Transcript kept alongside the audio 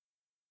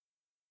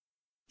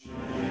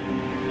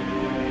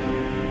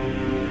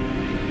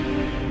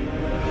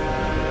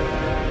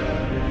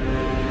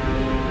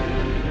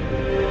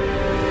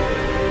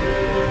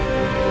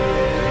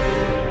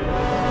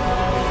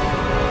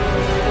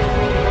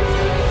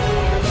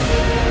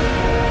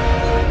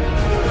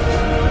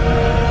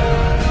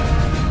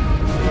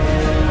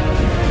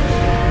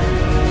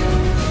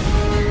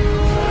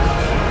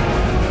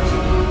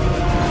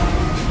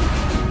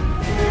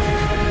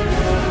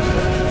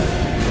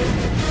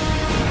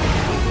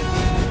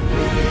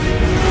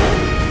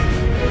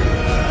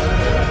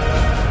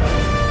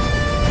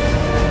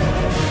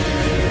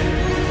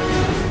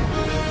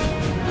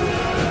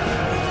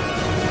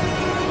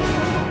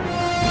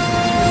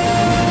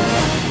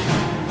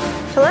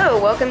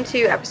welcome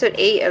to episode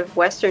 8 of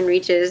Western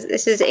Reaches.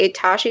 This is a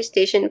Tashi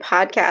Station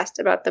podcast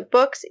about the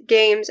books,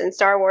 games, and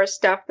Star Wars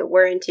stuff that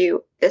we're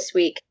into this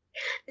week.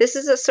 This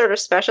is a sort of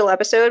special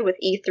episode with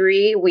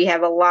E3. We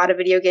have a lot of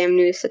video game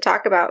news to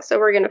talk about, so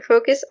we're going to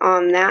focus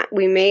on that.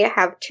 We may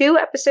have 2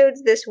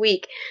 episodes this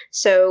week,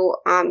 so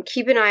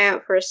keep an eye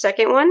out for a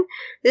second one.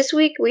 This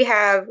week we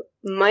have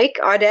Mike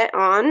Audette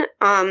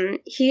on.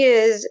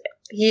 He's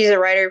a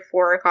writer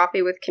for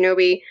Coffee with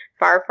Kenobi,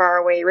 Far, Far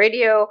Away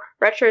Radio,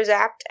 Retro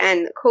Zapped,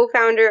 and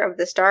co-founder of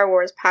the Star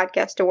Wars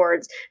Podcast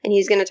Awards. And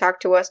he's going to talk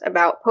to us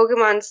about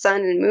Pokemon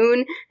Sun and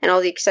Moon and all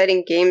the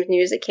exciting games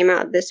news that came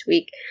out this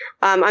week.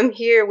 I'm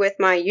here with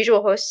my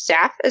usual host,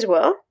 Saf, as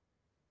well.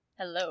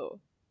 Hello.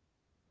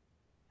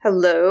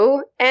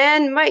 Hello.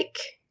 And Mike.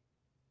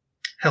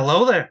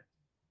 Hello there.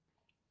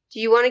 Do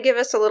you want to give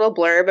us a little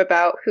blurb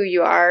about who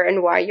you are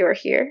and why you're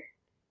here?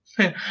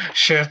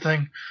 Sure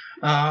thing.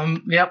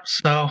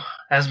 So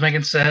as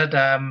Megan said,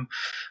 I'm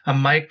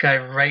Mike. I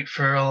write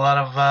for a lot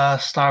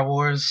of Star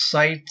Wars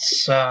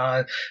sites,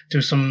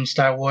 do some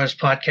Star Wars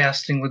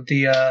podcasting with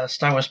the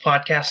Star Wars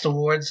Podcast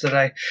Awards that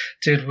I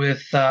did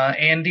with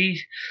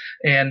Andy,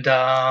 and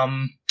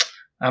I'm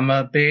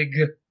a big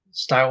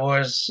Star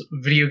Wars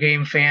video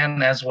game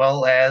fan, as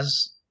well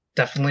as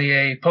definitely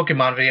a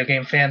Pokemon video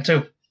game fan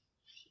too.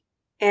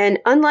 And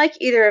unlike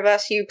either of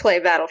us, you play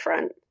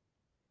Battlefront.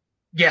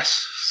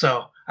 Yes,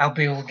 so I'll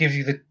be able to give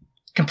you the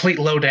complete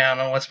lowdown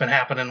on what's been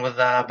happening with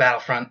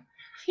Battlefront.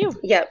 Phew.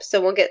 Yep,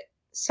 so we'll get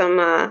some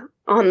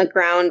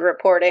on-the-ground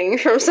reporting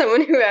from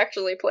someone who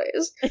actually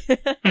plays.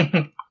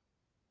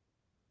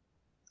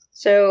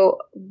 So,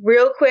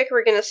 real quick,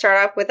 we're going to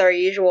start off with our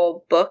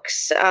usual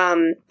books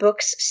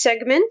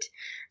segment.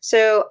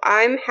 So,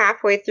 I'm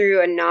halfway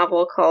through a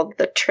novel called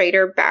The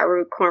Traitor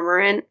Baru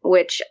Cormorant,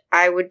 which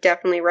I would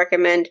definitely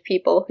recommend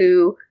people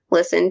who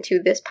listen to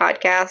this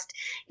podcast.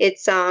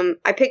 It's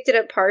I picked it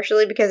up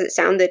partially because it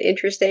sounded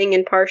interesting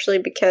and partially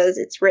because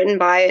it's written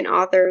by an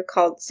author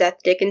called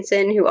Seth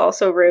Dickinson, who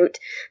also wrote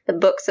the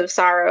Books of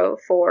Sorrow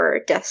for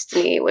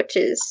Destiny, which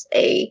is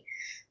a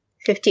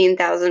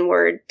 15,000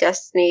 word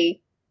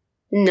Destiny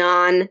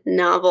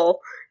non-novel.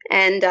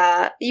 And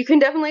you can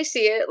definitely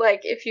see it.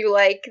 Like, if you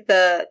like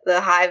the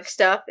Hive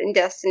stuff in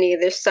Destiny,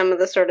 there's some of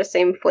the sort of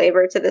same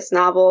flavor to this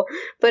novel,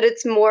 but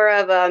it's more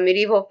of a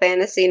medieval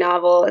fantasy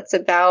novel. It's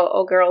about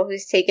a girl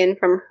who's taken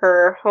from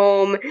her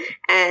home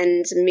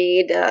and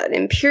made an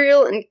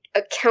imperial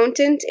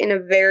accountant in a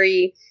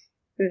very,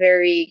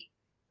 very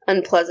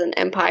unpleasant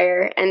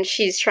empire, and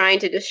she's trying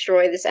to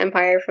destroy this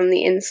empire from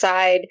the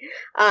inside.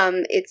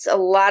 It's a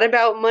lot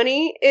about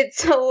money,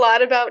 it's a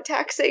lot about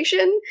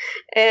taxation,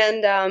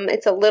 and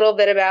it's a little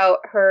bit about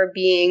her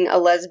being a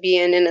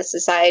lesbian in a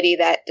society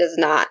that does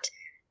not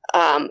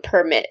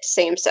permit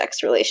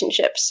same-sex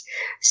relationships.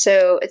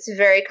 So it's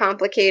very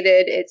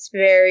complicated, it's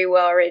very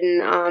well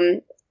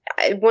written.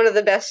 One of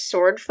the best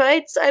sword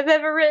fights I've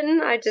ever written,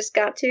 one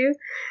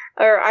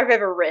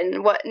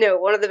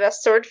of the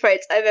best sword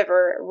fights I've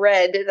ever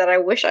read that I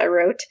wish I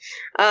wrote.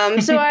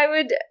 So I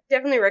would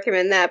definitely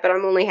recommend that, but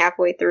I'm only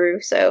halfway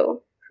through,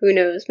 so who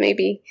knows,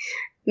 maybe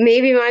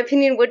my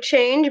opinion would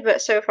change,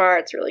 but so far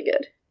it's really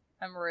good.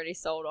 I'm already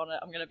sold on it,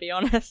 I'm gonna be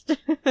honest.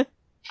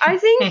 I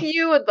think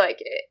you would like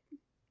it.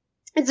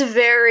 It's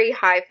very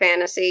high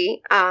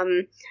fantasy,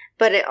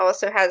 but it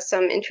also has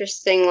some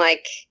interesting,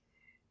 like,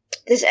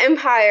 this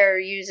empire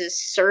uses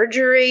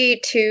surgery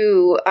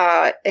to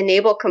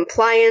enable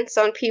compliance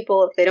on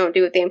people if they don't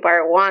do what the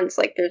empire wants.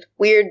 Like, there's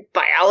weird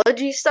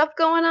biology stuff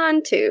going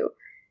on, too.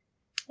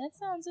 That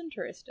sounds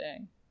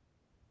interesting.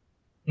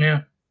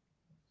 Yeah.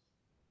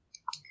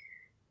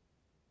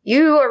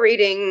 You are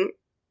reading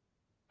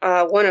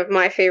one of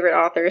my favorite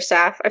authors,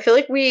 Saf. I feel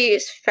like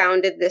we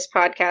founded this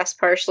podcast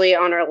partially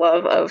on our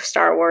love of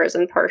Star Wars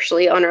and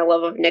partially on our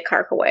love of Nick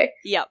Harkaway.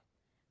 Yep.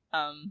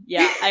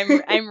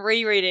 I'm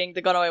rereading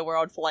The Gone Away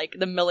World for like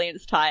the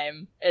millionth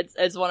time.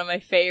 It's one of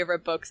my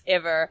favorite books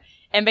ever.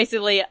 And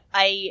basically,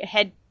 I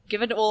had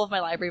given all of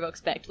my library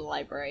books back to the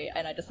library,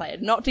 and I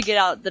decided not to get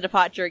out The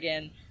Departure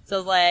again. So I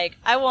was like,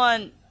 I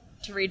want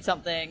to read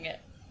something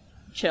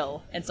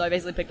chill. And so I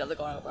basically picked up The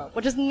Gone Away World,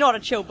 which is not a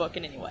chill book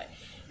in any way.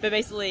 But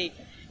basically,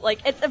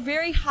 like, it's a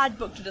very hard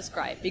book to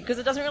describe because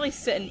it doesn't really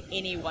sit in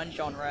any one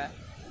genre.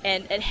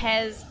 And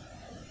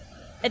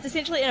it's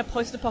essentially in a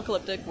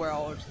post-apocalyptic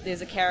world.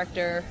 There's a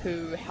character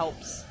who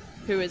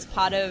is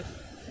part of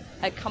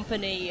a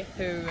company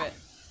who, I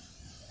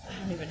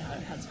don't even know how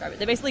to describe it.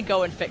 They basically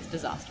go and fix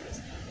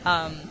disasters.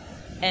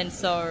 And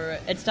so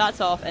it starts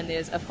off and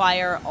there's a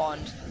fire on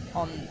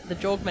the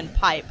Jorgman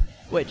Pipe,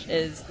 which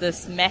is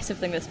this massive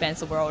thing that spans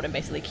the world and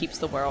basically keeps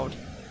the world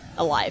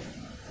alive.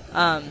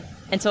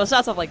 And so it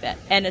starts off like that.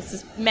 And it's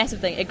this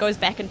massive thing. It goes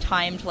back in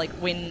time to like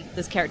when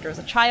this character is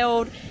a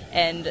child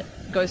and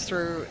goes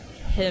through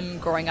him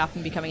growing up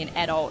and becoming an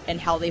adult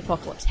and how the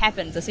apocalypse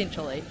happens,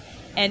 essentially.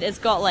 And it's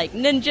got, like,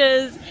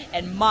 ninjas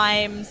and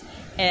mimes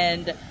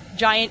and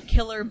giant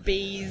killer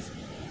bees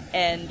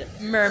and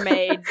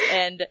mermaids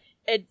and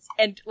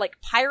and like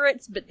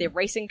pirates, but they're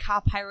racing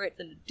car pirates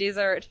in the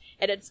desert,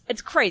 and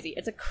it's crazy.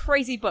 It's a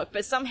crazy book,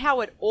 but somehow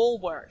it all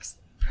works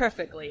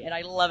perfectly, and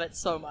I love it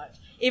so much.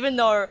 Even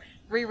though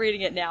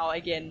rereading it now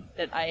again,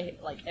 that I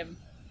like am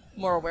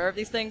more aware of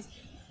these things,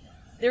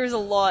 there is a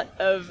lot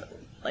of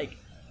like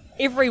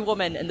every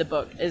woman in the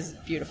book is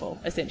beautiful,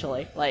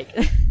 essentially. Like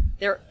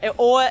they're,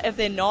 or if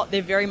they're not,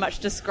 they're very much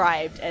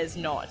described as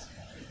not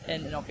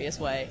in an obvious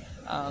way.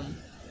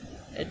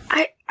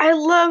 I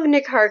love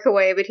Nick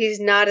Harkaway, but he's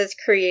not as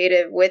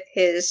creative with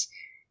his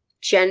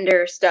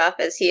gender stuff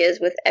as he is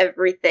with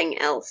everything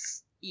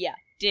else. Yeah,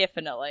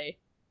 definitely.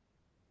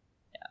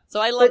 Yeah. So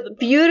I love the book.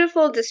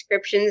 Beautiful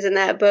descriptions in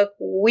that book.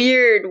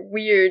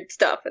 Weird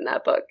stuff in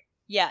that book.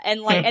 Yeah,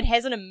 and like it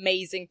has an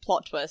amazing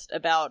plot twist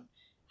about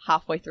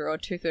halfway through or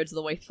 2/3 of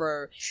the way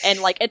through,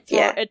 and like it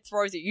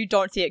throws you. You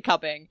don't see it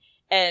coming,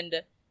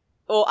 and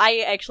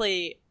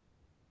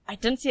I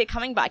didn't see it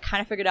coming, but I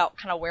kind of figured out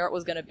kind of where it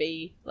was going to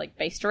be, like,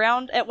 based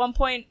around at one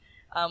point,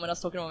 when I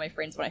was talking to one of my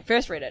friends when I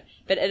first read it.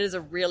 But it is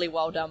a really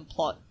well-done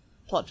plot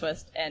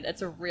twist, and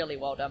it's a really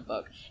well-done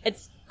book.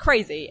 It's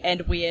crazy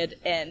and weird,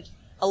 and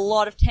a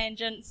lot of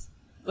tangents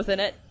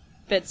within it,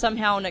 but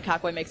somehow Nick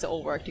Harkaway makes it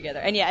all work together.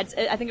 And yeah,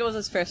 I think it was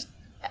his first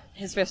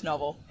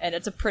novel, and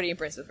it's a pretty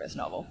impressive first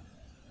novel.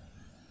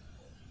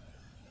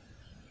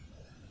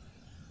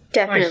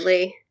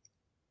 Definitely. Nice.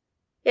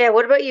 Yeah,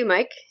 what about you,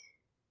 Mike?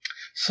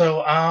 So,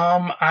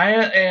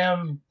 I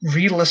am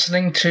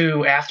re-listening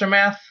to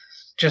Aftermath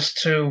just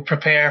to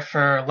prepare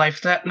for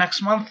Life Debt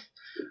next month,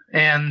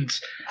 and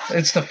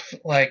it's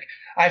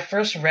I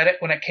first read it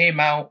when it came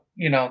out,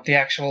 the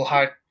actual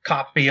hard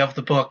copy of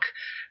the book,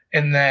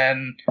 and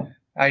then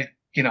I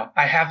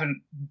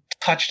haven't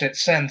touched it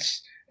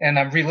since, and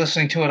I'm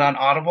re-listening to it on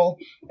Audible,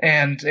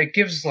 and it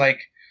gives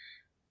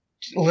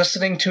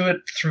listening to it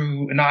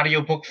through an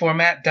audiobook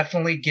format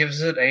definitely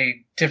gives it a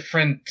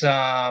different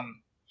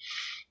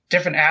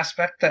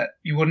aspect that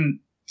you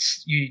wouldn't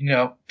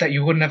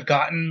have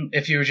gotten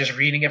if you were just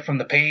reading it from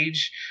the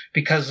page,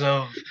 because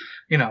of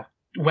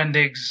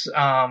Wendig's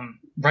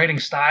writing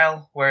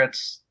style, where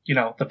it's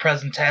the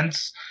present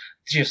tense.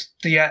 Just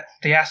the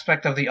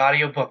aspect of the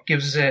audiobook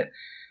gives it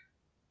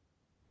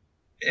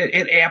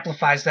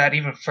amplifies that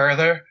even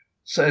further.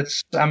 So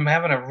I'm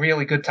having a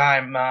really good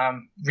time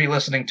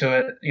re-listening to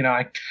it.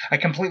 I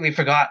completely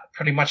forgot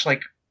pretty much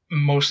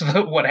most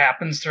of what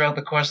happens throughout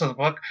the course of the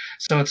book,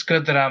 so it's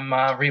good that I'm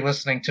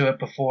re-listening to it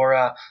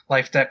before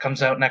Life Debt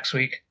comes out next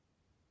week.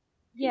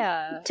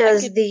 Yeah.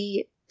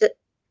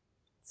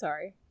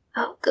 Sorry.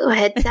 Oh, go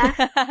ahead, Zach.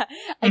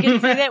 I can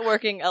see that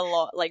working a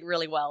lot,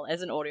 really well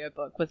as an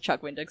audiobook with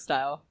Chuck Wendig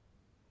style.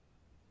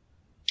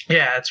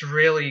 Yeah, it's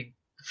really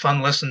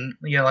fun listen.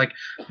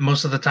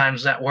 Most of the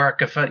times at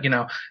work, if I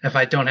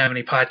don't have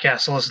any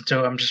podcasts to listen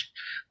to, I'm just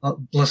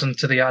listening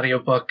to the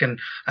audiobook, and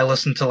I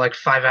listened to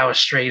 5 hours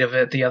straight of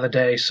it the other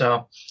day.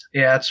 So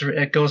yeah,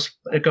 it goes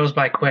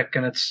by quick,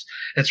 and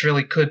it's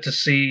really good to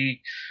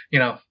see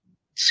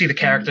the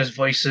characters'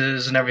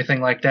 voices and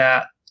everything like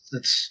that.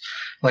 It's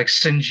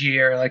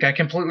Sinjir. I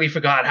completely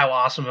forgot how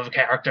awesome of a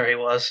character he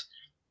was.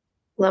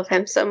 Love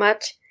him so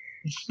much.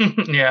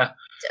 Yeah.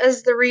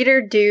 Does the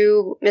reader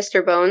do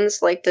Mr.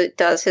 Bones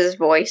does his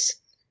voice?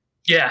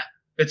 Yeah,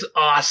 it's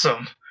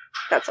awesome.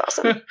 That's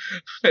awesome.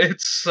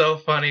 It's so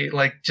funny,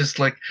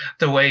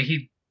 the way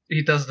he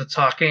does the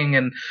talking,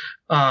 and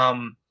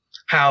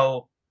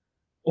how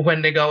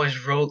Wendig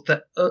always wrote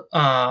that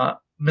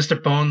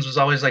Mr. Bones was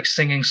always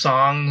singing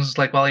songs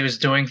while he was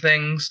doing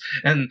things,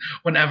 and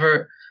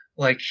whenever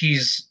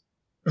he's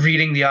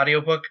reading the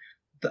audiobook,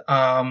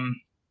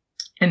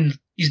 and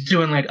he's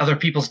doing other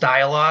people's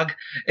dialogue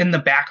in the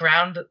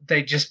background,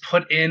 they just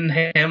put in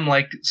him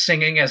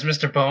singing as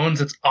Mr.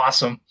 Bones. It's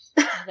awesome.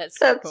 That's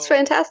so cool.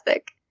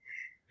 Fantastic.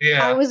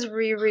 Yeah. I was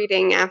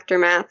rereading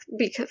Aftermath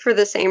for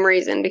the same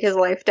reason, because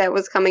Life Debt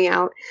was coming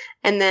out,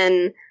 and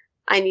then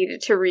I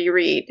needed to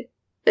reread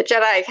the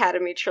Jedi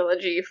Academy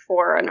trilogy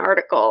for an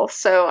article,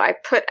 so I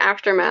put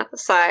Aftermath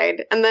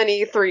aside, and then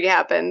E3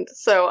 happened,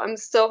 so I'm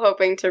still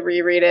hoping to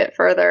reread it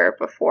further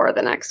before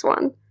the next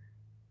one.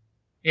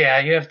 Yeah,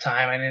 you have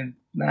time. I mean,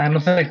 I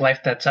don't think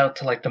Life Debt's out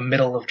to the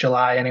middle of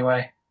July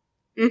anyway.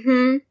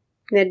 Mm-hmm.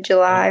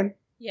 Mid-July.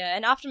 Yeah,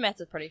 and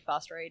Aftermath's a pretty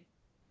fast read.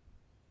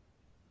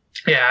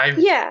 Yeah,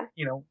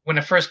 when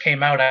it first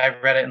came out, I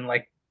read it in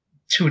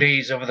 2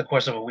 days over the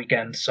course of a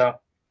weekend, so.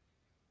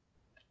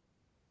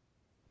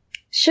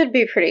 Should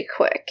be pretty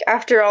quick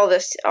after all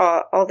this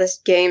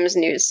games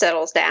news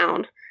settles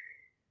down.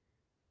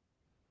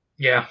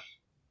 Yeah.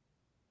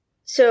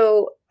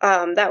 So,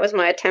 that was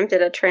my attempt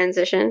at a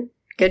transition.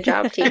 Good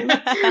job, team.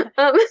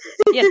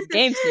 Yes,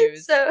 games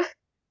news. So,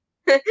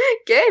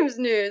 games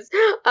news.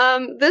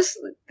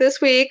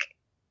 This week,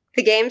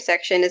 the game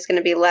section is going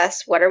to be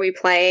less what are we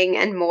playing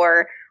and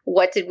more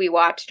what did we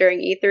watch during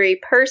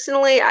E3.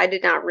 Personally, I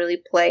did not really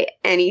play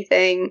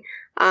anything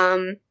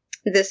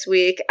this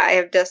week. I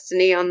have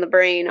Destiny on the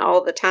brain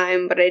all the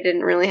time, but I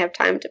didn't really have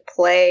time to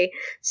play.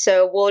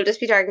 So we'll just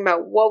be talking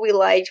about what we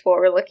liked, what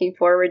we're looking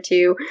forward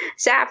to.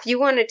 Saf, you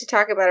wanted to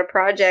talk about a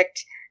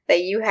project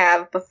that you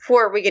have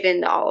before we get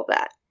into all of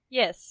that.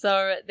 Yes,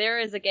 so there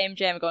is a game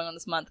jam going on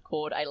this month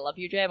called I Love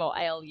You Jam, or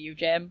ALU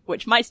Jam,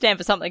 which might stand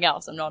for something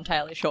else, I'm not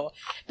entirely sure.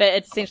 But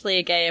it's essentially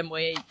a game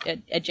where,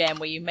 a jam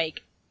where you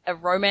make a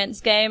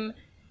romance game,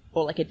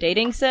 or like a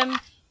dating sim,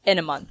 in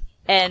a month.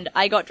 And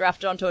I got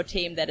drafted onto a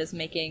team that is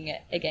making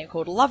a game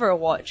called Lover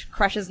Watch,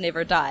 Crushes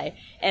Never Die.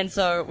 And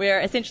so we're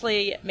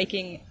essentially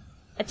making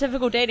a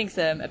typical dating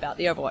sim about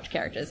the Overwatch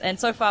characters. And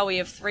so far we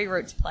have 3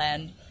 routes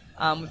planned.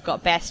 We've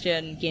got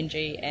Bastion,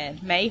 Genji,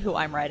 and Mei, who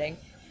I'm writing.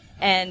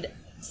 And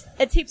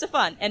it's heaps of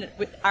fun, and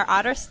our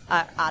artists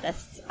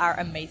are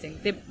amazing.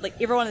 They're,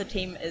 like, everyone on the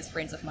team is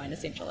friends of mine,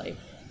 essentially.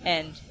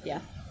 And yeah,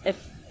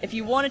 if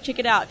you want to check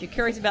it out, if you're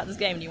curious about this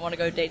game and you want to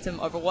go date some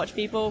Overwatch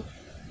people,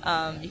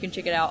 you can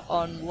check it out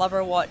on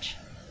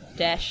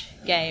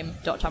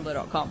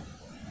loverwatch-game.tumblr.com.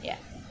 Yeah.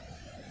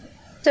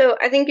 So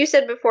I think you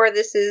said before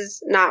this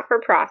is not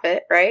for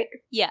profit, right?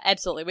 Yeah,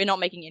 absolutely. We're not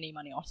making any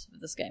money off of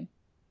this game.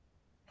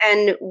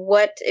 And it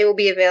will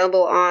be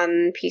available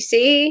on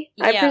PC,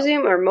 I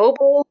presume, or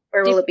mobile,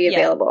 or will it be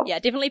available? Yeah,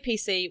 definitely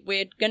PC.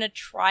 We're going to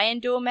try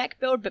and do a Mac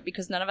build, but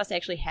because none of us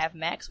actually have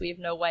Macs, we have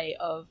no way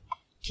of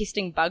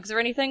testing bugs or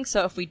anything,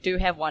 so if we do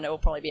have one, it will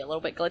probably be a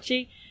little bit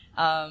glitchy.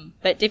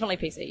 But definitely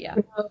PC, yeah.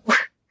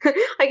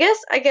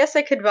 I guess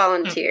I could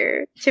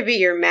volunteer to be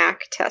your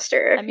Mac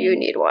tester if you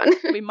need one.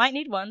 We might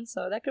need one,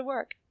 so that could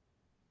work.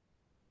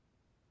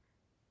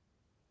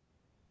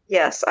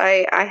 Yes,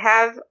 I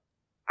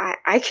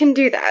can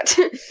do that.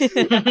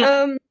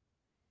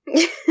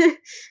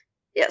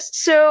 Yes,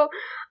 so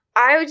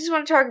I just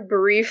want to talk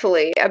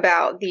briefly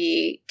about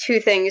the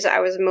 2 things I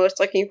was most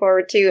looking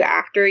forward to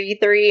after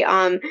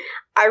E3.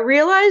 I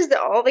realized that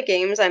all the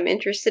games I'm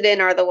interested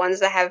in are the ones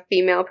that have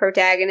female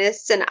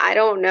protagonists, and I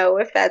don't know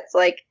if that's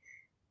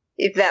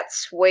if that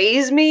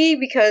sways me,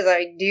 because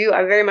I've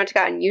very much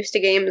gotten used to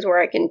games where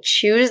I can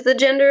choose the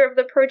gender of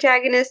the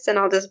protagonist and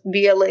I'll just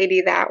be a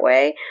lady that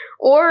way,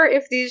 or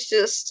if these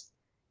just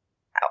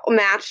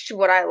matched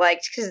what I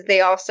liked, because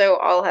they also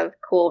all have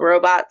cool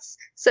robots.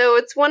 So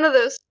it's one of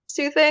those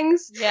 2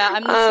 things. Yeah,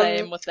 I'm the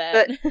same with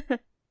that.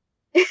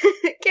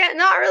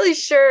 Not really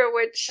sure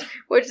which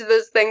of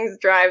those things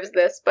drives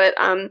this, but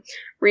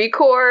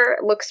Recore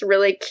looks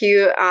really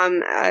cute.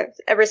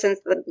 Ever since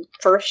the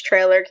first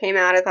trailer came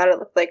out, I thought it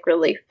looked like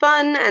really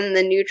fun, and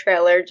the new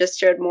trailer just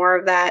showed more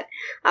of that.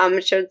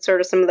 It showed sort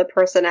of some of the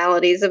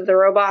personalities of the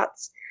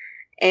robots,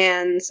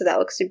 and so that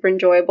looks super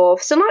enjoyable.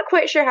 Still not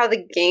quite sure how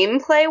the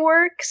gameplay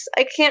works.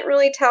 I can't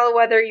really tell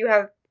whether you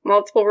have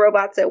multiple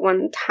robots at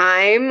one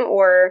time,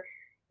 or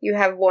you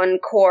have one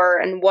core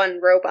and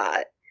one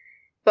robot.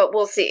 But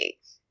we'll see.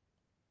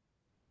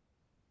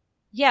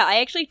 Yeah, I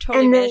actually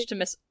totally managed to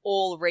miss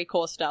all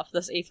Recore stuff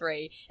this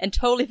E3, and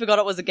totally forgot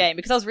it was a game,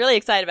 because I was really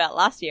excited about it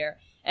last year,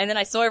 and then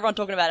I saw everyone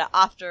talking about it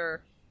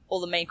after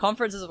all the main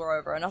conferences were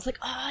over, and I was like,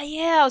 oh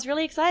yeah, I was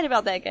really excited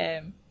about that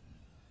game.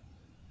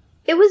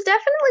 It was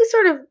definitely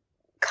sort of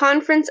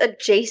conference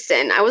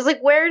adjacent. I was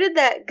like, where did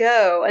that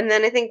go? And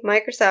then I think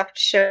Microsoft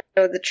showed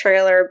the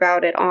trailer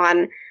about it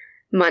on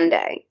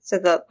Monday. So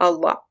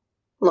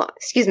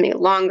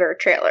longer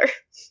trailer.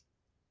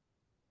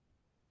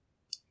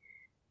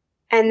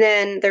 And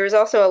then there was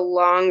also a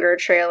longer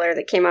trailer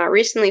that came out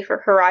recently for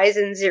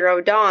Horizon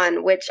Zero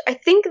Dawn, which I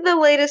think the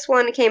latest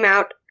one came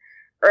out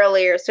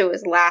earlier, so it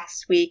was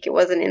last week. It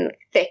wasn't in the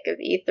thick of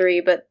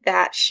E3, but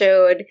that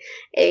showed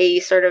a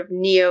sort of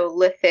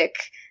Neolithic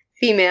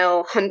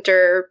female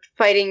hunter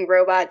fighting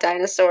robot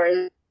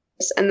dinosaurs,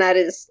 and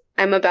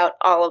I'm about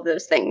all of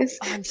those things.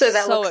 So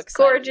that looks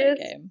gorgeous.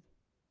 That game.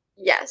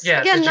 Yes.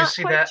 Yeah, Again, did you not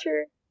see quite that?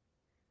 Sure.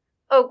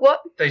 Oh, what?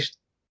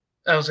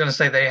 I was going to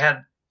say they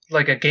had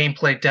like a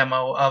gameplay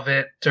demo of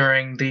it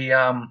during the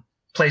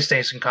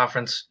PlayStation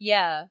conference.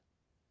 Yeah.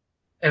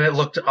 And it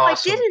looked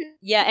awesome. I didn't.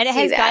 Yeah, and it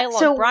has dialogue,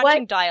 so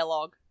branching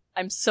dialogue.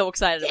 I'm so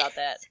excited about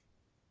that.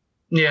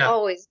 Yeah.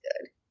 Always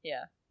good.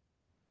 Yeah.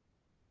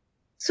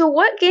 So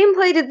what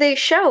gameplay did they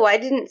show? I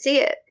didn't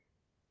see it.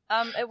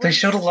 They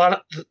showed a lot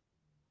of...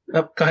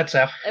 Oh, go ahead,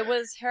 Saf. It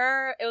was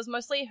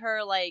mostly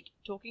her, like,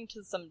 talking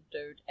to some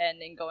dude and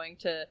then going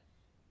to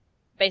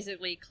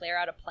basically clear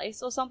out a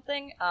place or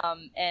something,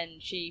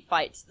 and she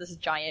fights this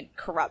giant,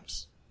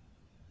 corrupt,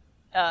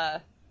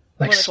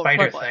 like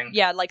spider thing.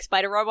 Yeah, like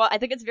spider robot. I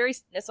think I'm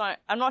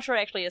not sure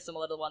it actually is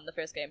similar to the one, the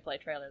first gameplay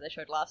trailer they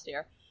showed last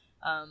year.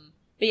 But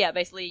yeah,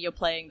 basically you're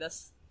playing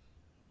this,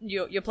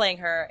 you're playing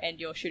her and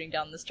you're shooting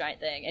down this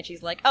giant thing, and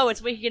she's like, oh,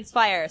 it's weak against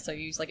fire, so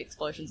you use, like,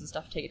 explosions and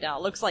stuff to take it down.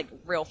 It looks like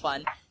real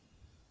fun.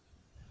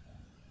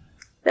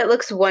 That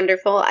looks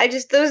wonderful.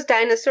 Those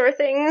dinosaur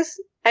things,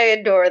 I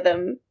adore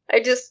them. I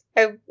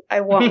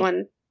want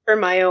one for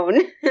my own.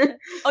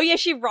 Oh yeah,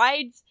 she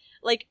rides,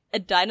 like, a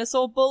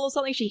dinosaur bull or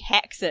something. She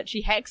hacks it.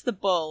 She hacks the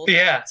bull.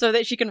 Yeah. So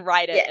that she can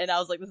ride it. Yes. And I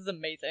was like, this is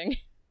amazing.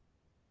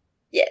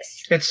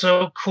 Yes. It's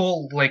so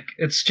cool. Like,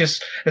 it's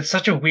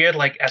such a weird,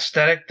 like,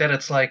 aesthetic that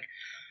it's, like,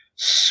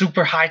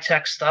 super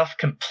high-tech stuff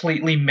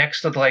completely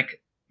mixed with,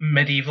 like,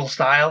 medieval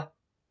style.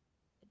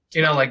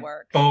 You know, like,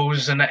 works.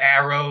 bows and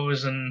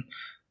arrows and,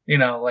 you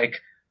know, like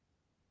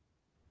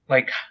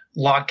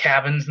log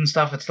cabins and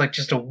stuff. It's like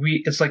just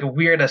it's like a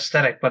weird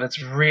aesthetic, but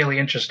it's really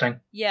interesting.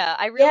 Yeah,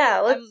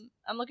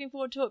 I'm looking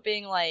forward to it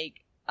being like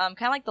kind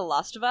of like The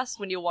Last of Us,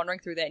 when you're wandering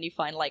through that and you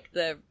find like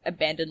the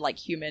abandoned like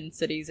human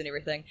cities and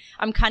everything.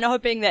 I'm kind of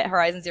hoping that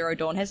Horizon Zero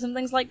Dawn has some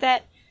things like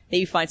that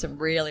you find some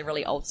really,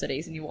 really old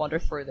cities and you wander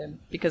through them,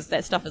 because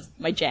that stuff is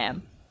my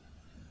jam.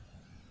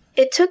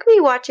 It took me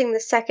watching the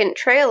second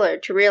trailer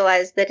to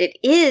realize that it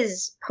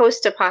is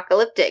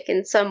post-apocalyptic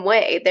in some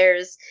way.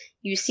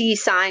 You see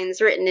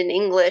signs written in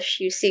English,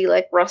 you see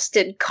like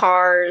rusted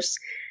cars.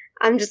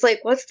 I'm just like,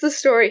 what's the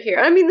story here?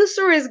 I mean, the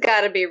story's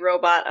gotta be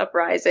robot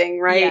uprising,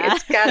 right? Yeah.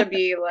 It's gotta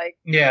be like,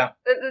 yeah,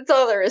 that's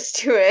all there is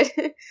to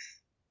it.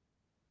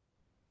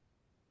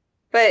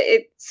 But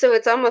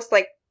it's almost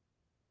like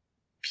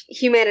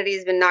humanity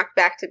has been knocked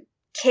back to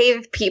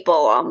cave people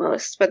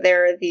almost, but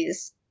there are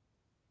these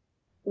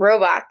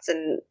robots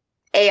and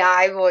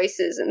AI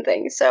voices and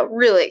things, so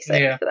really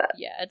excited for that.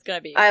 Yeah, it's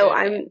gonna be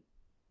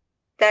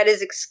that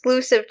is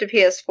exclusive to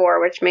PS4,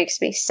 which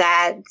makes me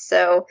sad,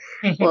 so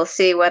we'll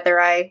see whether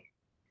I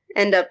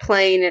end up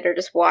playing it or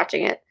just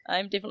watching it.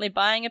 I'm definitely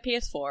buying a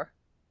PS4.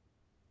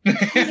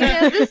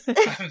 Yeah,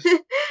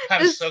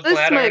 I'm so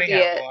glad I already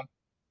have one.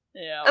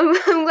 Yeah.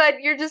 I'm glad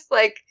you're just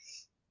like,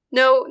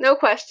 no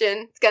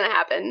question, it's gonna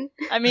happen.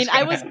 I mean,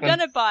 I was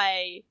gonna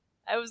buy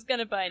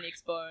an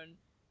Xbone,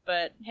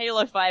 but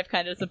Halo 5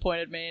 kind of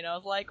disappointed me, and I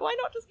was like, why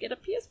not just get a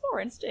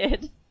PS4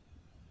 instead?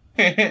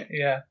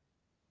 Yeah.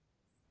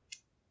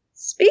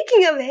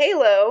 Speaking of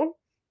Halo,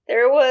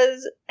 there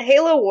was a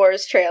Halo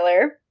Wars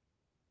trailer.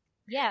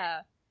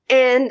 Yeah.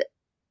 And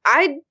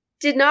I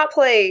did not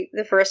play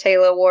the first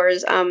Halo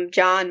Wars.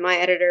 John, my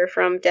editor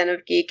from Den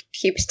of Geek,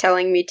 keeps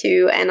telling me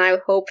to, and I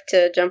hope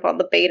to jump on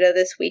the beta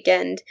this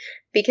weekend,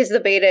 because the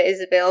beta is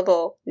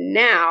available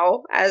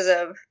now as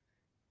of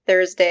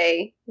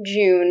Thursday,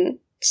 June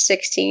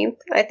 16th.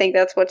 I think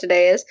that's what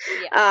today is.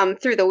 Yeah.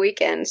 Through the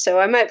weekend. So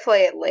I might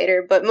play it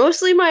later, but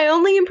mostly my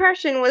only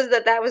impression was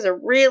that was a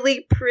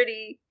really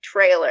pretty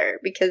trailer,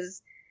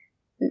 because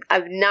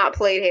I've not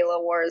played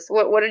Halo Wars.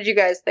 What did you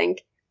guys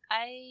think?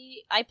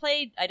 I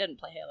didn't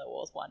play Halo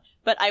Wars 1,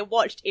 but I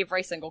watched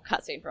every single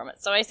cutscene from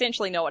it, so I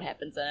essentially know what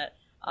happens in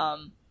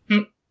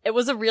it. It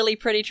was a really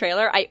pretty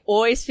trailer. I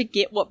always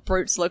forget what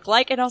brutes look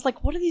like, and I was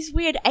like, what are these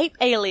weird ape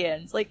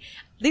aliens? Like,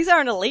 these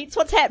aren't elites,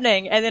 what's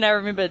happening? And then I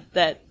remembered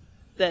that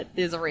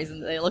there's a reason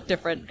that they look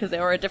different, because they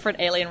were a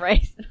different alien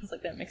race. And I was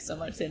like, that makes so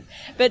much sense.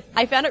 But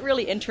I found it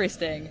really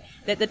interesting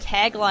that the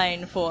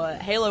tagline for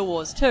Halo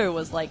Wars 2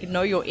 was like,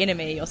 know your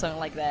enemy, or something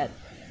like that.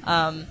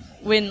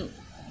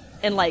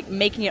 And like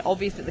making it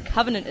obvious that the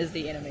Covenant is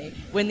the enemy,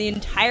 when the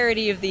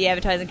entirety of the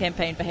advertising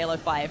campaign for Halo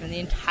 5 and the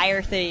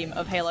entire theme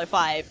of Halo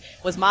 5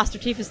 was Master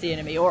Chief is the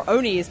enemy, or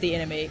Oni is the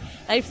enemy.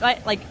 And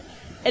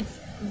it's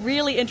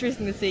really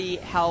interesting to see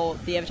how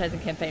the advertising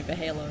campaign for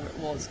Halo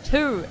Wars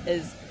 2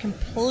 is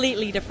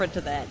completely different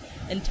to that.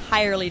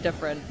 Entirely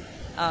different.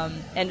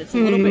 And it's a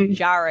little bit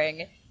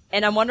jarring.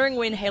 And I'm wondering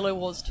when Halo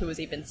Wars 2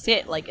 is even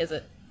set. Like, is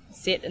it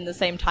set in the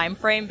same time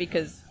frame?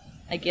 Because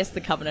I guess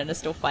the Covenant is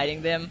still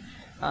fighting them.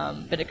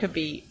 But it could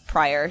be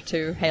prior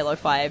to Halo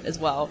 5 as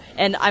well.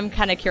 And I'm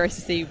kind of curious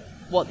to see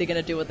what they're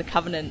going to do with the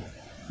Covenant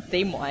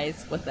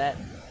theme-wise with that.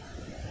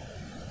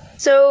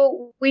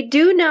 So we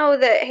do know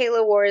that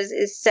Halo Wars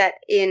is set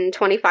in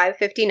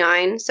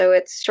 2559, so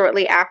it's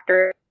shortly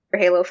after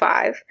Halo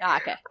 5.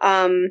 Ah, okay.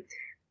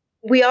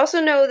 We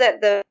also know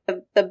that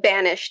the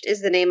Banished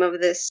is the name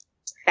of this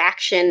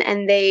faction,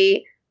 and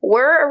they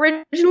were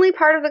originally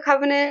part of the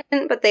Covenant,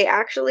 but they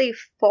actually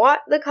fought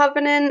the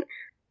Covenant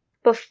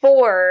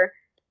before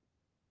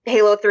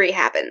Halo 3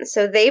 happened.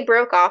 So they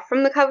broke off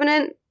from the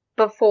Covenant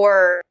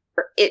before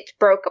it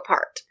broke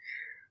apart.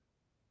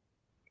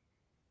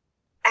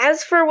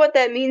 As for what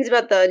that means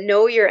about the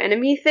know your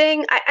enemy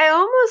thing, I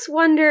almost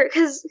wonder,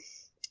 because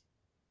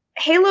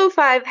Halo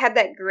 5 had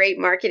that great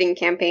marketing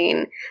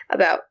campaign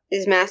about,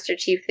 is Master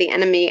Chief the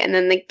enemy? And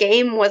then the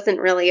game wasn't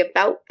really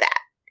about that.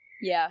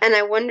 Yeah. And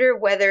I wonder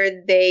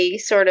whether they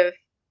sort of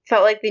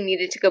felt like they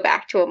needed to go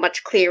back to a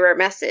much clearer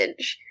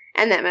message.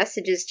 And that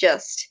message is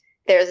just,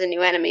 there's a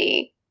new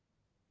enemy.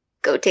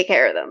 Go take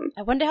care of them.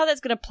 I wonder how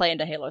that's going to play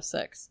into Halo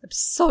 6. I'm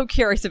so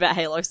curious about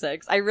Halo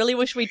 6. I really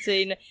wish we'd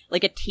seen,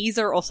 like, a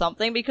teaser or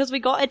something, because we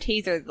got a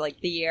teaser, like,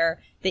 the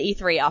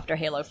E3 after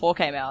Halo 4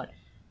 came out.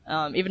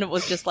 Even if it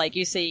was just, like,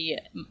 you see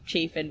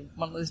Chief in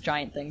one of those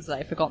giant things that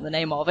I've forgotten the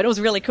name of, and it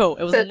was really cool.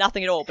 It was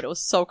nothing at all, but it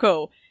was so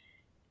cool.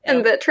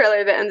 And the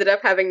trailer that ended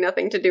up having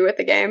nothing to do with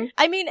the game.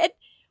 I mean, it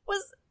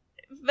was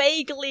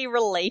vaguely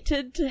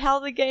related to how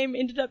the game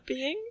ended up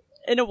being.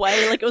 In a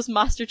way, like, it was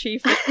Master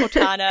Chief with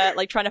Cortana,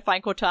 like, trying to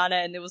find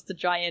Cortana, and there was the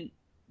giant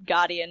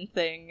Guardian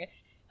thing.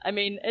 I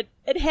mean,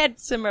 it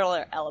had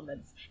similar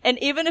elements. And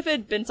even if it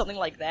had been something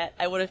like that,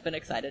 I would have been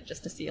excited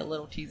just to see a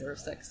little teaser of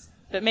 6.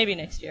 But maybe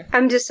next year.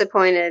 I'm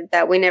disappointed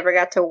that we never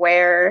got to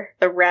wear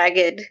the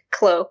ragged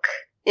cloak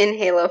in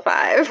Halo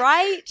 5.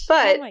 Right?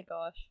 But, oh my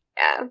gosh.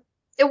 Yeah.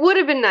 It would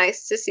have been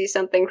nice to see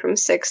something from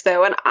 6,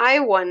 though, and I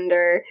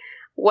wonder,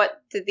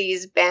 what do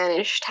these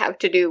banished have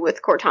to do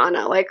with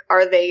Cortana? Like,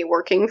 are they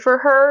working for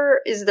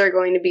her? Is there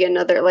going to be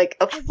another, like,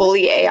 a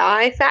fully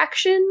AI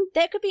faction?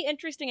 That could be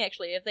interesting,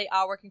 actually, if they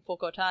are working for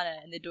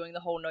Cortana and they're doing the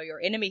whole know your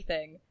enemy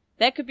thing.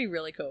 That could be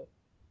really cool.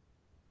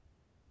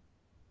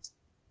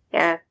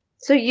 Yeah.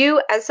 So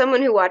you, as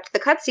someone who watched the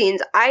cutscenes,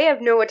 I have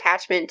no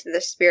attachment to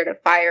the Spirit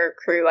of Fire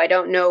crew. I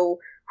don't know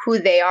who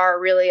they are,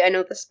 really. I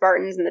know the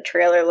Spartans in the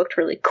trailer looked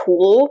really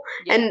cool.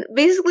 Yeah. And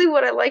basically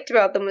what I liked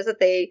about them was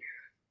that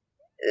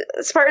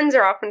Spartans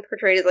are often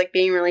portrayed as, like,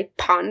 being really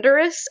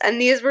ponderous, and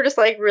these were just,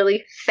 like,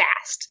 really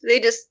fast.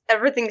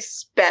 Everything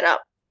sped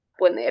up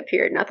when they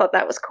appeared, and I thought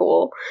that was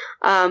cool.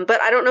 But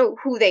I don't know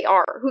who they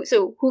are.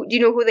 Do you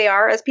know who they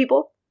are as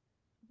people?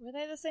 Were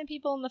they the same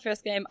people in the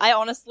first game? I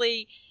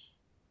honestly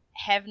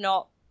have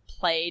not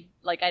played,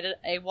 like,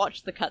 I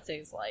watched the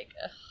cutscenes, like,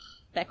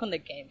 back when the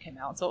game came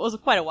out, so it was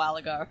quite a while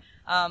ago.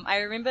 I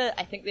remember,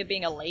 I think there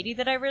being a lady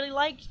that I really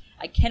liked.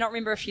 I cannot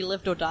remember if she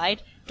lived or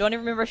died. Don't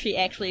even remember if she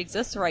actually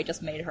exists, or I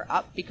just made her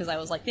up, because I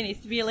was like, there needs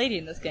to be a lady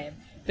in this game.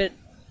 But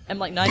I'm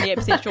like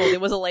 98% sure there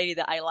was a lady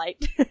that I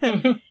liked.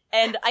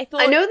 And I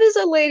thought... I know there's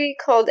a lady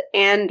called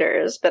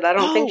Anders, but I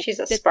don't think she's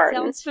a Spartan.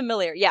 That sounds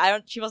familiar. Yeah,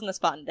 she wasn't a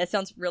Spartan. That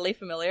sounds really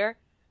familiar.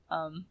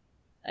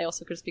 I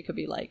also could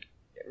be, like,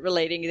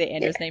 relating the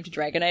Anders name to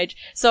Dragon Age.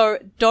 So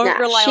don't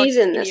rely on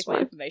any of my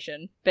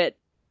information. But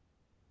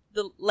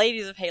the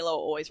ladies of Halo are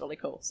always really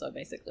cool, so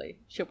basically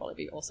she'll probably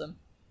be awesome.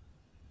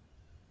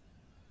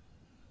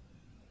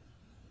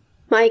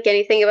 Mike,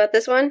 anything about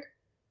this one?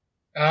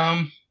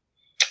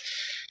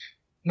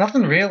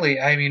 Nothing really.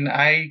 I mean,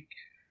 I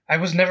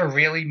was never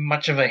really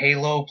much of a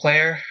Halo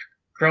player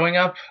growing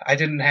up. I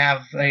didn't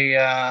have a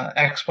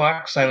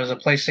Xbox. I was a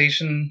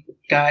PlayStation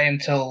guy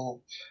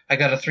until I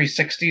got a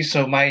 360,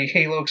 so my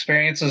Halo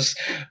experience is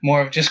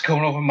more of just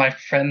going over my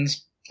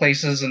friends'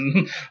 places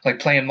and, like,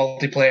 playing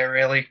multiplayer,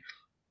 really.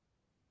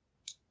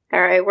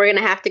 All right, we're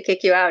going to have to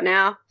kick you out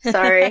now.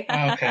 Sorry.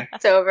 Okay.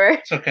 It's over.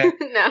 It's okay.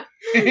 No.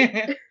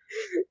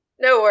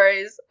 No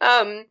worries.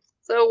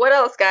 So what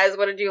else, guys?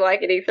 What did you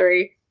like at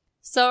E3?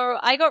 So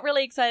I got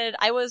really excited.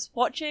 I was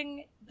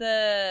watching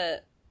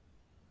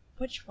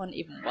which one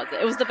even was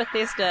it? It was the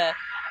Bethesda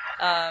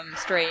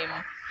stream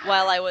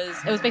while it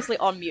was basically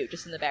on mute,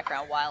 just in the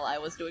background while I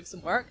was doing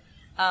some work.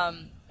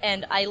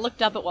 And I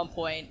looked up at one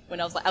point when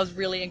I was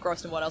really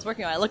engrossed in what I was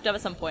working on. I looked up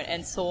at some point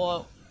and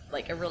saw,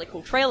 like, a really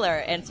cool trailer,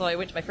 and so I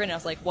went to my friend and I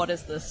was like, what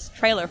is this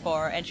trailer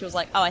for? And she was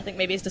like, oh, I think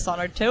maybe it's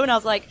Dishonored 2, and I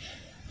was like,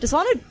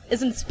 Dishonored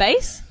is in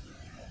space?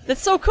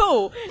 That's so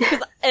cool!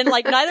 And,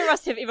 like, neither of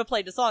us have ever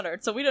played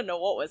Dishonored, so we don't know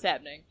what was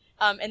happening.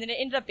 And then it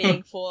ended up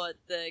being for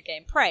the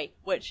game Prey,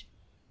 which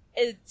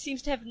it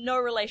seems to have no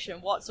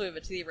relation whatsoever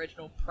to the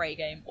original Prey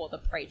game or the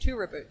Prey 2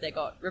 reboot that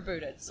got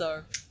rebooted,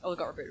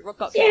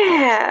 got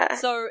yeah.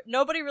 So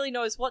nobody really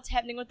knows what's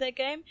happening with that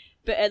game,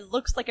 but it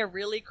looks like a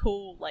really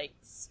cool, like,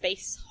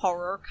 space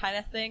horror kind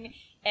of thing.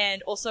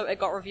 And also it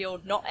got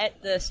revealed not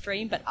at the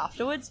stream but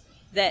afterwards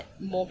that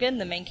Morgan,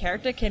 the main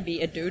character, can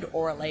be a dude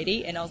or a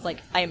lady, and I was like,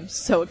 I am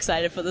so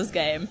excited for this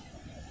game.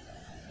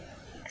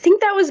 I think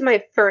that was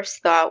my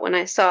first thought when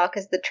I saw,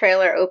 because the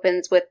trailer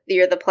opens with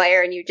you're the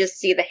player and you just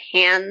see the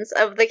hands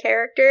of the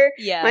character.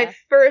 Yeah. My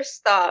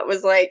first thought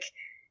was like,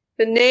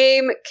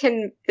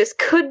 this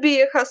could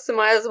be a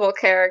customizable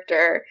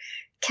character.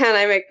 Can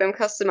I make them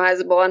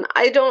customizable? And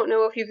I don't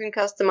know if you can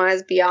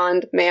customize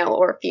beyond male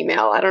or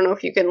female. I don't know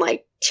if you can,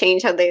 like,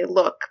 change how they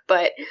look,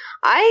 but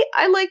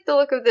I like the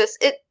look of this.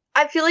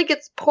 I feel like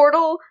it's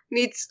Portal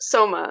meets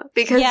Soma,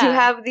 because you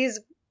have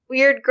these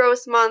weird,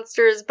 gross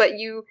monsters, but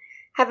you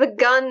have a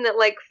gun that,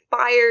 like,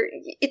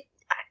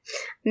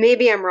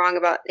 maybe I'm wrong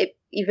about it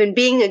even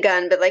being a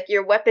gun, but, like,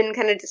 your weapon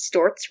kind of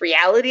distorts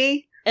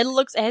reality. It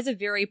has a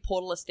very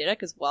Portal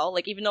aesthetic as well.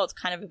 Like, even though it's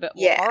kind of a bit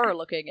more horror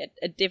looking,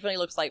 it definitely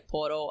looks like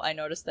Portal. I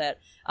noticed that.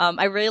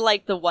 I really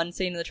like the one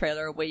scene in the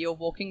trailer where you're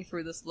walking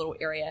through this little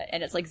area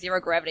and it's like zero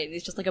gravity and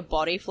there's just like a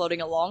body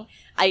floating along.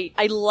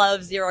 I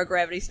love zero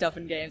gravity stuff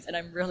in games, and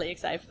I'm really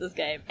excited for this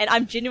game. And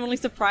I'm genuinely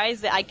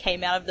surprised that I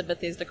came out of the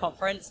Bethesda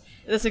conference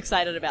this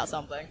excited about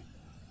something.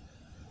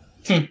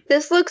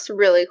 This looks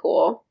really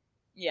cool.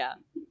 Yeah.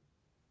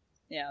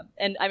 Yeah,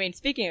 and I mean,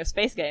 speaking of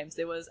space games,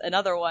 there was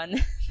another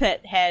one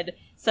that had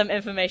some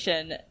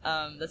information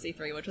this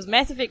E3, which was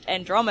Mass Effect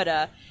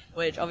Andromeda,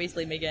 which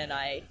obviously Megan and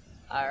I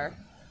are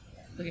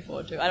looking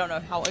forward to. I don't know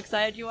how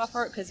excited you are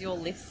for it, because you're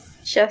less...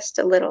 Just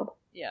a little.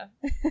 Yeah.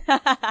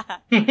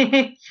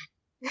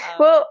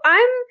 Well,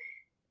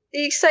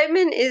 the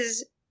excitement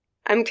is,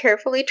 I'm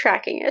carefully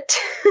tracking it.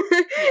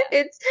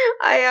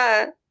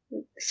 Yeah.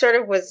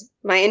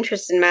 My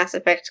interest in Mass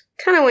Effect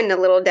kind of went a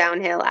little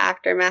downhill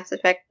after Mass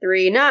Effect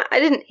 3. I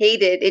didn't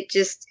hate it,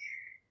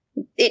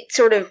 it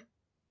sort of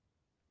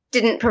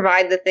didn't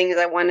provide the things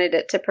I wanted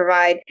it to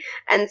provide.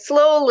 And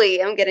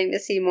slowly I'm getting to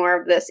see more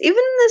of this. Even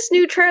in this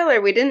new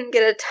trailer, we didn't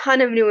get a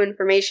ton of new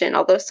information,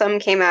 although some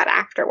came out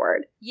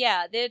afterward.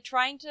 Yeah, they're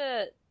trying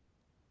to...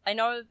 I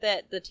know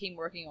that the team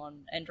working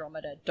on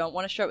Andromeda don't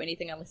want to show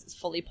anything unless it's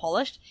fully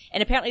polished,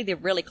 and apparently they're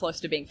really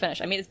close to being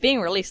finished. I mean, it's being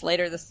released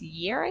later this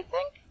year, I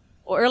think?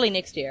 or early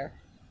next year,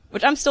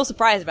 which I'm still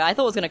surprised about. I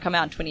thought it was going to come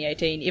out in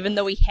 2018, even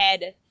though we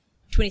had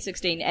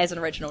 2016 as an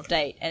original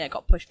date and it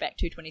got pushed back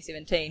to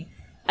 2017.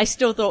 I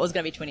still thought it was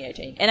going to be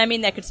 2018. And I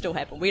mean, that could still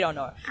happen. We don't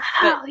know.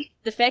 But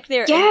the fact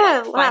they're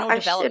in final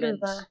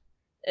development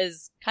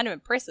is kind of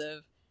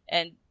impressive.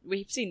 And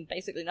we've seen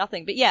basically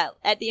nothing. But yeah,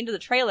 at the end of the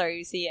trailer,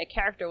 you see a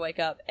character wake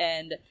up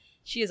and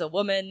she is a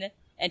woman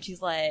and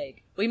she's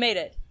like, we made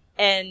it.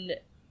 And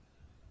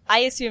I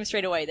assumed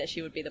straight away that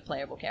she would be the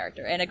playable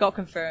character. And it got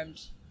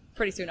confirmed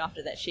pretty soon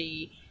after that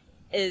she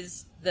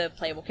is the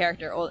playable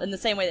character, or in the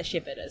same way that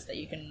Shepard is, that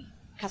you can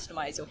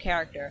customize your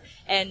character.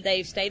 And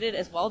they've stated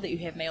as well that you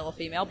have male or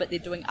female, but they're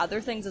doing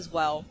other things as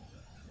well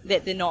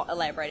that they're not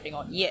elaborating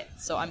on yet.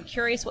 So I'm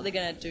curious what they're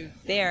going to do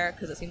there,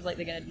 because it seems like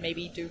they're going to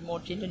maybe do more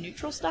gender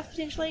neutral stuff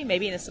potentially,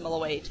 maybe in a similar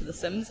way to The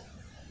Sims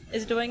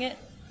is doing it.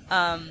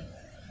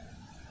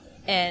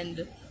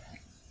 And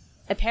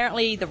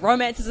apparently the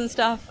romances and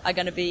stuff are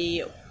going to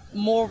be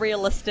more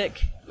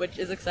realistic, which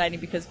is exciting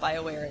because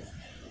BioWare has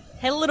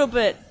had a little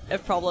bit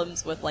of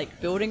problems with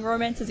like building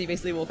romances. You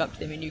basically walk up to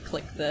them and you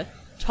click the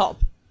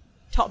top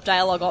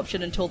dialogue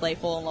option until they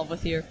fall in love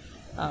with you.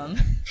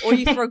 Or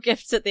you throw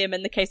gifts at them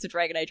in the case of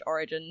Dragon Age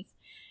Origins.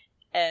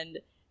 And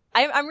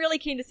I'm really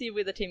keen to see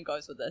where the team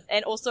goes with this.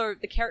 And also,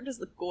 the characters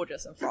look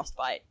gorgeous in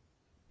Frostbite.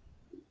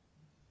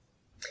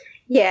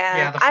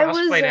 Yeah, the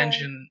Frostbite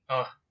engine...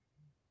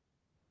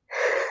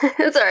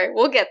 Sorry,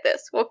 we'll get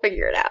this. We'll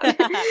figure it out.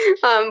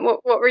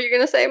 What were you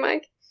going to say,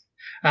 Mike?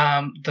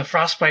 The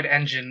Frostbite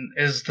engine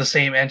is the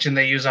same engine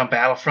they use on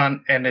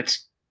Battlefront, and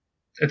it's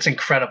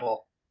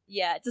incredible.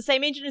 Yeah, it's the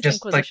same engine as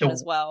Inquisition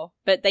as well,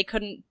 but they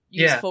couldn't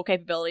use full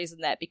capabilities in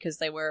that because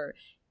they were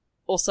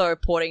also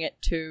porting it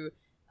to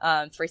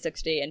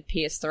 360 and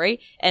PS3.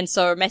 And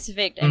so Mass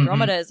Effect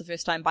Andromeda is the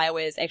first time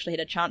BioWare's actually had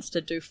a chance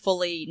to do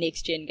fully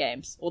next-gen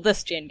games, or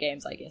this-gen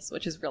games, I guess,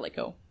 which is really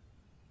cool.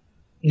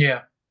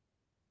 Yeah.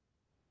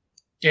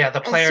 Yeah,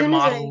 the player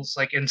models,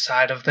 like,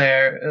 inside of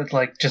there,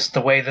 like, just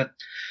the way that,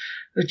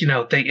 you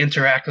know, they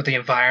interact with the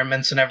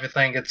environments and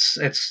everything, it's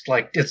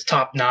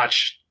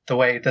top-notch, the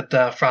way that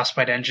the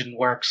Frostbite engine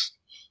works.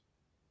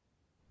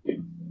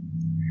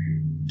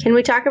 Can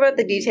we talk about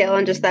the detail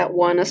on just that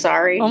one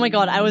Asari? Oh my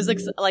god, I was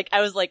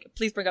like,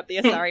 please bring up the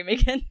Asari,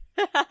 Megan.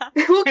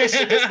 Well,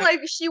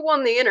 because she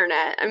won the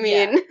internet. I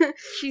mean,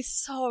 she's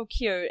so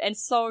cute and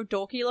so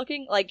dorky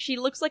looking. Like, she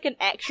looks like an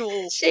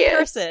actual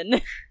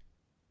person.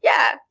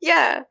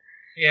 Yeah.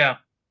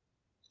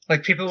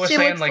 Like, people were saying,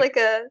 she looks like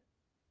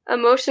a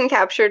motion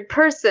captured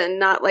person,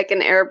 not like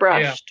an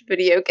airbrushed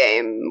video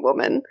game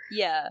woman.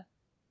 Yeah.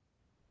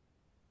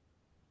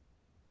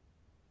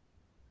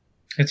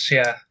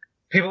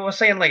 People were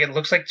saying, like, it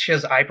looks like she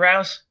has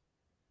eyebrows.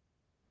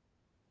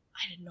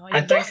 I didn't know.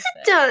 I guess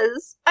it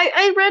does.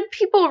 I read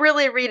people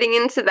really reading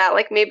into that,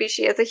 like maybe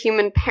she has a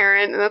human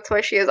parent and that's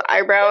why she has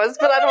eyebrows,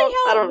 but I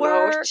don't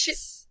know.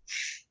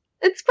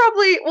 It's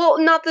probably, well,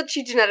 not that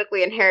she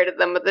genetically inherited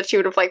them, but that she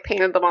would have, like,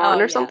 painted them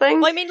on or something.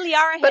 Well, I mean,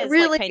 Liara has,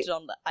 really, like, painted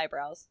on the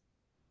eyebrows.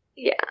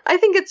 Yeah, I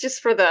think it's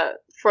just for the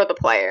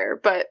player,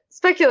 but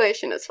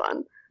speculation is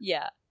fun.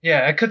 Yeah.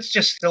 Yeah, it could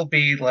just still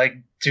be, like,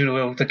 due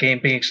to the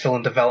game being still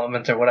in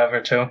development or whatever,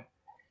 too.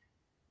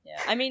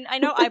 Yeah, I mean, I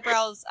know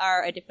eyebrows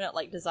are a definite,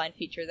 like, design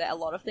feature that a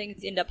lot of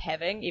things end up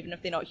having, even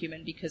if they're not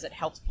human, because it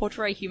helps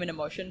portray human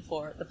emotion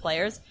for the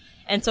players.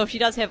 And so if she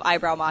does have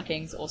eyebrow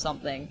markings or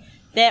something,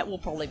 that will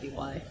probably be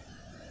why.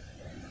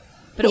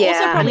 But it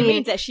also probably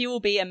means that she will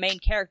be a main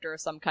character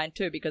of some kind,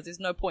 too, because there's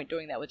no point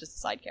doing that with just a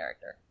side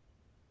character.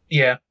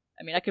 Yeah.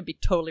 I mean, I could be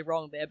totally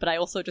wrong there, but I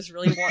also just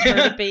really want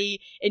her to be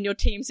in your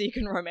team so you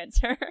can romance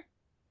her.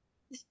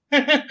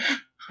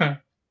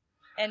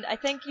 And I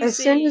think you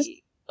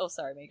see... Oh,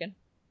 sorry, Megan.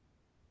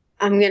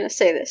 I'm gonna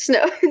say this. No,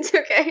 it's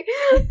okay.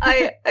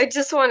 I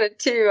just wanted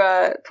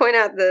to point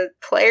out the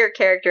player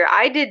character.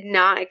 I did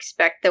not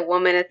expect the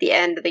woman at the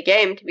end of the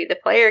game to be the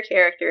player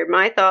character.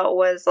 My thought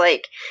was,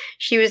 like,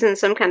 she was in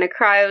some kind of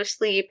cryo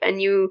sleep,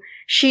 and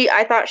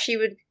I thought she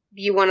would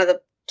be one of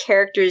the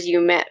characters you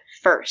met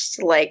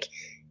first. Like,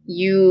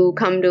 you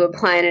come to a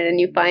planet and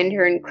you find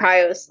her in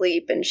cryo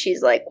sleep, and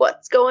she's like,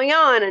 what's going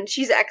on? And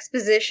she's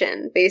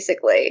exposition,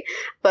 basically.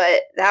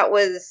 But that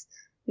was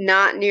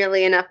not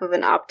nearly enough of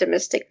an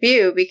optimistic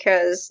view,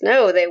 because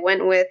no, they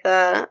went with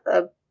a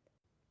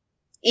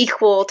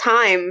equal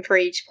time for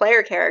each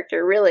player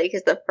character, really,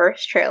 because the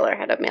first trailer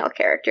had a male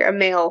character, a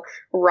male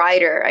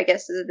rider, I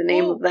guess is the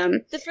name of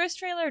them. The first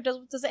trailer,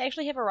 does it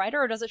actually have a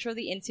rider, or does it show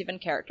the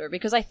N7 character?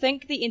 Because I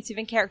think the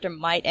N7 character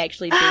might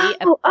actually be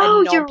a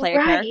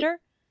non-player character.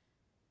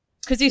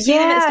 Because you see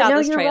them at the start of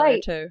this trailer,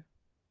 too.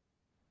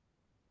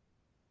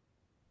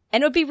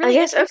 And it would be really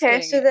interesting.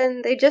 Okay, so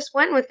then they just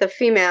went with the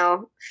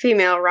female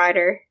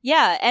rider.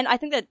 Yeah, and I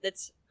think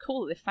that's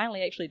cool that they're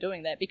finally actually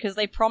doing that, because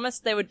they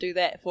promised they would do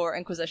that for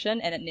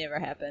Inquisition, and it never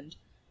happened.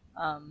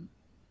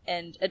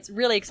 And it's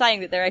really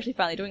exciting that they're actually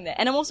finally doing that.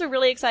 And I'm also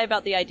really excited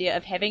about the idea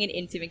of having an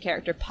N7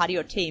 character part of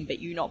your team, but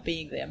you not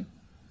being them.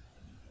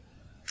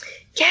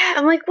 Yeah,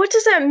 I'm like, what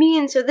does that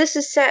mean? So this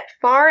is set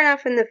far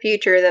enough in the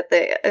future that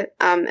the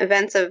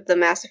events of the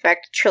Mass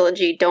Effect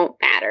trilogy don't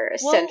matter,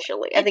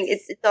 essentially. Well, I think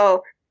it's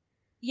all...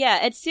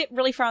 Yeah, it's set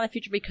really far in the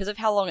future because of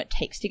how long it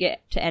takes to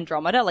get to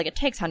Andromeda. Like, it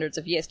takes hundreds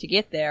of years to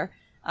get there.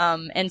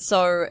 And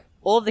so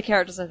all of the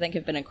characters, I think,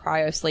 have been in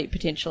cryo sleep,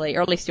 potentially,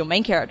 or at least your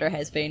main character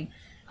has been.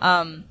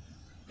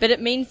 But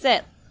it means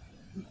that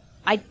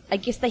I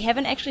guess they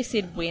haven't actually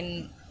said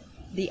when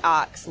the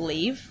arcs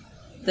leave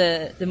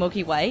the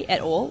Milky Way at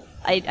all.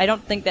 I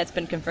don't think that's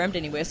been confirmed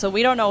anywhere. So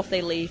we don't know if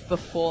they leave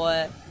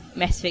before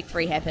Mass Effect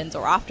 3 happens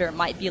or after. It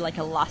might be like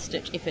a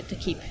last-ditch effort to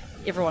keep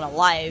everyone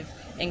alive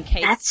in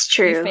case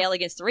you fail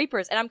against the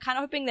Reapers. And I'm kind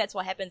of hoping that's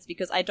what happens,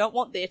 because I don't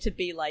want there to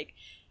be like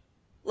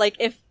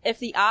if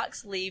the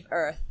arcs leave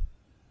Earth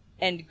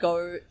and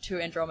go to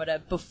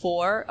Andromeda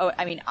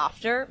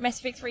after Mass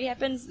Effect 3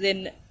 happens,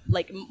 then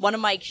like one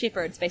of my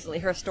Shepards, basically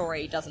her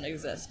story doesn't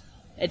exist.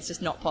 It's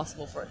just not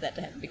possible for that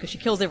to happen because she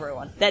kills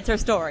everyone. That's her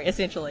story,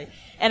 essentially.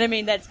 And I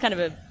mean, that's kind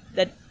of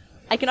that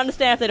I can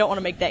understand if they don't want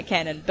to make that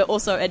canon, but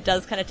also it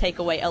does kind of take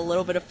away a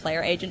little bit of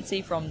player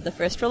agency from the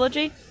first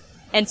trilogy.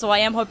 And so I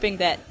am hoping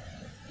that,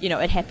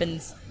 it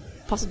happens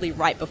possibly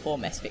right before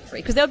Mass Effect 3,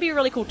 because that would be a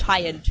really cool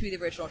tie-in to the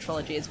original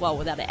trilogy as well,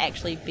 without it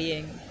actually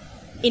being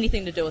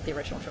anything to do with the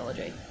original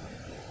trilogy.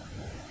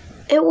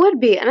 It would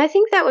be, and I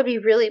think that would be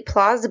really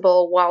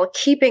plausible while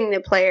keeping the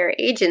player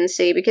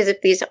agency, because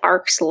if these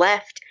arcs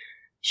left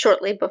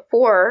shortly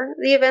before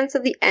the events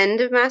of the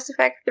end of Mass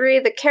Effect 3,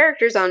 the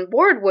characters on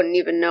board wouldn't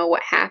even know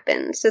what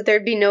happened, so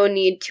there'd be no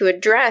need to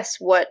address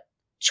what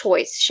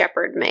choice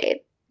Shepard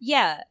made.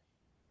 Yeah.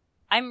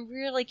 I'm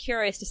really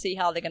curious to see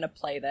how they're going to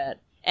play that.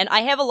 And I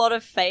have a lot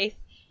of faith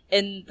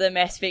in the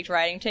Mass Effect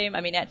writing team.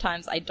 I mean, at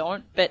times I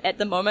don't, but at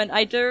the moment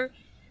I do.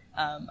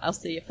 I'll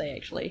see if they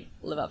actually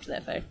live up to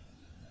that faith.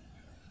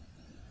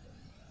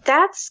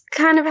 That's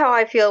kind of how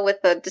I feel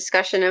with the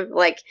discussion of,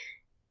 like,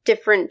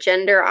 different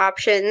gender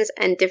options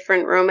and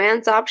different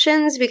romance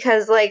options,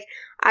 because, like,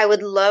 I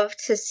would love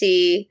to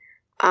see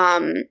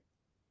them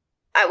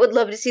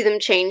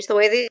change the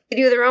way they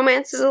do the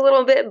romances a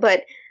little bit,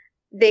 but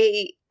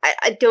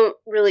I don't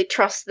really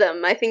trust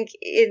them. I think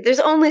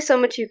there's only so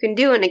much you can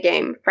do in a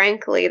game,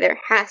 frankly. There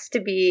has to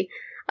be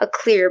a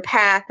clear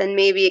path, and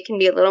maybe it can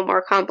be a little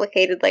more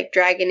complicated, like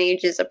Dragon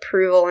Age's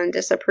approval and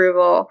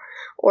disapproval,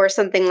 or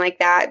something like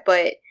that.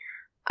 But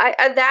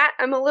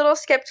I'm a little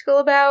skeptical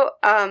about.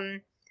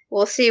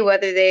 We'll see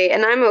whether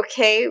and I'm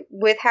okay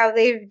with how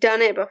they've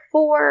done it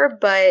before,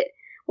 but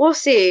we'll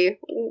see.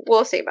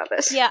 We'll see about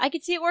this. Yeah, I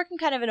could see it working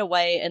kind of in a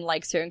way in,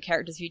 like, certain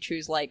characters you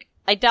choose, like,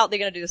 I doubt they're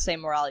going to do the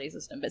same morality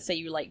system, but say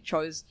you, like,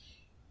 chose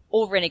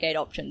all renegade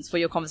options for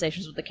your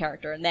conversations with the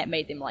character, and that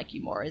made them like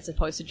you more, as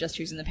opposed to just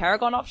choosing the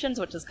Paragon options,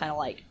 which is kind of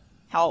like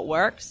how it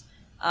works.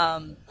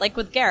 Like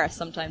with Garrus,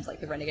 sometimes, like,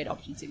 the renegade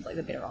option seems like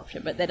the better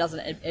option, but that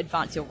doesn't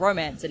advance your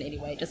romance in any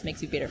way, it just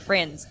makes you better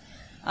friends.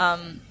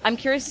 I'm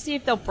curious to see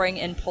if they'll bring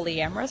in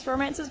polyamorous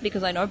romances,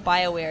 because I know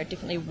BioWare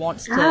definitely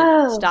wants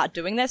to start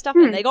doing that stuff,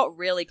 and they got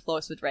really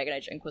close with Dragon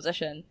Age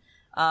Inquisition.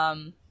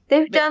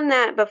 They've done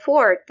that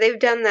before. They've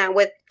done that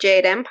with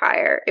Jade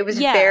Empire. It was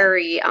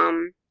very,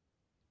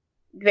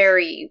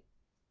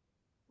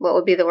 what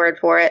would be the word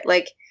for it?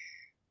 Like,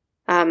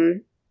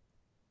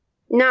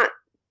 not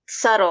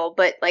subtle,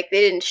 but, like,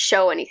 they didn't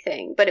show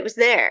anything, but it was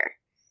there.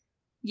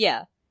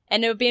 Yeah,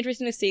 and it would be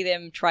interesting to see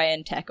them try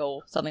and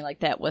tackle something like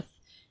that with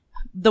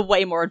the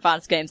way more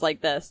advanced games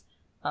like this.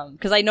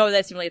 Because I know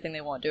that's the only thing they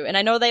want to do. And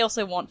I know they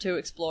also want to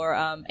explore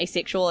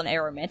asexual and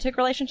aromantic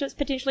relationships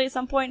potentially at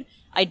some point.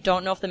 I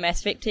don't know if the Mass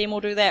Effect team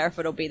will do that, or if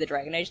it'll be the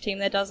Dragon Age team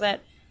that does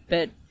that.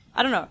 But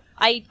I don't know.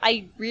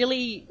 I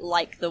really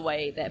like the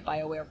way that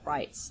BioWare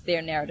writes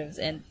their narratives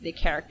and their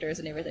characters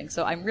and everything.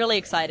 So I'm really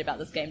excited about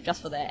this game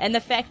just for that. And the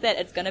fact that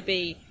it's going to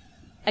be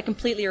a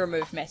completely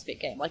removed Mass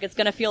Effect game. Like, it's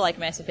going to feel like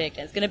Mass Effect,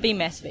 and it's going to be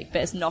Mass Effect,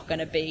 but it's not going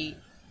to be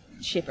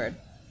Shepard.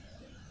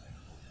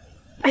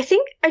 I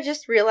think I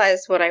just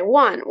realized what I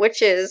want,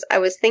 which is, I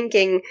was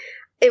thinking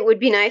it would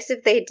be nice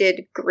if they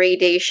did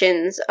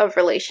gradations of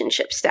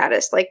relationship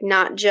status, like,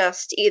 not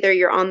just either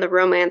you're on the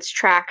romance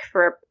track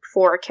for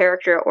a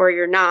character or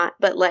you're not,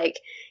 but, like,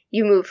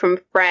 you move from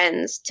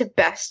friends to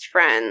best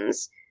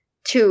friends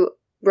to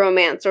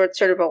romance, or it's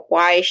sort of a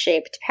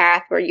Y-shaped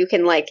path where you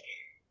can, like,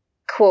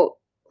 quote,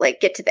 like,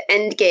 get to the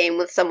end game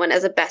with someone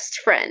as a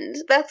best friend.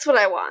 That's what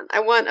I want. I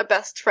want a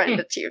best friend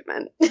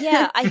achievement.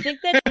 Yeah, I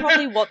think that's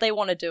probably what they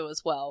want to do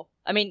as well.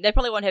 I mean, they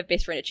probably won't have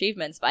best friend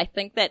achievements, but I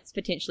think that's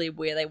potentially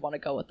where they want to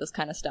go with this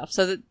kind of stuff.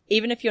 So that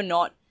even if you're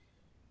not...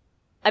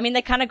 I mean,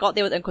 they kind of got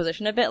there with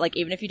Inquisition a bit. Like,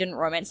 even if you didn't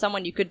romance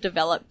someone, you could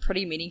develop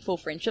pretty meaningful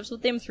friendships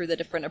with them through the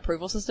different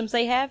approval systems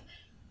they have.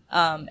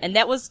 And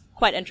that was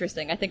quite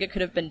interesting. I think it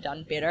could have been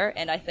done better,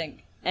 and I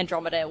think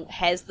Andromeda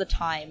has the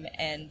time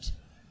and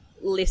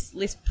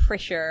less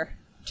pressure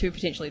to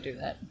potentially do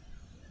that.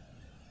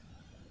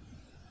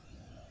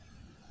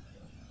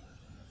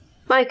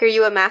 Mike, are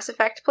you a Mass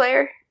Effect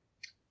player?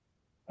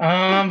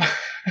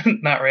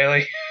 Not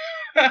really.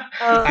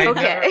 Oh,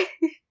 okay.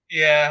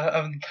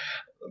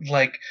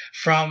 like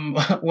from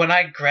when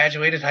I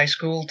graduated high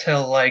school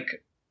till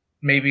like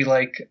maybe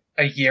like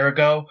a year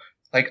ago,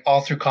 like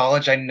all through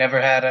college, I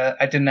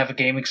didn't have a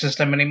gaming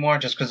system anymore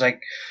just because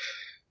like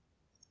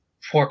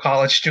poor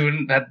college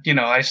student that,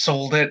 I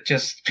sold it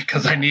just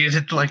because I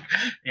needed like,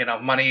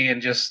 money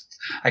and just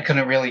I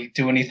couldn't really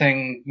do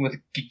anything with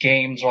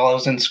games while I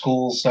was in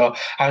school. So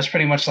I was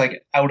pretty much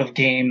like out of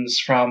games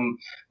from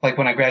like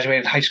when I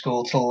graduated high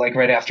school till like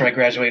right after I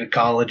graduated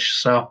college.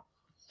 So.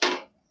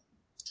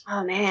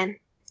 Oh man.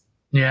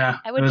 Yeah.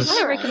 I would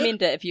definitely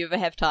recommend it if you ever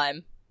have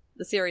time.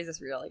 The series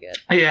is really good.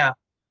 Yeah.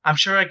 I'm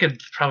sure I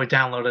could probably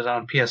download it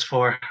on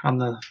PS4 on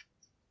the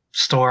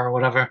store or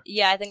whatever.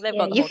 Yeah, I think they've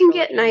got the you whole can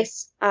get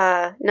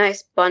trilogy.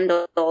 nice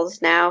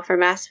bundles now for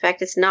Mass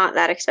Effect. It's not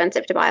that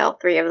expensive to buy all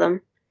 3 of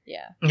them.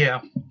 Yeah.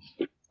 Yeah.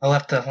 I'll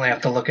definitely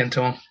have to look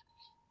into them.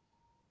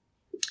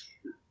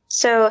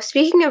 So,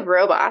 speaking of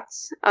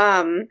robots,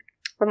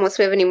 unless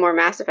we have any more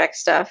Mass Effect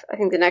stuff, I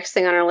think the next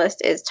thing on our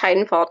list is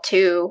Titanfall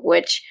 2,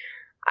 which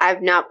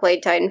I've not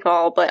played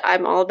Titanfall, but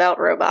I'm all about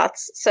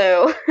robots.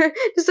 So,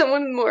 does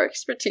someone with more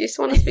expertise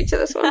want to speak to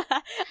this one?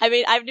 I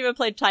mean, I've never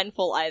played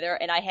Titanfall either,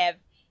 and I have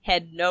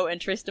had no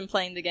interest in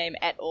playing the game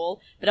at all,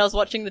 but I was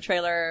watching the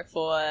trailer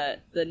for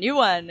the new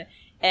one,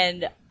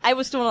 and I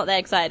was still not that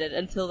excited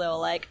until they were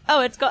like,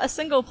 oh, it's got a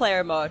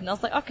single-player mode. And I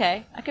was like,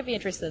 okay, I could be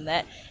interested in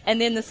that. And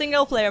then the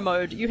single-player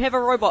mode, you have a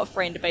robot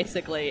friend,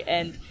 basically,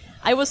 and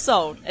I was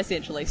sold,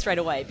 essentially, straight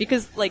away.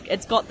 Because, like,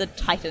 it's got the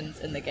Titans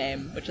in the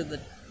game, which are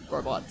the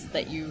robots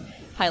that you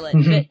pilot.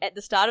 But at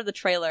the start of the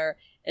trailer,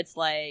 it's,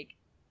 like,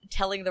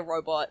 telling the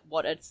robot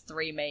what its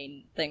 3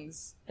 main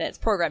things that it's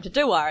programmed to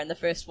do are. And the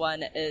first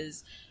one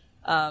is,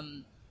 I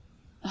don't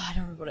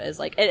remember what it is.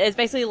 Like, it's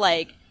basically,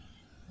 like,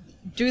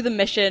 do the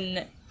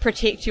mission,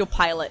 protect your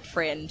pilot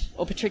friend,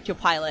 or protect your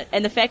pilot.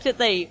 And the fact that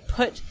they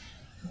put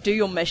do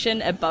your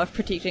mission above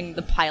protecting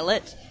the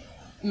pilot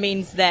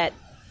means that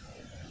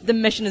the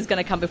mission is going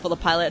to come before the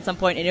pilot at some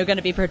point, and you're going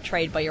to be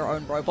betrayed by your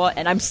own robot.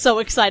 And I'm so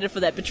excited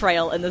for that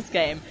betrayal in this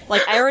game.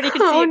 Like, I already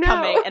can see it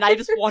coming, and I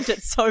just want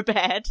it so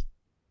bad.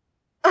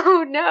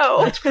 Oh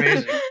no. That's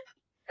crazy.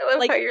 I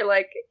love how you're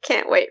like,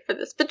 can't wait for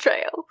this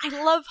betrayal.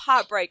 I love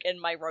heartbreak in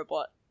my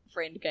robot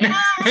friend games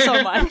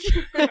so much.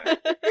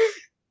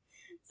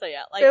 So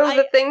yeah, like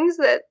the things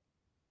that.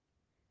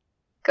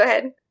 Go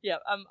ahead. Yeah,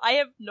 I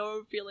have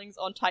no feelings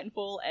on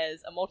Titanfall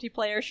as a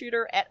multiplayer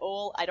shooter at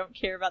all. I don't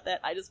care about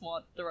that. I just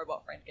want the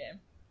robot friend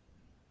game.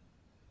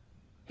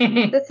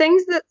 The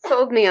things that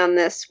sold me on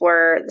this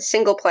were the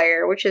single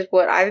player, which is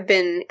what I've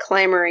been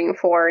clamoring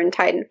for in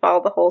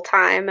Titanfall the whole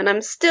time, and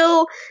I'm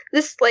still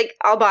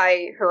I'll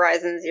buy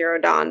Horizon Zero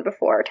Dawn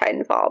before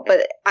Titanfall,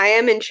 but I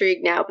am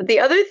intrigued now. But the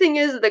other thing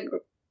is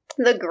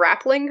the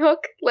grappling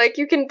hook. Like,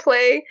 you can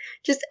play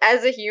just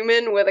as a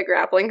human with a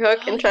grappling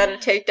hook and try to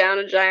take down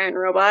a giant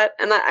robot,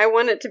 and I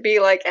want it to be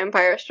like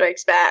Empire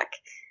Strikes Back,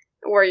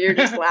 where you're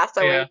just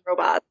lassoing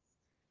robots.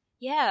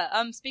 Yeah,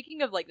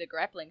 speaking of, like, the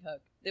grappling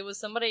hook, there was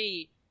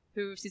somebody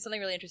who said something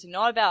really interesting,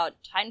 not about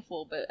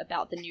Titanfall, but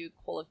about the new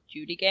Call of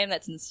Duty game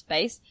that's in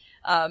space.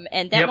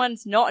 And that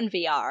one's not in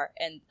VR,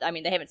 and, I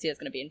mean, they haven't said it's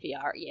going to be in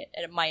VR yet,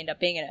 and it might end up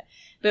being in it.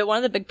 But one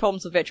of the big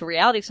problems with virtual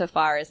reality so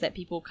far is that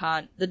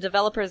the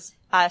developers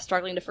are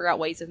struggling to figure out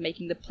ways of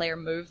making the player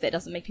move that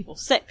doesn't make people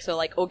sick. So,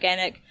 like,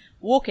 organic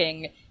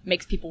walking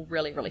makes people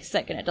really, really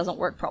sick, and it doesn't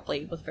work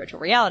properly with virtual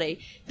reality.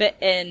 But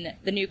in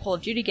the new Call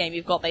of Duty game,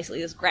 you've got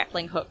basically this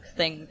grappling hook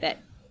thing that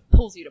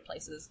pulls you to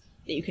places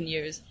that you can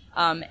use.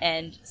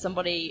 And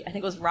somebody, I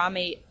think it was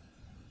Rami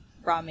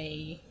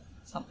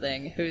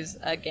something, who's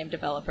a game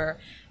developer,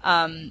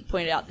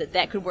 pointed out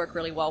that could work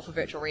really well for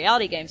virtual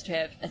reality games, to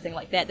have a thing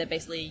like that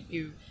basically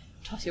you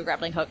toss your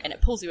grappling hook and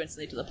it pulls you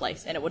instantly to the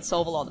place, and it would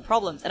solve a lot of the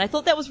problems. And I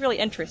thought that was really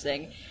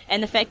interesting,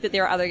 and the fact that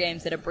there are other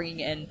games that are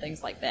bringing in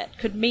things like that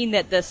could mean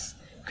that this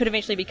could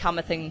eventually become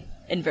a thing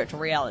in virtual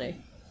reality.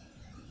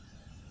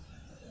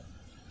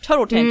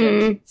 Total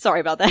tangent. Sorry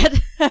about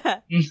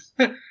that.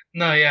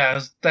 No, yeah,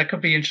 that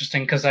could be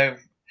interesting, because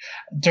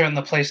during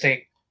the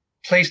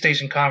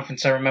PlayStation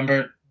conference, I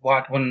remember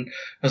when it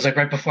was like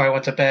right before I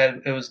went to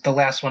bed, it was the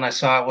last one I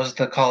saw was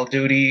the Call of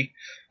Duty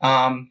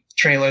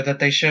trailer that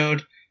they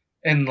showed,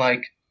 and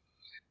like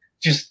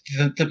just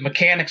the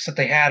mechanics that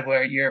they had,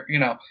 where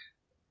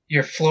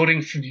you're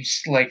floating through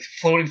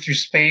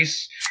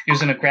space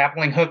using a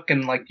grappling hook,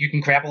 and like you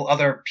can grapple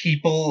other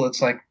people.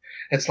 It's like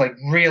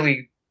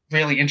really,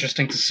 really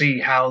interesting to see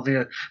how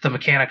the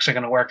mechanics are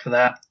going to work for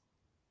that.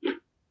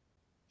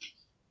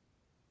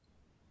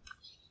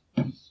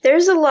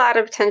 There's a lot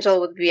of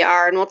potential with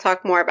VR, and we'll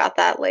talk more about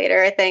that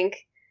later, I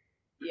think.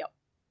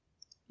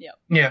 Yep.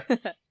 Yeah.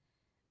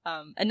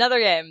 Another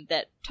game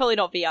that totally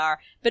not VR,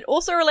 but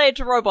also related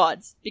to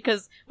robots,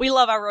 because we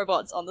love our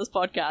robots on this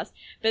podcast.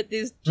 But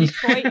there's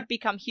Detroit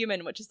Become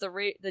Human, which is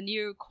the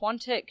new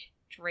Quantic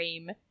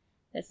Dream.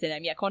 That's their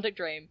name, yeah, Quantic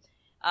Dream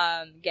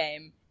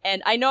game.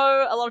 And I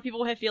know a lot of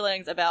people have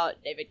feelings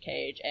about David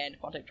Cage and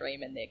Quantic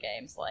Dream in their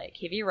games, like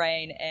Heavy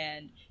Rain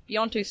and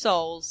Beyond Two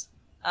Souls.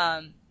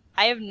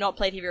 I have not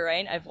played Heavy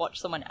Rain. I've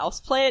watched someone else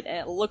play it, and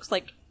it looks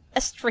like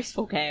a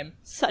stressful game.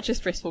 Such a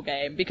stressful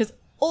game, because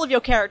all of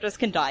your characters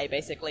can die,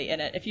 basically, in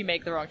it if you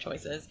make the wrong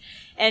choices.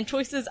 And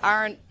choices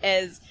aren't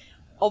as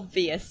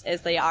obvious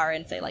as they are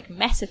in, say, like,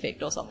 Mass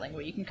Effect or something,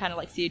 where you can kind of,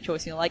 like, see a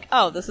choice and you're like,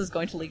 oh, this is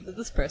going to lead to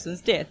this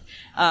person's death.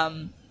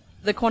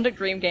 The Quantic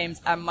Dream games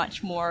are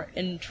much more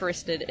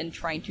interested in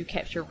trying to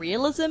capture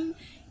realism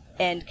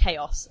and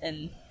chaos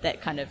in that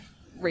kind of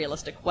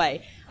realistic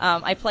way.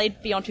 I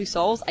played Beyond Two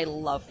Souls. I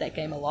love that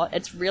game a lot.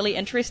 It's really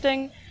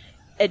interesting.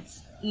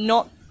 It's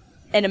not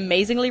an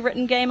amazingly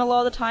written game a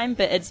lot of the time,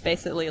 but it's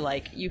basically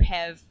like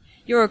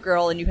you're a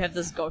girl and you have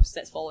this ghost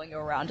that's following you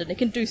around and it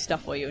can do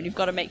stuff for you, and you've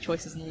got to make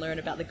choices and learn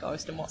about the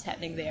ghost and what's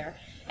happening there.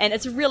 And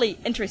it's a really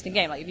interesting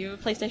game. Like, if you have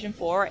a PlayStation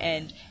 4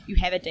 and you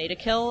have a day to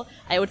kill,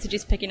 I would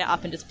suggest picking it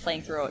up and just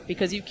playing through it,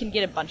 because you can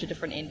get a bunch of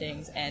different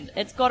endings, and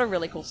it's got a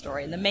really cool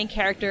story. And the main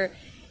character,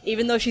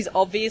 even though she's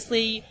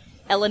obviously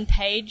Ellen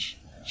Page,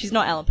 she's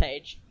not Ellen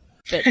Page,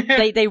 but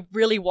they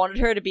really wanted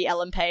her to be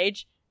Ellen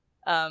Page.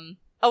 Oh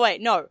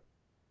wait, no.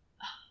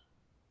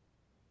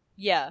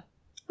 Yeah.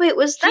 Wait,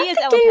 was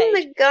that the game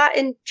that got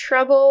in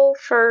trouble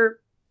for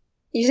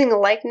using a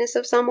likeness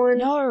of someone?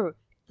 No,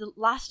 The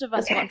Last of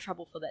Us got in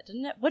trouble for that,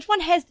 didn't it? Which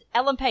one has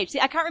Ellen Page? See,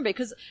 I can't remember,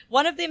 because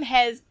one of them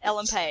has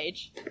Ellen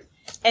Page,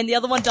 and the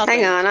other one doesn't.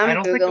 Hang on, I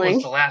don't think it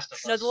was The Last of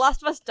Us. No, The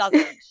Last of Us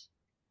doesn't.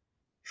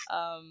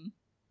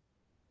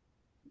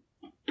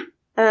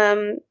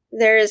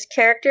 There is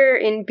character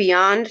in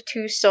Beyond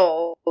Two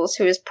Souls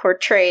who is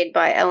portrayed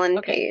by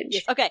Ellen Page.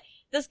 Yes, okay.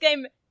 This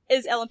game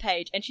is Ellen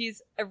Page, and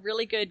she's a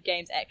really good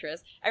games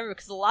actress. I remember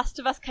because The Last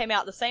of Us came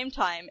out at the same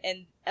time,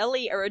 and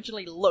Ellie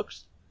originally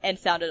looked and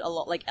sounded a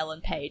lot like Ellen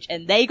Page,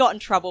 and they got in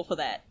trouble for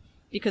that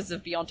because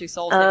of Beyond Two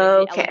Souls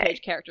having the Ellen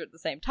Page character at the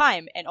same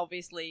time, and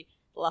obviously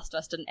The Last of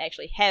Us didn't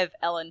actually have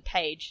Ellen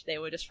Page. They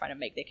were just trying to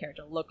make their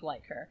character look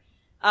like her.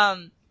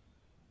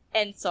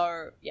 And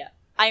so, yeah.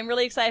 I'm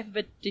really excited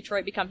for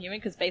Detroit Become Human,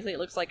 because basically it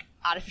looks like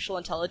artificial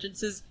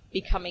intelligence is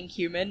becoming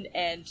human,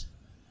 and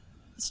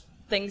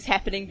things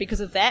happening because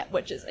of that,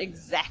 which is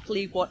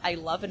exactly what I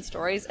love in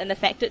stories. And the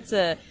fact it's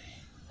a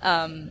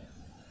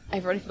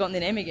I've already forgotten the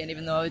name again,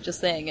 even though I was just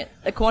saying it,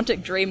 a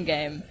Quantic Dream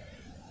game,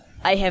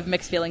 I have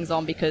mixed feelings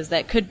on, because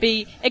it could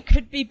be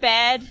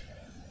bad,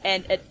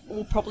 and it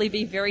will probably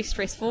be very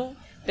stressful,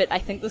 but I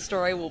think the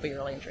story will be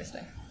really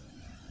interesting.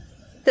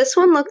 This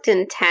one looked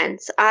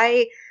intense.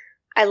 I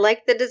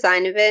liked the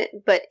design of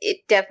it, but it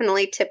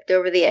definitely tipped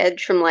over the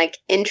edge from, like,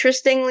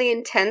 interestingly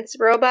intense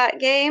robot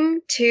game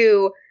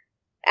to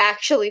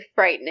actually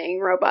frightening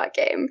robot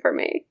game for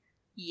me.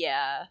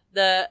 Yeah.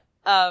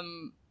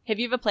 Have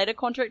you ever played a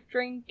Quantic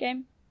Dream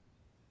game?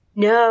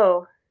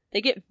 No.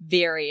 They get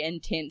very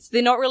intense.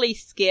 They're not really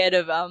scared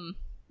of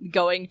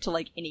going to,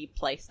 like, any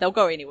place. They'll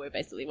go anywhere,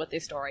 basically, with their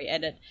story,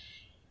 and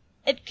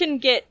it can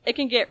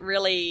get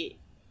really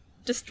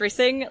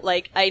distressing.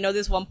 Like, I know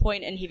there's one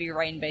point in Heavy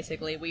Rain,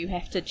 basically, where you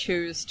have to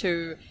choose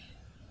to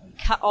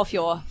cut off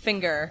your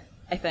finger,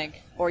 I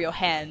think, or your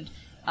hand,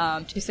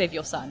 to save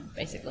your son,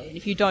 basically. And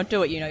if you don't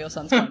do it, you know your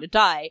son's going to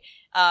die.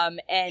 And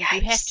Yikes.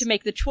 You have to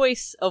make the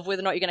choice of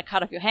whether or not you're going to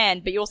cut off your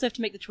hand, but you also have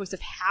to make the choice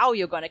of how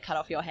you're going to cut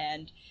off your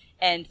hand.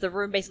 And the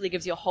room basically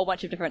gives you a whole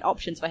bunch of different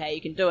options for how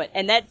you can do it.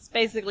 And that's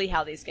basically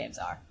how these games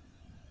are.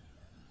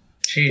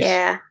 Jeez.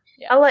 Yeah.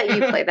 I'll let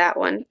you play that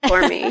one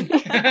for me.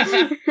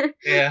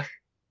 Yeah.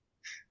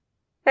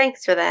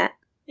 Thanks for that.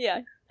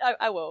 Yeah,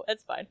 I will.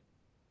 It's fine.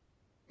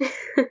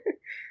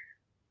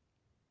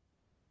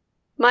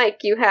 Mike,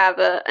 you have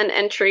an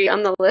entry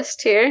on the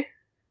list here.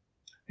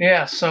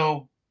 Yeah,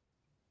 so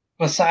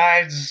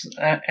besides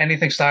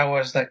anything Star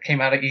Wars that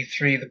came out of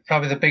E3,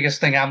 probably the biggest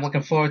thing I'm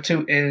looking forward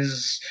to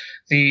is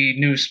the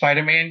new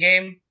Spider-Man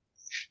game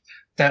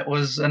that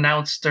was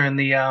announced during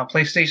the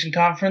PlayStation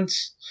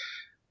conference.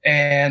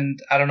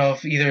 And I don't know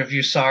if either of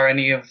you saw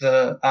any of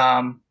the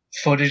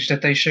footage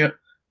that they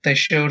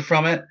showed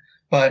from it,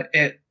 but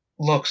it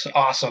looks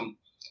awesome.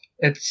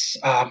 It's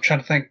I'm trying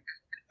to think.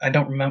 I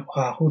don't remember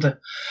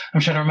I'm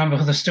trying to remember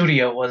who the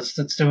studio was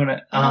that's doing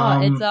it.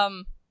 It's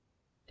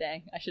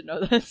dang, I should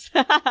know this.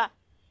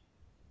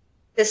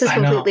 This is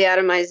completely out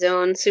of my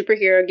zone.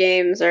 Superhero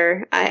games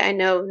I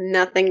know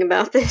nothing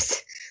about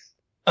this.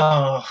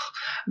 Oh,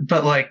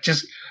 but like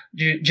just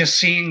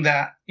seeing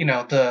that, you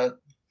know,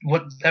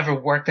 whatever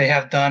work they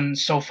have done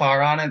so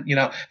far on it, you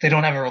know, they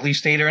don't have a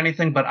release date or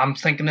anything, but I'm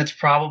thinking it's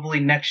probably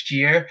next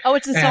year. Oh,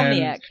 it's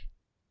Insomniac.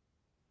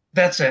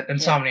 That's it,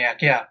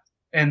 Insomniac, yeah.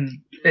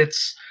 And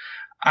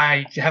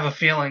I have a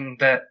feeling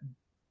that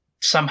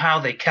somehow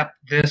they kept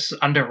this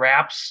under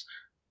wraps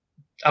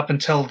up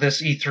until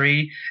this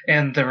E3,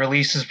 and the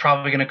release is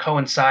probably going to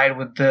coincide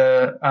with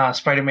the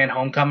Spider-Man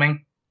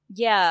Homecoming.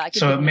 Yeah,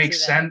 so it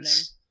makes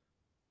sense.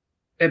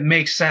 It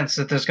makes sense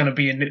that there's going to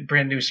be a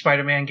brand new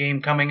Spider-Man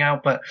game coming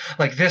out, but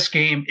like this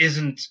game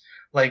isn't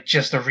like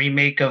just a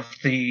remake of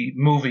the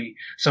movie,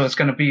 so it's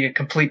going to be a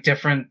complete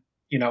different,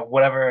 you know,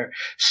 whatever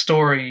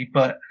story,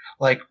 but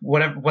like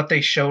what they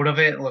showed of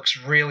it looks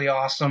really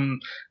awesome.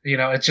 You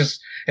know,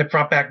 it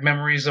brought back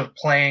memories of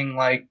playing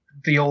like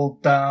the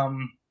old,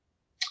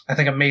 I I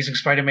think Amazing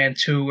Spider-Man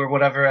 2 or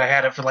whatever. I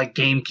had it for like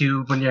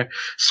GameCube when you're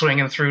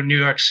swinging through New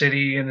York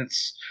City, and it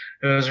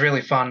was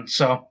really fun.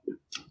 So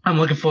I'm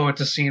looking forward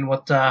to seeing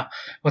what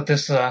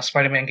this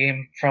Spider-Man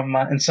game from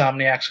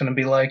Insomniac's going to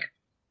be like.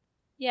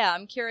 Yeah,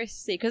 I'm curious to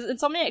see, because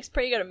Insomniac's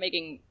pretty good at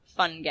making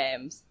fun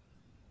games.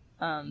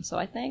 So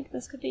I think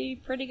this could be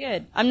pretty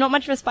good. I'm not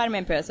much of a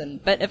Spider-Man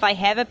person, but if I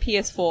have a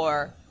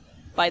PS4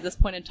 by this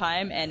point in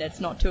time and it's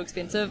not too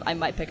expensive, I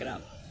might pick it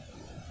up.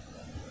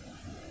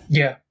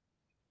 Yeah.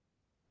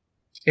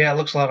 Yeah, it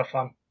looks a lot of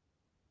fun.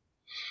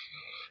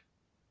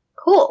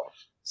 Cool.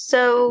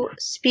 So,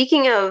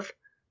 speaking of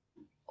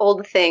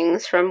old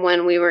things from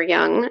when we were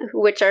young,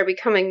 which are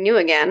becoming new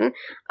again,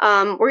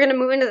 we're going to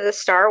move into the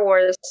Star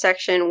Wars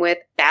section with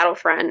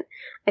Battlefront.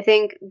 I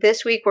think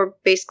this week we're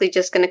basically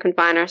just going to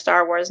confine our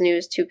Star Wars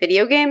news to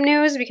video game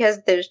news because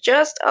there's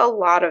just a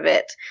lot of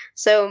it.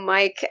 So,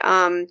 Mike,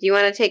 do you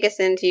want to take us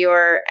into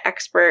your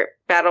expert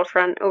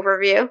Battlefront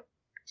overview?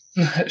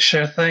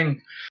 Sure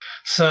thing.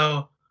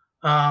 So,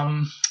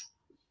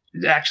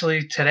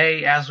 actually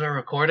today, as we're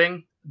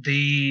recording,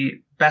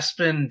 the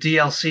Bespin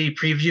DLC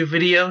preview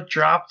video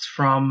dropped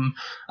from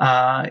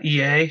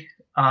EA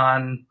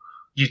on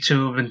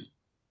YouTube and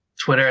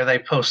Twitter. They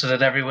posted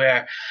it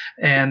everywhere,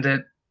 and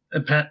it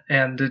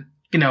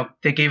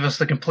they gave us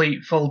the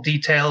complete full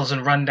details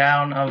and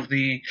rundown of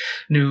the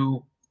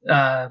new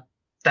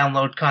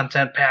download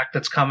content pack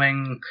that's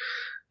coming.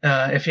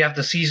 If you have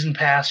the season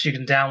pass, you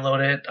can download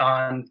it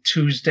on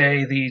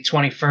Tuesday the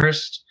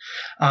 21st.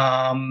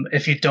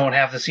 If you don't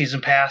have the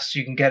season pass,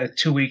 you can get it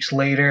 2 weeks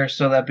later.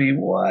 So that'd be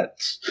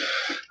what?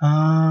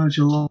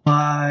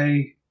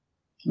 July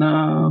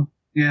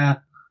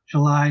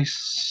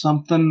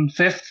something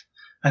 5th,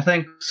 I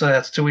think. So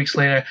that's 2 weeks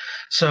later.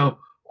 So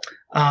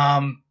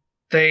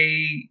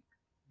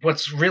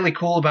what's really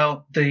cool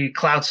about the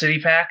Cloud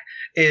City pack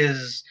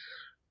is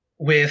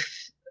with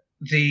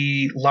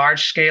the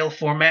large scale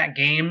format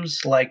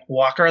games like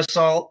Walker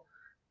Assault,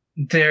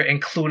 they're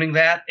including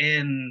that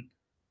in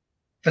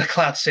the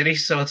Cloud City.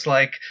 So it's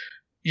like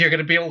you're going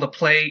to be able to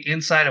play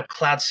inside of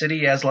Cloud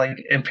City as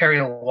like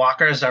Imperial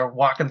walkers are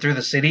walking through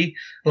the city.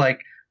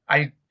 Like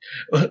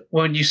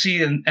when you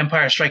see an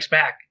Empire Strikes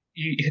Back,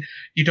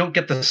 you don't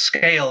get the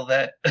scale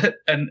that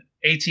an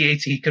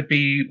AT-AT could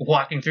be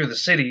walking through the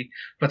city,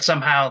 but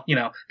somehow,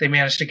 they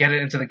managed to get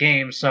it into the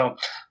game. So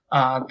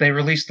they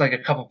released like a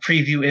couple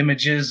preview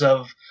images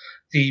of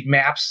the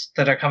maps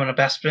that are coming to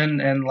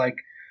Bespin. And like,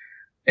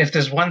 if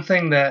there's one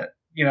thing that,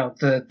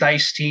 the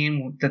DICE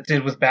team that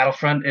did with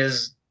Battlefront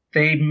is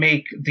they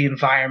make the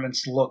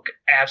environments look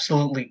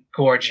absolutely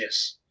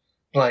gorgeous.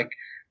 Like,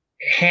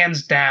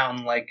 hands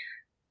down, like,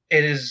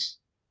 it is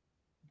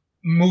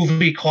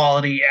movie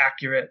quality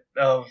accurate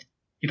of,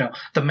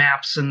 the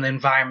maps and the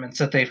environments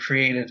that they've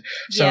created.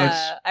 So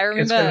yeah,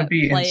 it's going to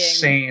be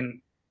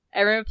insane.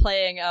 I remember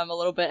playing a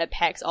little bit at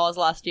PAX Oz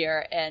last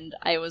year, and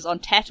I was on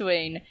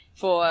Tatooine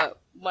for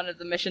one of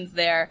the missions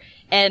there,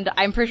 and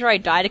I'm pretty sure I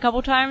died a couple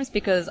times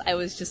because I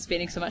was just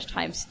spending so much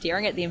time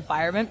staring at the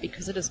environment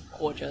because it is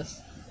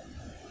gorgeous.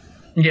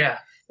 Yeah,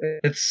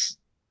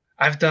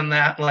 I've done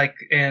that like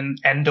in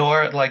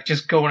Endor, like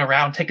just going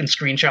around taking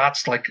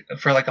screenshots like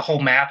for like a whole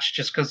match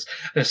just because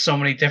there's so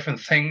many different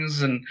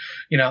things and,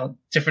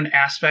 different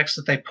aspects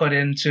that they put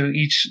into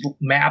each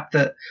map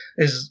that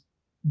is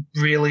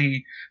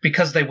really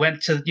because they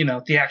went to,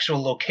 the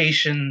actual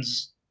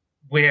locations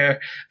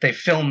where they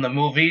filmed the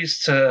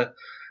movies to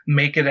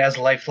make it as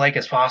lifelike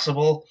as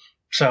possible.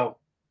 So,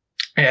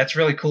 yeah, it's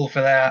really cool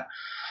for that.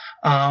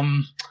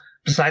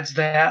 Besides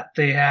that,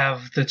 they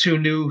have the two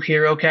new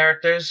hero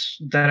characters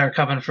that are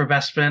coming for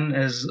Bespin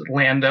is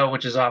Lando,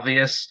 which is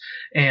obvious,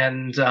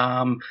 and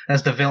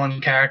as the villain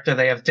character,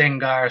 they have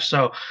Dengar.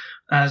 So,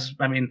 as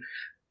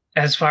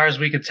far as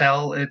we could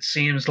tell, it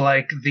seems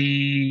like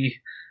the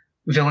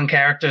villain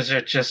characters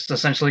are just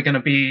essentially going to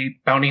be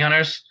bounty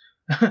hunters.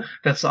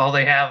 That's all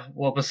they have.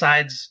 Well,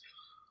 besides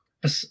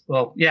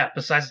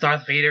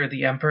Darth Vader,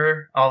 the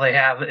Emperor, all they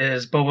have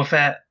is Boba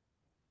Fett,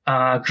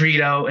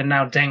 Greedo, and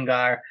now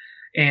Dengar.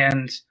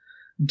 And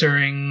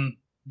during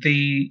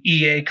the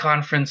EA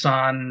conference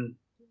on,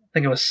 I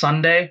think it was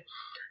Sunday,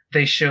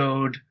 they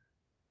showed,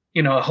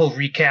 a whole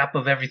recap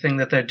of everything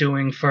that they're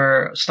doing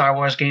for Star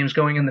Wars games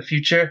going in the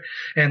future.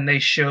 And they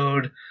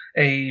showed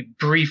a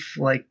brief,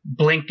 like,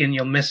 blink and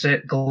you'll miss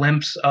it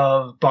glimpse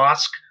of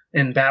Bossk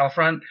in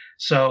Battlefront.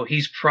 So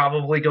he's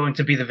probably going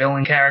to be the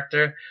villain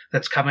character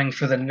that's coming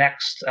for the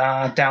next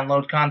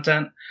download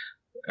content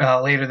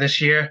later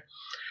this year.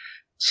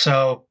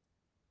 So,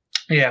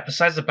 yeah,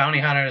 besides the bounty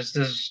hunters,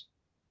 there's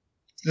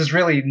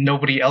really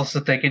nobody else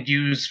that they could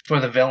use for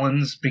the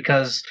villains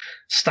because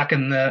stuck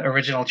in the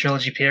original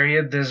trilogy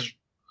period,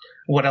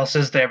 what else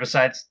is there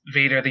besides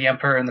Vader, the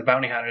Emperor, and the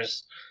bounty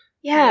hunters?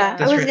 Yeah,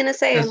 I was going to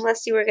say,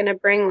 unless you were going to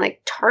bring,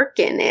 like,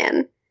 Tarkin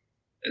in.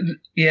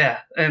 Yeah,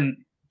 and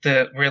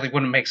that really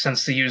wouldn't make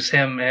sense to use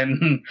him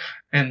in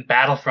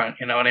Battlefront,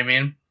 you know what I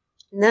mean?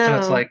 No. So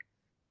it's like,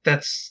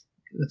 that's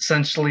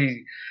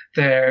essentially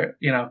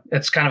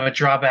it's kind of a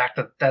drawback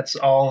that's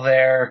all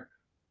they're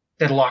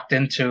locked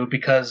into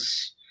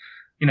because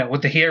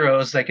with the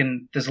heroes,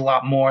 there's a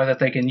lot more that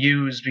they can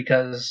use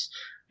because,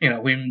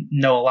 we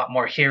know a lot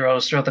more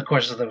heroes throughout the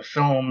course of the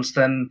films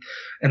than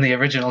in the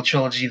original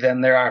trilogy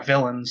than there are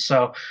villains.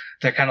 So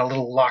they're kind of a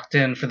little locked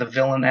in for the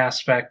villain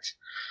aspect.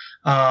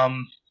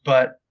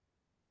 But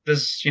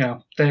this,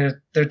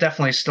 they're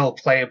definitely still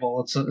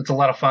playable. It's a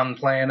lot of fun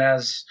playing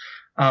as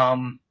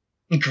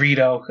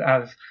Greedo.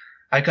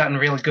 I've gotten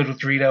really good with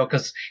Greedo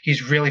because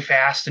he's really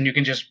fast and you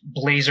can just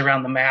blaze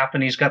around the map,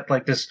 and he's got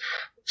like this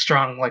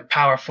strong, like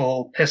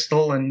powerful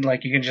pistol, and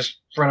like you can just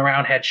run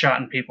around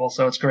headshotting people.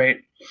 So it's great.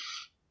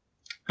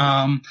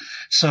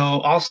 So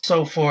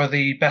also for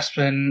the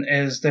Bespin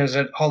there's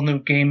a whole new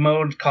game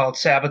mode called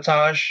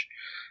Sabotage.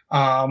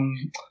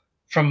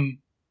 From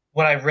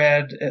what I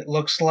read, it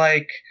looks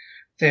like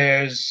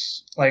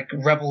there's like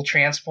rebel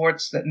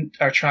transports that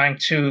are trying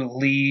to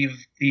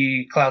leave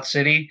the Cloud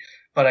City,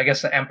 but I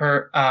guess the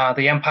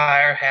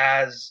Empire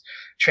has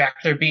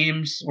tractor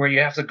beams where you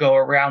have to go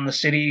around the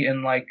city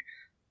and like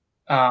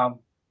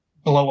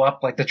blow up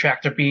like the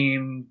tractor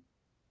beam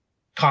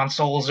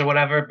consoles or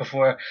whatever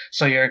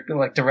so you're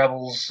like the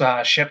rebels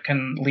ship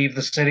can leave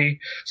the city.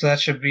 So that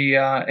should be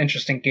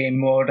interesting game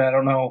mode. I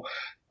don't know.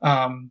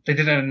 They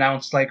didn't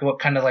announce like what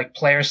kind of like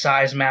player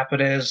size map it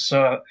is,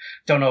 so I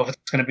don't know if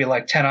it's going to be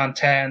like 10 on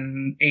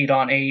 10, 8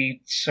 on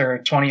 8, or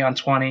 20 on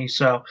 20.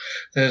 So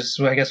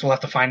I guess we'll have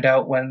to find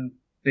out when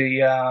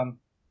the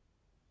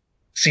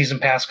season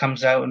pass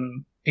comes out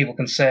and people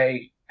can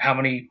say how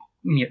many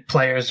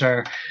players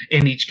are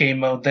in each game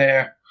mode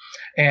there.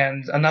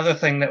 And another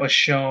thing that was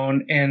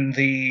shown in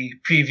the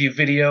preview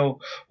video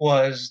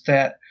was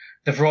that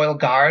the Royal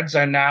Guards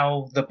are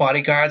now the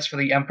bodyguards for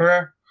the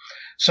Emperor.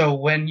 So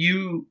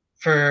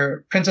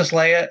for Princess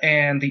Leia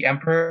and the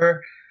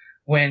Emperor,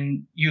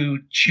 when you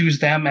choose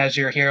them as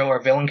your hero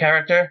or villain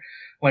character,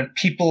 when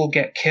people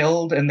get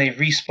killed and they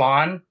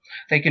respawn,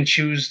 they can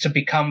choose to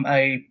become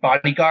a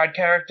bodyguard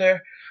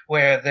character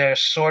where they're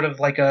sort of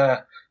like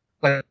a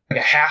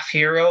half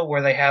hero,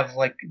 where they have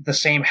like the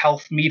same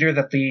health meter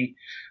that the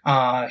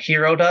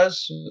hero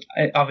does.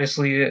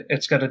 Obviously,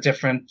 it's got a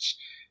different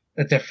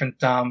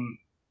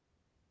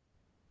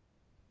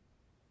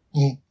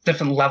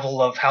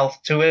level of health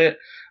to it,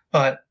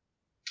 but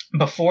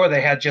before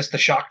they had just the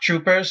shock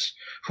troopers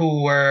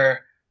who were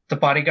the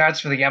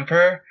bodyguards for the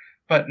Emperor,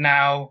 but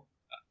now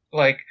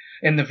like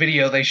in the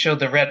video they showed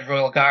the Red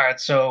Royal Guard.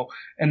 So,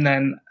 and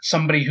then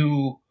somebody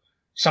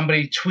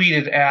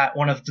tweeted at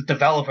one of the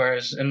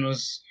developers and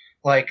was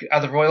like,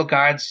 are the Royal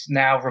Guards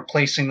now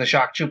replacing the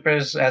shock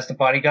troopers as the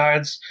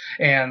bodyguards?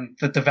 And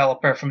the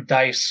developer from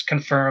DICE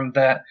confirmed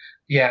that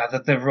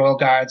that the Royal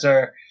Guards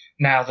are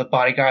now the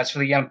bodyguards for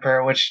the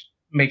Emperor, which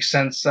makes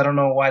sense. I don't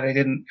know why they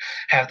didn't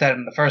have that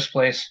in the first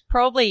place.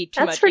 Probably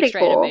too much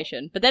extra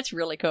animation, but that's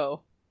really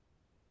cool.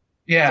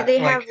 Yeah. Do they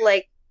have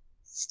like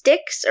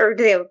sticks, or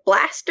do they have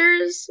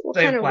blasters? What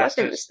kind of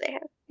weapons do they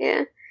have?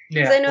 Yeah.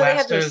 Because I know they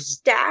have those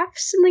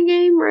staffs in the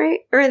game,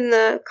 right? Or in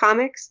the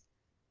comics.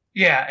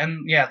 Yeah,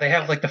 and they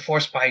have like the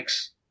force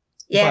spikes.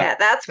 Yeah,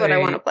 that's what I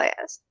want to play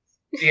as.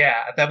 Yeah,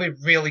 that'd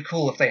be really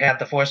cool if they had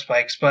the force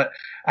spikes, but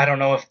I don't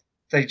know if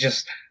they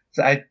just.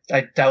 I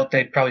doubt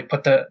they'd probably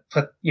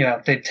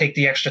they'd take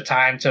the extra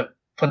time to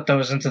put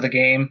those into the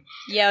game.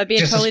 Yeah, it'd be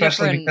a totally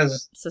different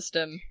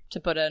system to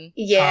put in.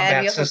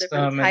 Yeah, it'd be a whole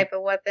different type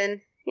of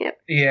weapon. Yep.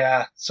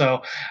 Yeah,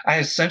 so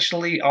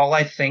all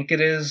I think it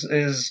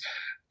is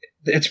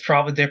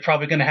they're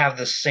probably going to have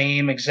the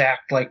same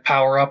exact like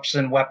power-ups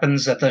and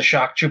weapons that the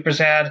shock troopers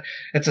had.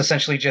 It's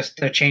essentially just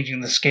they're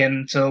changing the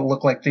skin to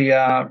look like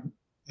the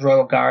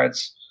Royal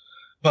Guards.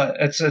 But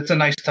it's a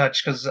nice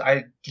touch because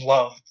I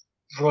love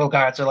Royal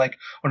Guards are like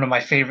one of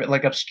my favorite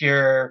like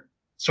obscure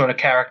sort of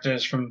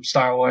characters from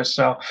Star Wars.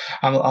 So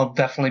I'll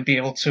definitely be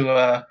able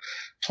to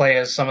play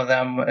as some of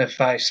them if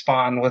I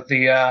spawn with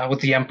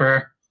the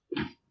Emperor.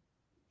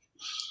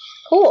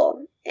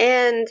 Cool.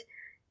 And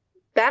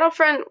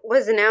Battlefront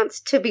was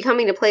announced to be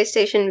coming to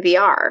PlayStation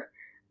VR,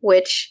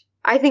 which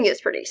I think is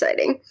pretty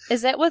exciting.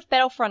 Is that with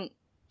Battlefront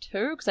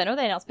 2? Because I know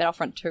they announced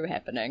Battlefront 2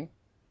 happening.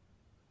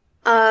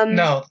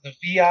 No, the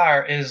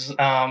VR is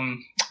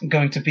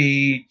going to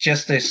be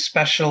just a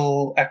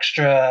special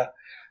extra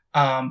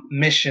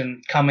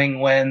mission coming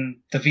when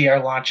the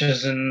VR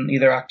launches in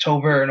either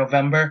October or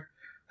November.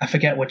 I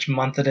forget which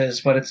month it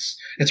is, but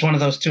it's one of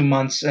those 2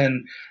 months,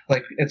 and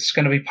like it's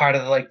going to be part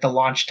of like the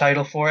launch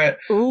title for it.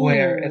 Ooh.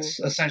 Where it's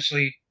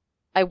essentially.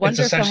 I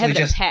wonder if they'll have it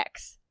at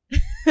PAX.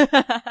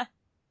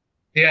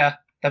 Yeah,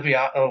 that'd be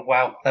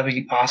that'd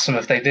be awesome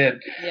if they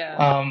did.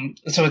 Yeah.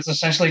 So it's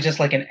essentially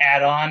just like an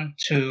add-on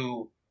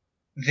to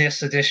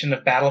this edition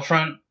of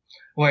Battlefront,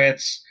 where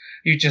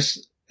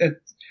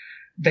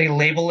they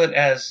label it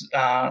as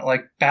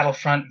like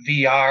Battlefront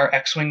VR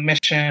X-Wing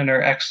Mission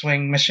or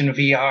X-Wing Mission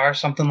VR,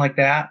 something like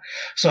that.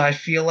 So I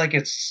feel like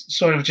it's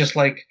sort of just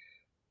like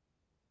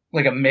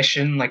a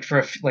mission, like for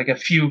a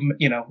few,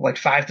 like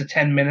 5 to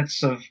 10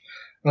 minutes of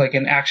like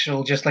an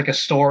actual, just like a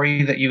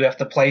story that you have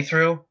to play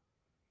through.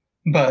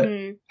 But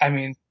I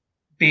mean,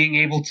 being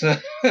able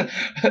to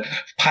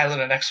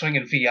pilot an X-Wing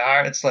in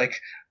VR, it's like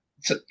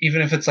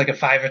even if it's like a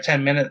 5 or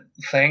 10 minute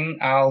thing,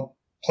 I'll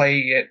play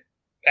it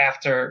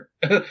after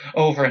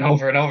over and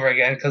over and over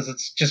again, because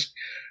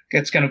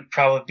it's going to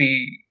probably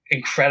be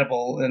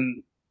incredible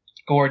and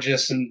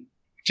gorgeous and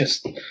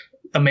just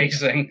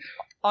amazing.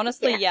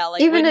 Honestly, yeah,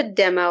 like even a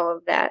demo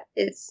of that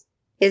is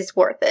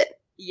worth it.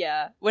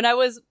 Yeah,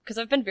 because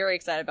I've been very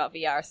excited about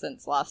VR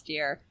since last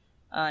year,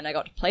 and I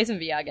got to play some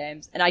VR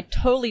games, and I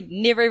totally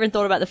never even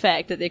thought about the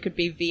fact that there could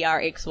be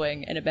VR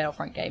X-Wing in a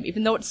Battlefront game,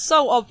 even though it's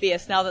so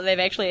obvious now that they've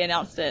actually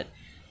announced it.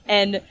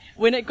 And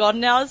when it got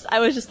announced, I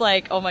was just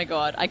like, oh my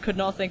god, I could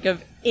not think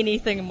of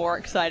anything more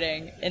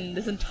exciting in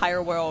this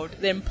entire world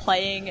than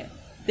flying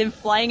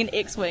an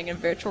X-Wing in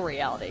virtual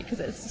reality, because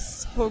it's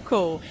just so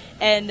cool.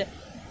 And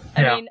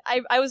I mean,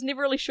 I was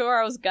never really sure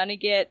I was gonna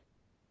get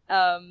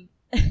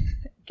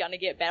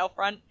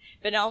Battlefront,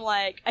 but now I'm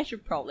like, I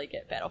should probably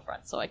get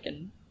Battlefront so I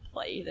can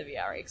play the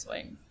VR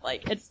X-Wing.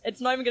 Like,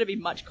 it's not even gonna be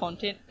much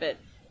content, but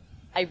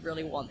I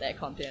really want that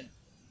content.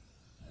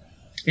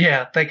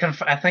 Yeah,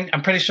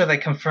 I'm pretty sure they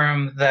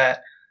confirmed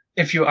that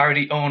if you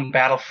already own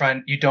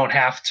Battlefront, you don't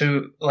have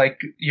to,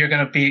 like, you're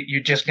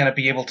just gonna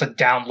be able to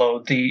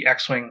download the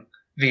X-Wing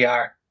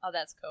VR. Oh,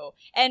 that's cool.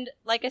 And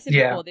like I said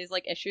before, there's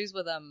like issues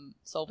with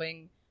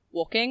solving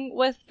walking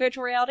with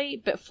virtual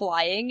reality, but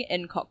flying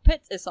in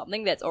cockpits is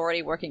something that's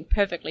already working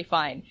perfectly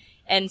fine.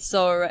 And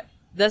so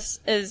this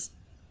is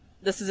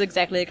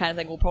exactly the kind of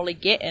thing we'll probably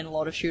get in a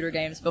lot of shooter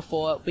games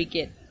before we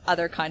get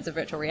other kinds of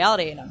virtual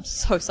reality, and I'm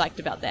so psyched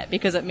about that,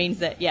 because it means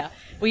that,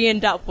 we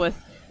end up with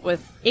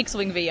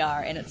X-Wing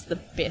VR, and it's the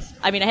best.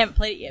 I mean, I haven't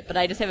played it yet, but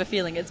I just have a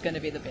feeling it's going to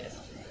be the best.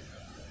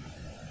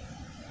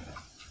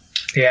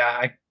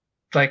 Yeah,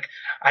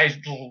 I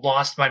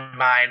lost my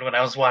mind when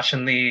I was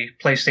watching the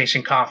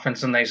PlayStation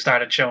conference and they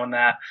started showing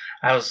that.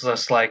 I was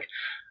just like,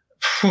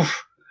 phew.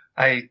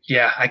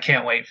 I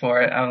can't wait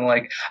for it. I'm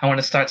like, I want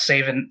to start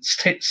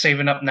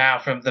saving up now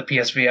from the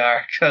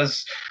PSVR,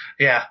 because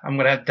I'm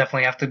gonna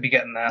definitely have to be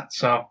getting that.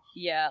 So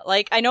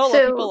like, I know a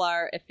lot of people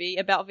are iffy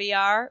about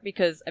VR,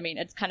 because I mean,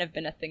 it's kind of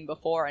been a thing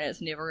before and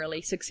it's never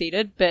really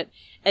succeeded, but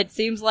it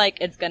seems like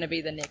it's going to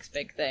be the next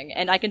big thing.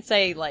 And I can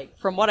say, like,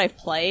 from what I've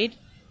played,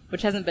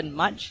 which hasn't been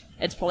much,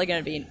 it's probably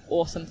going to be an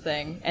awesome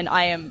thing, and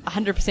I am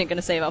 100% going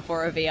to save up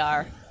for a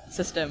VR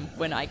system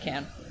when I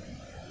can.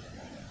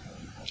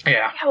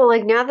 Yeah, well,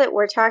 like, now that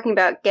we're talking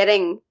about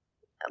getting,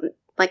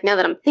 like, now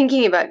that I'm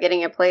thinking about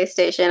getting a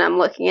PlayStation, I'm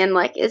looking in,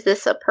 like, is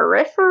this a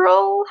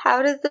peripheral?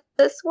 How does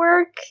this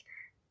work?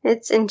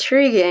 It's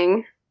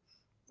intriguing.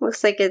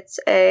 Looks like it's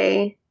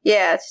it's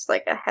just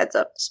like a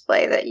heads-up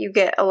display that you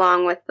get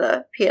along with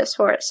the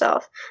PS4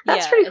 itself.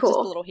 That's pretty cool. It's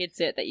just a little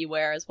headset that you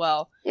wear as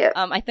well. Yeah.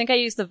 I think I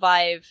used the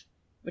Vive,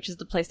 which is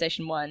the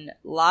PlayStation 1,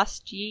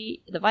 last year.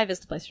 The Vive is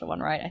the PlayStation 1,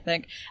 right? I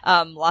think.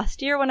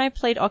 Last year when I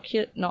played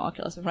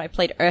when I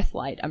played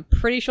Earthlight, I'm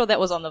pretty sure that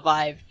was on the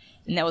Vive,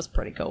 and that was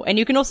pretty cool. And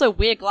you can also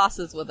wear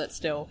glasses with it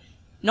still.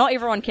 Not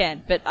everyone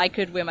can, but I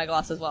could wear my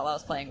glasses while I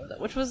was playing with it,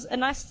 which was a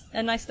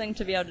nice thing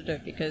to be able to do,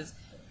 because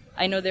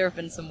I know there have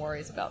been some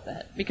worries about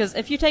that. Because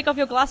if you take off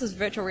your glasses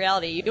virtual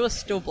reality, you are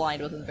still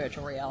blind within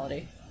virtual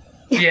reality.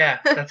 Yeah,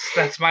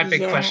 that's my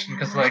big question,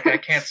 because like I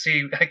can't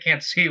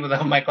see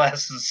without my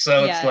glasses.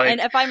 So it's like, and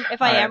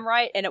if I am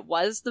right, and it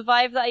was the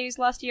Vive that I used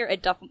last year,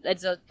 it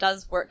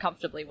does work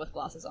comfortably with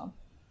glasses on.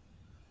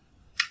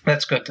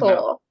 That's good to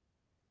know.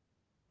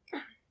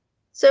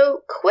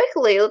 So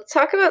quickly, let's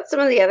talk about some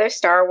of the other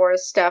Star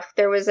Wars stuff.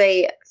 There was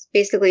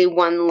basically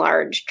one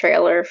large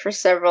trailer for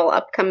several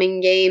upcoming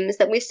games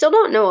that we still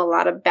don't know a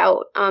lot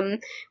about.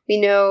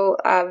 We know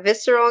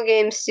Visceral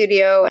Games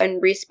Studio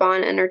and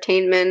Respawn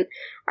Entertainment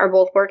are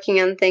both working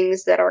on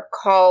things that are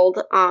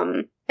called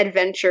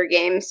adventure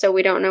games, so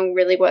we don't know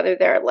really whether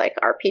they're like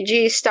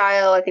RPG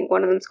style. I think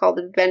one of them's called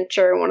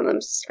Adventure, one of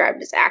them's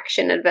described as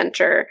Action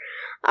Adventure.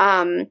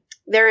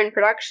 They're in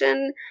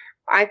production.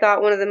 I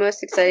thought one of the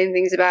most exciting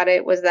things about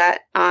it was that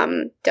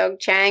Doug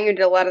Chiang, who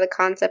did a lot of the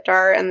concept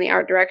art and the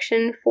art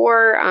direction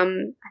for, I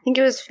think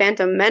it was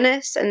Phantom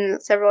Menace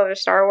and several other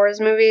Star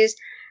Wars movies,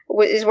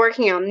 is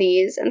working on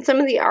these. And some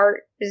of the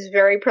art is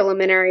very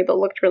preliminary, but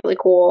looked really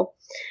cool.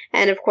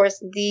 And of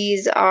course,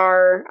 these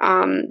are,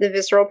 the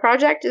Visceral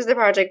project is the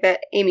project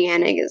that Amy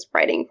Hennig is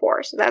writing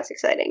for, so that's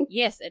exciting.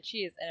 Yes, and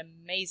she is an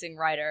amazing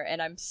writer,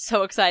 and I'm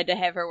so excited to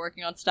have her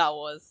working on Star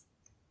Wars.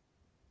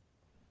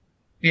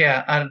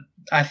 Yeah,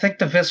 I think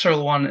the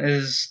Visceral one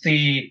is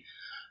they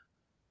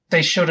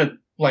showed it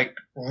like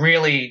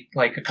really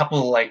like a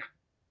couple like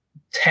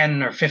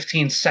 10 or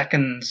 15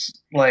 seconds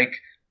like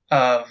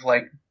of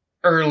like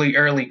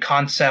early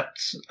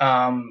concept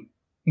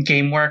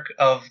game work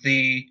of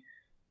the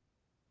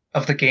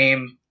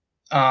game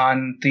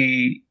on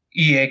the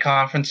EA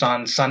conference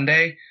on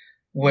Sunday,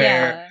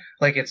 where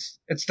like it's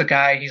the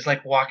guy, he's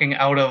like walking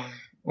out of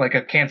like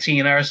a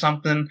cantina or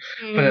something,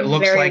 but it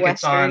looks like Western.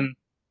 It's on.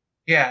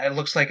 Yeah, it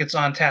looks like it's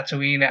on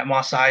Tatooine at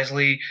Mos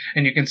Eisley,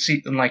 and you can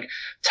see them like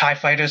TIE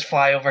fighters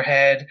fly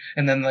overhead,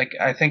 and then like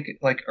I think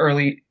like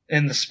early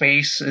in the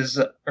space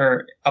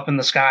or up in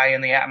the sky in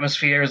the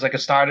atmosphere is like a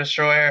Star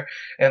Destroyer,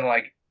 and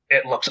like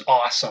it looks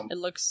awesome. It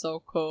looks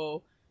so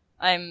cool.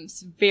 I'm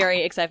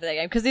very excited for that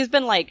game, because there's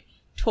been, like,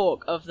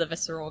 talk of the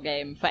Visceral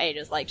game for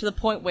ages, like, to the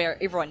point where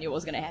everyone knew it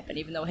was going to happen,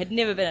 even though it had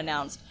never been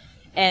announced.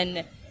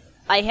 And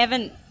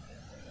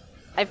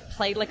I've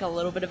played, like, a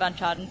little bit of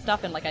Uncharted and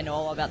stuff, and, like, I know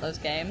all about those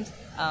games,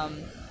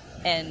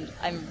 and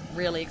I'm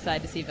really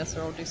excited to see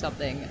Visceral do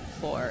something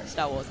for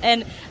Star Wars.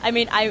 And, I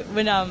mean,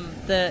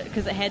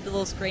 because it had the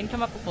little screen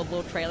come up before the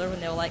little trailer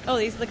when they were like, oh,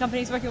 these are the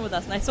companies working with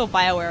us, and I saw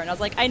BioWare, and I was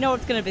like, I know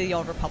it's going to be the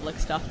Old Republic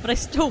stuff, but I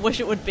still wish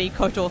it would be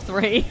KOTOR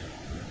 3.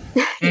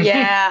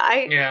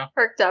 I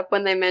perked up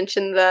when they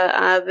mentioned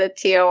the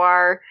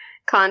TOR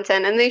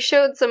content, and they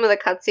showed some of the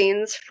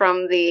cutscenes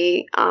from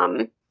the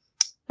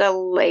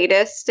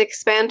latest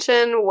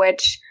expansion,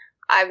 which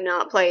I've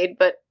not played,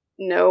 but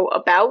know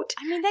about.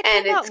 I mean, that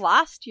came out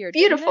last year.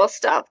 Beautiful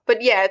stuff,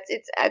 but yeah,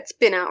 it's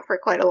been out for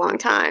quite a long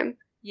time.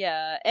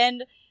 Yeah,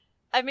 and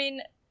I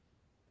mean,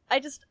 I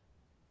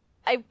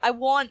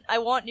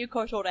want new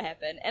KOTOR to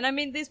happen, and I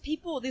mean, there's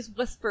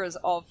whispers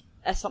of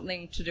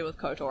something to do with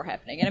KOTOR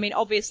happening, and I mean,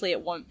 obviously,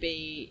 it won't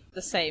be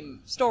the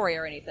same story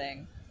or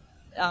anything,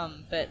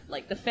 but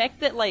like the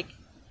fact that like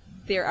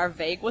there are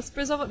vague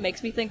whispers of it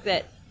makes me think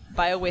that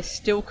BioWare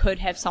still could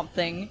have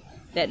something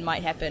that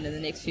might happen in the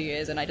next few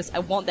years, and I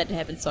want that to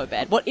happen so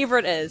bad. Whatever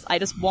it is, I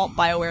just want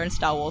BioWare and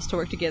Star Wars to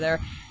work together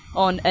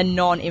on a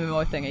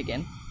non-MMO thing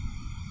again.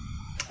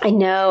 I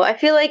know. I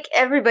feel like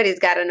everybody's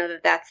got to know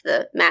that that's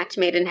the match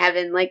made in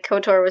heaven. Like,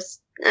 KOTOR was,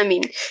 I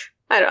mean,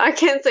 I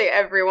can't say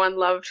everyone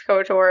loved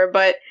KOTOR,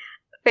 but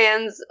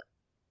fans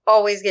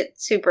always get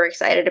super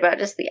excited about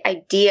just the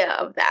idea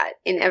of that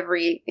in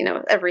every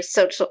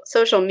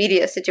social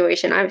media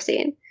situation I've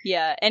seen.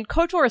 Yeah, and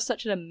KOTOR is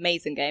such an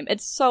amazing game.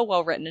 It's so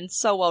well written and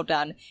so well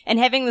done. And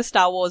having the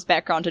Star Wars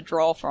background to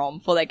draw from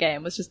for that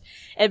game was just,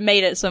 it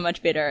made it so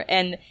much better.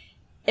 And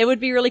it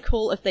would be really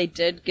cool if they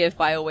did give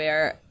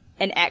BioWare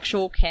an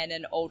actual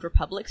canon Old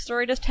Republic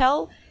story to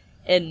tell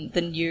in the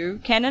new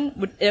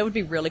canon. It would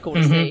be really cool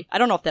to see. I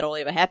don't know if that'll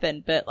ever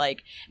happen, but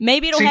like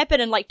maybe it'll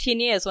happen in like 10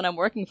 years when I'm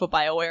working for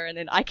BioWare, and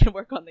then I can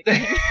work on the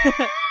game.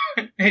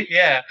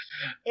 Yeah,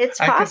 it's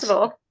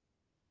possible.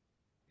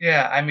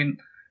 I mean,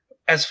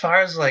 as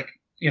far as like,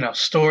 you know,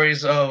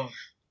 stories of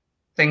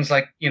things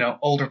like, you know,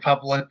 Old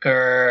Republic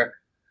or,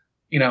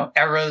 you know,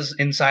 eras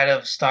inside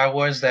of Star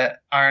Wars that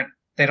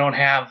they don't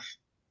have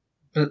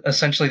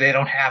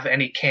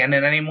any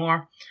canon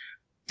anymore.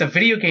 The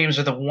video games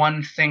are the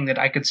one thing that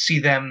I could see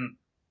them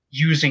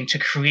using to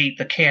create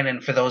the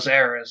canon for those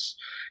eras.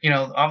 You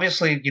know,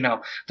 obviously, you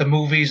know, the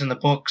movies and the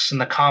books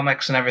and the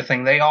comics and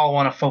everything, they all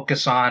want to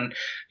focus on,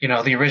 you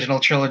know, the original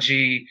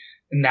trilogy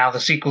and now the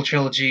sequel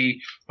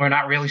trilogy. We're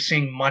not really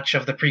seeing much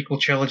of the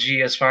prequel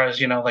trilogy as far as,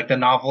 you know, like the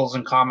novels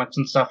and comics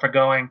and stuff are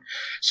going.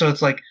 So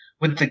it's like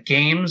with the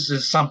games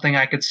is something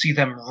I could see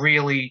them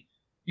really,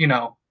 you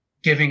know,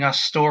 giving us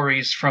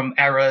stories from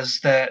eras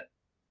that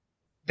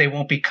they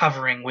won't be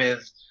covering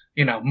with,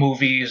 you know,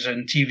 movies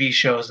and TV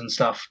shows and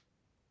stuff.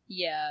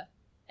 Yeah.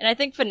 And I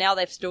think for now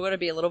they've still got to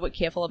be a little bit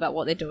careful about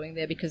what they're doing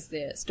there, because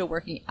they're still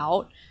working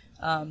out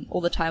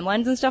all the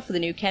timelines and stuff for the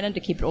new canon to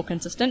keep it all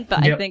consistent.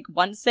 But I think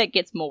once that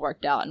gets more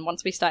worked out, and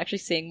once we start actually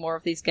seeing more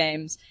of these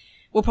games,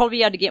 we'll probably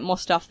be able to get more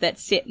stuff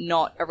that's set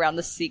not around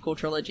the sequel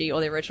trilogy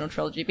or the original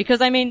trilogy. Because,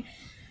 I mean,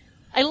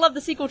 I love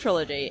the sequel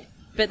trilogy,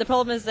 but the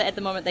problem is that at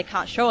the moment they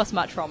can't show us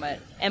much from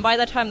it. And by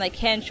the time they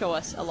can show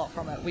us a lot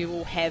from it, we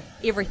will have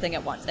everything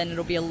at once, and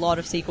it'll be a lot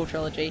of sequel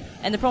trilogy.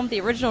 And the problem with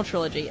the original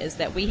trilogy is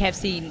that we have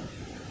seen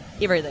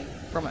everything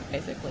from it,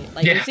 basically.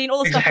 Like, we've seen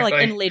all the stuff like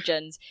in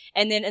Legends,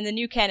 and then in the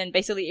new canon,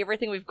 basically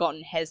everything we've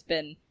gotten has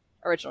been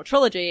original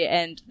trilogy,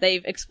 and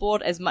they've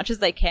explored as much as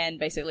they can,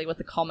 basically, with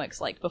the comics,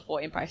 like,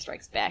 before Empire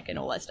Strikes Back and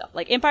all that stuff.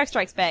 Like, Empire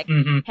Strikes Back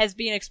has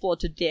been explored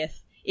to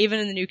death, even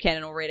in the new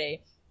canon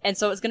already. And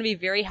so it's going to be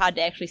very hard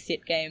to actually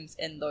set games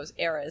in those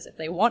eras if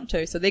they want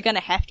to, so they're going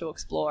to have to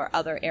explore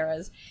other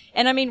eras.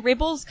 And I mean,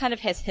 Rebels kind of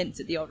has hints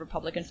at the Old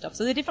Republic and stuff,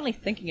 so they're definitely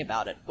thinking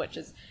about it, which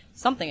is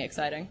something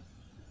exciting.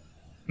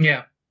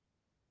 Yeah.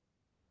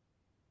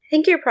 I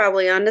think you're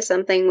probably onto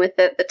something with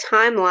it. The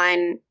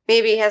timeline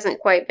maybe hasn't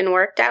quite been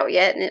worked out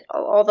yet, and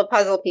all the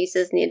puzzle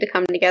pieces need to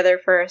come together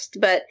first,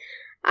 but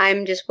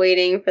I'm just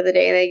waiting for the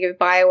day they give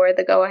BioWare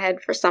the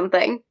go-ahead for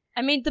something.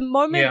 I mean, the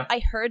moment I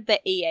heard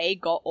that EA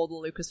got all the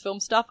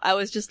Lucasfilm stuff, I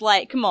was just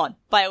like, come on,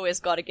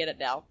 BioWare's got to get it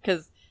now,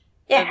 because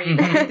I mean,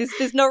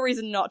 there's no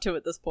reason not to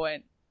at this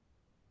point.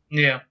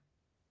 Yeah.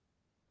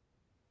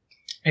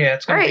 Yeah,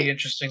 it's going to be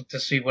interesting to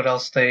see what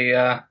else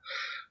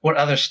what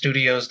other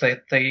studios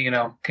they you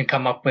know, can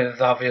come up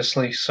with,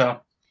 obviously, so.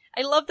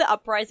 I love that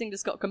Uprising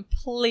just got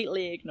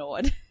completely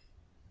ignored.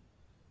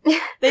 They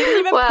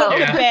didn't even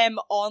put BAM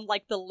on,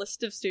 like, the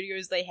list of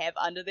studios they have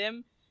under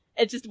them.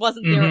 It just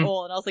wasn't there at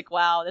all, and I was like,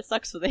 wow, that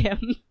sucks for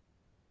them.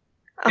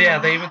 Yeah,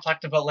 they even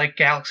talked about, like,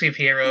 Galaxy of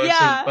Heroes,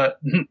 but...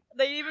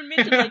 They even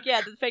mentioned, like,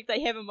 the fact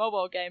they have a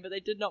mobile game, but they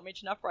did not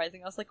mention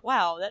Uprising. I was like,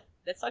 wow,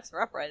 that sucks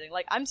for Uprising.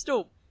 Like, I'm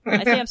still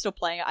I say I'm still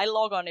playing it. I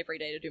log on every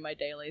day to do my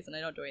dailies, and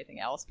I don't do anything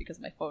else because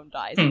my phone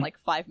dies in like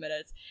 5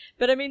 minutes.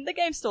 But I mean, the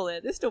game's still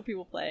there. There's still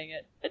people playing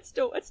it. It's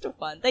still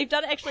fun. They've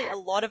done actually a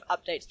lot of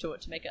updates to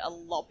it to make it a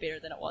lot better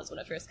than it was when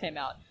it first came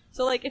out.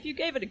 So like, if you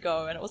gave it a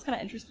go and it was kind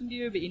of interesting to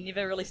you, but you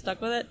never really stuck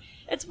with it,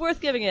 it's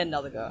worth giving it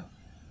another go.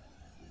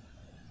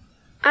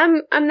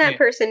 I'm that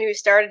person who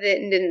started it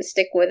and didn't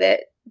stick with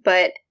it,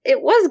 but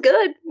it was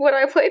good. What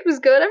I played was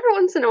good. Every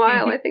once in a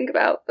while, I think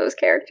about those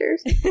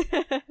characters.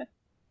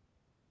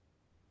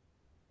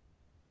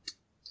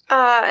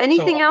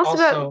 Anything else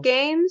about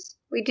games?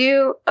 We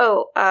do.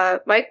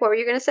 Mike, what were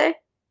you going to say?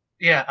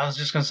 Yeah, I was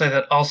just going to say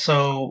that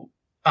also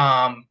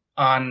on,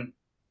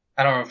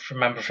 I don't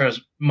remember if it was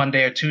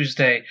Monday or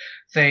Tuesday,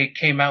 they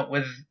came out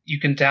with, you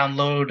can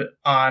download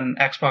on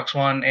Xbox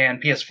One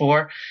and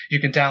PS4, you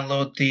can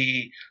download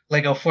the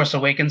Lego Force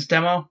Awakens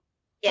demo.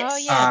 Yes. Oh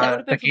yeah, that would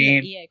have been from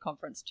the EA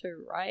conference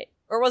too, right?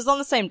 Or was it on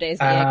the same day as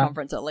the EA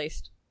conference at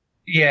least?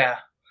 Yeah,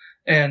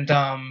 and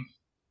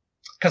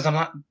because I'm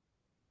not...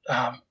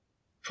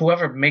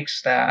 whoever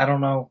makes that, I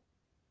don't know.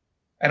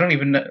 I don't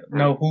even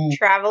know who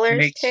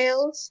Traveler's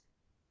Tales?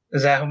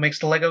 Is that who makes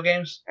the Lego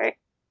games? Right.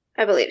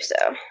 I believe so.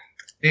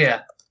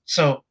 Yeah.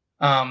 So,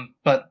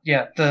 but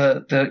yeah,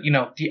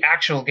 the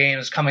actual game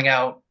is coming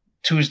out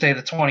Tuesday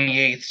the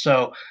 28th.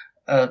 So,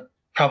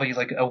 probably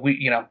like a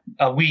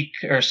week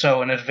or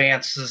so in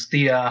advance is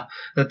the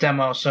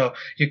demo. So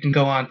you can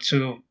go on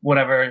to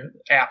whatever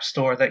app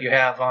store that you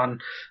have on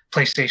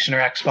PlayStation or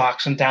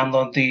Xbox and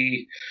download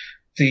the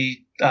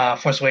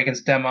Force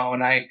Awakens demo,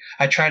 and I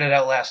tried it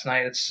out last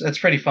night. It's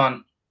pretty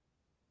fun.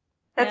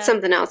 That's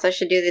something else I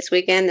should do this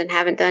weekend and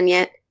haven't done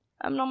yet.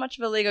 I'm not much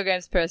of a Lego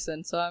games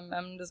person, so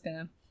I'm just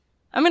gonna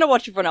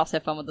watch everyone else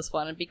have fun with this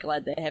one and be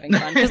glad they're having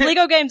fun. Because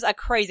Lego games are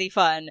crazy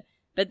fun,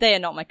 but they are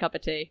not my cup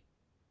of tea.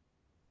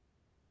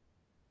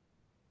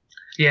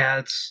 Yeah,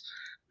 it's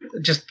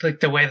just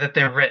like the way that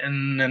they're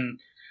written and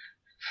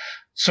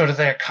sort of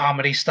their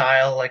comedy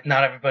style. Like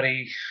not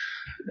everybody...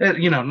 not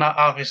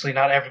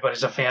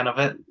everybody's a fan of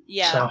it.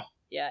 Yeah, so.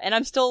 Yeah, and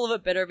I'm still a little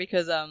bit bitter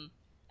because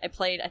I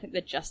played, I think,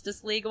 the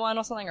Justice League one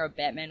or something, or a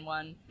Batman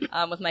one,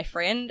 with my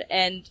friend,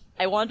 and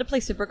I wanted to play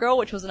Supergirl,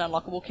 which was an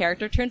unlockable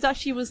character. Turns out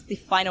she was the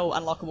final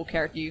unlockable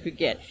character you could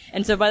get,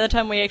 and so by the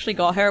time we actually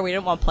got her, we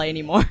didn't want to play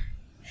anymore.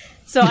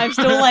 So I'm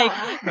still,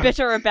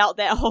 bitter about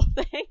that whole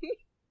thing.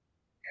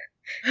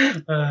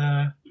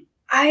 The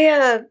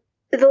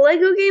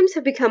Lego games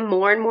have become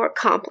more and more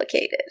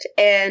complicated,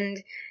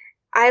 and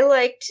I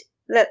liked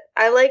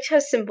how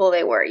simple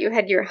they were. You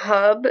had your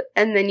hub,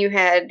 and then you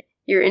had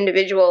your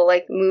individual,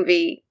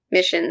 movie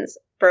missions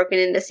broken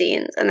into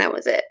scenes, and that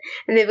was it.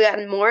 And they've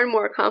gotten more and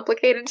more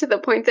complicated to the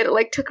point that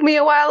it, took me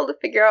a while to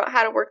figure out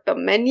how to work the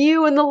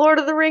menu in the Lord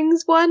of the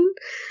Rings one.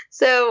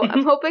 So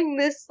I'm hoping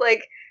this,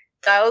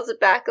 dials it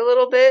back a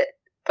little bit,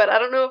 but I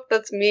don't know if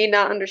that's me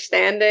not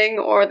understanding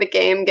or the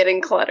game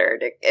getting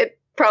cluttered. It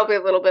probably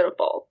a little bit of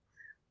both.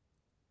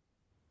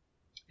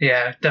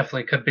 Yeah, it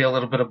definitely could be a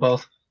little bit of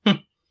both.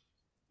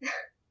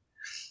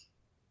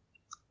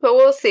 But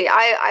we'll see.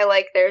 I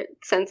like their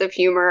sense of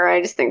humor.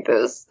 I just think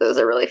those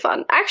are really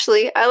fun.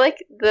 Actually, I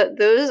like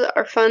those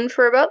are fun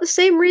for about the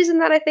same reason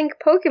that I think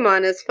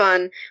Pokemon is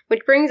fun,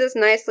 which brings us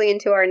nicely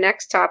into our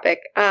next topic.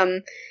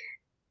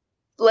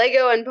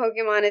 Lego and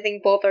Pokemon, I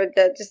think both are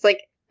just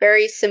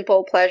very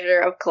simple pleasure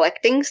of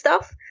collecting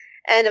stuff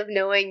and of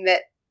knowing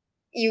that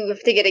you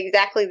have to get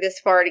exactly this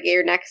far to get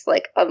your next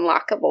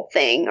unlockable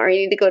thing, or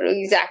you need to go to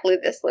exactly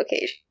this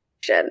location.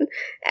 And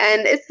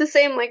it's the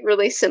same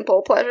really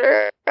simple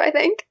pleasure, I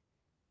think.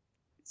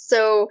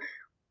 So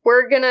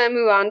we're gonna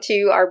move on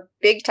to our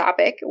big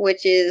topic,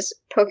 which is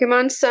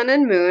Pokemon Sun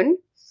and Moon.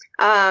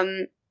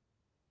 Let's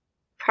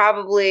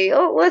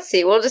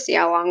see, we'll just see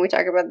how long we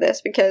talk about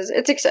this because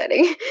it's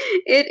exciting.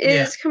 It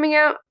is coming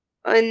out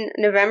on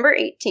November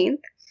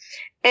 18th.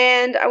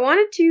 And I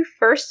wanted to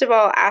first of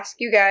all ask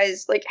you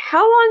guys,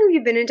 how long have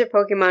you been into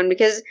Pokemon?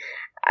 Because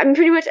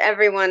pretty much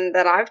everyone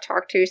that I've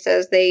talked to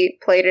says they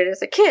played it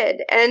as a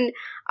kid. And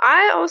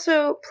I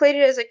also played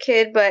it as a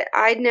kid, but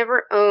I'd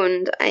never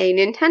owned a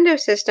Nintendo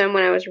system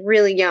when I was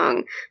really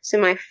young.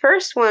 So my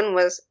first one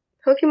was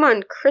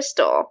Pokemon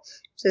Crystal,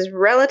 which is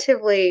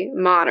relatively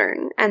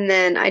modern. And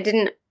then I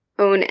didn't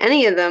own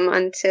any of them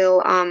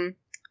until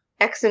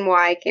X and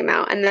Y came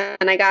out. And then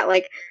I got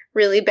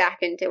really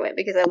back into it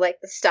because I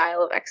like the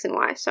style of X and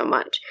Y so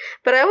much.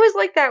 But I always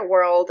liked that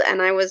world,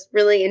 and I was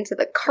really into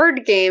the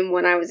card game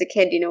when I was a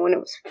kid, when it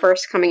was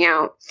first coming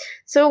out.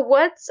 So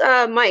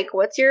Mike,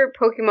 what's your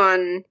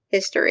Pokemon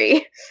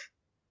history?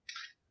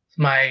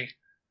 My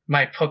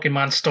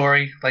Pokemon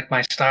story, like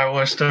my Star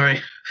Wars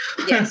story.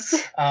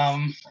 Yes.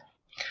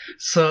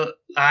 So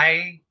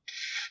my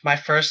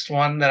first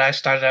one that I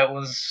started out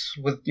was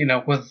with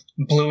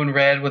Blue and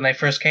Red when they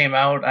first came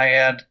out.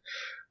 I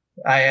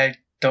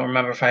don't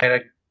remember if I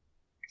had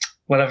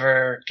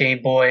whatever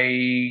Game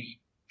Boy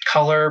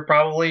Color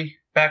probably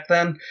back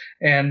then.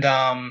 And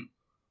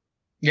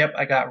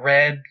I got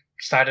Red,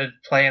 started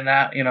playing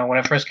that, when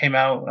it first came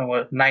out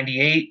in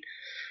 98.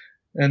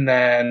 And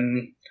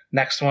then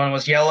next one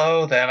was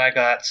yellow, then I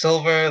got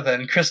silver,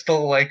 then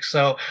crystal. Like,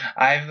 so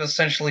I've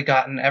essentially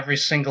gotten every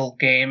single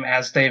game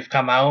as they've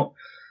come out,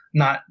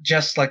 not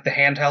just like the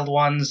handheld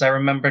ones. I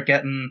remember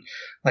getting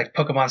like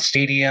Pokemon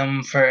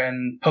Stadium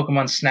and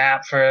Pokemon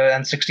Snap for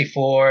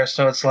N64.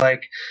 So it's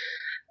like,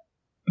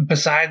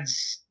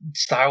 besides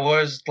Star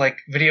Wars, like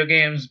video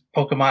games,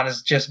 Pokemon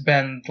has just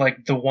been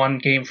like the one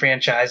game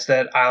franchise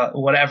that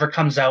whatever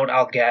comes out,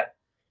 I'll get.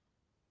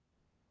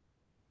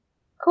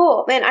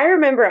 Cool. Man, I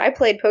remember I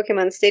played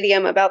Pokemon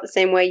Stadium about the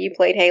same way you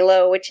played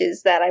Halo, which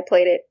is that I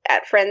played it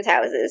at friends'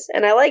 houses,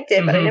 and I liked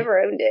it, but I never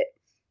owned it.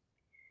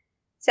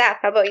 Saf,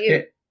 how about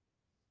you?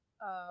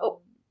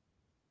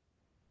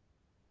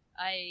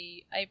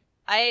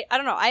 I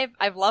don't know.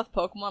 I've loved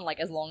Pokemon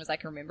like as long as I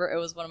can remember. It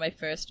was one of my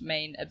first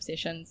main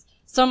obsessions.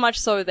 So much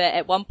so that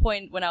at one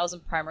point when I was in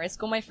primary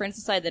school, my friends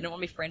decided they didn't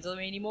want to be friends with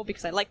me anymore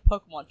because I liked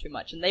Pokemon too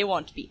much and they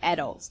wanted to be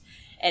adults.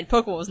 And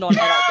Pokemon was not an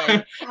adult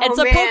thing. And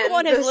so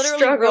Pokemon has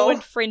literally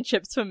ruined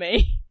friendships for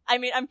me. I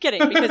mean, I'm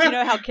kidding, because you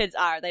know how kids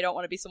are. They don't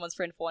want to be someone's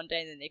friend for one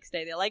day and the next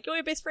day they're like, oh,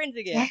 we're best friends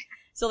again.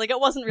 So like it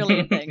wasn't really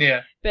a thing.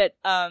 Yeah. But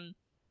I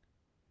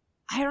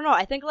don't know,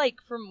 I think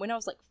like from when I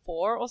was like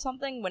 4 or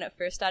something, when it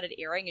first started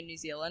airing in New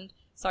Zealand,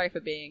 sorry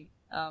for being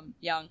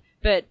young,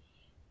 but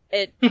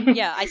I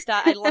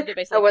loved it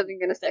basically. I wasn't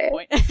going to say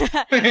point.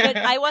 But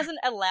I wasn't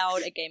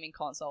allowed a gaming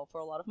console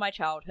for a lot of my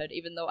childhood,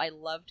 even though I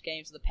loved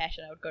games with a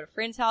passion. I would go to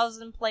friends'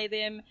 houses and play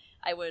them.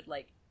 I would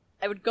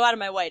go out of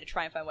my way to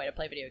try and find a way to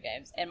play video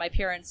games, and my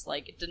parents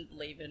like didn't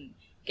believe in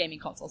gaming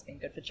consoles being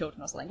good for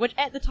children or something, which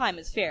at the time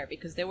is fair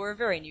because they were a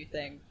very new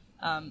thing,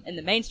 in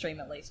the mainstream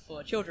at least,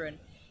 for children.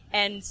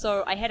 And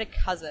so I had a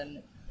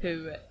cousin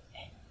who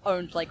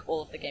owned like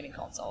all of the gaming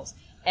consoles,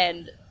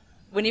 and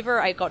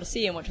whenever I got to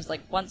see him, which was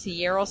like once a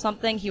year or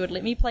something, he would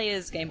let me play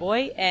his Game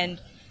Boy, and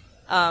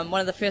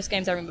one of the first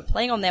games I remember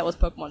playing on that was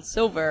Pokemon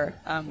Silver,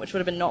 which would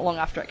have been not long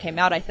after it came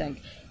out, I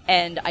think,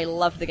 and I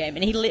loved the game,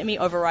 and he let me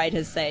override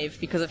his save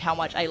because of how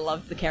much I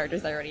loved the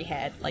characters I already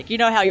had. Like, you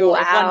know how you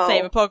always have one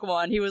save in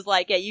Pokemon? He was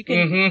like, yeah, you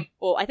can,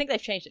 well, I think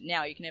they've changed it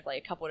now, you can have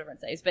like a couple of different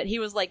saves, but he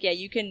was like, yeah,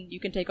 you can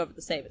take over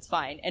the save, it's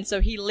fine. And so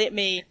he let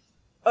me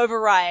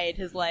override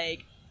his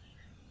like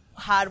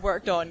hard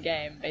worked on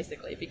game,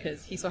 basically,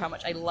 because he saw how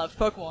much I loved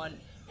Pokemon.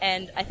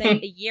 And I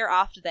think a year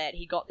after that,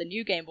 he got the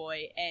new Game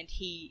Boy, and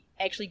he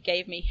actually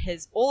gave me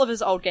all of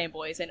his old Game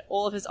Boys and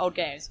all of his old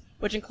games,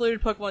 which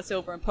included Pokemon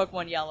Silver and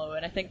Pokemon Yellow,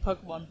 and I think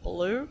Pokemon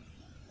Blue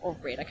or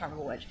Red, I can't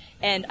remember which.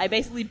 And I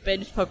basically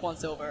binged Pokemon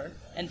Silver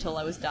until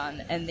I was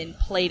done, and then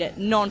played it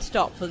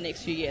non-stop for the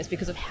next few years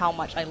because of how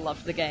much I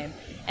loved the game.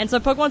 And so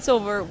Pokemon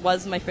Silver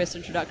was my first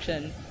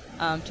introduction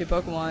to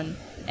Pokemon,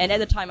 and at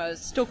the time I was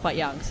still quite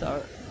young,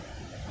 so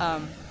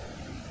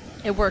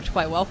it worked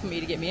quite well for me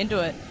to get me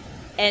into it.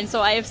 And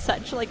so I have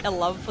such like a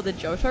love for the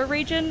Johto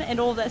region and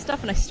all of that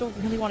stuff, and I still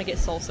really want to get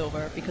Soul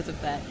Silver because of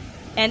that.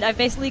 And I've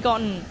basically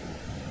gotten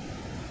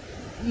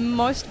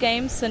most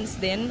games since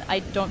then. I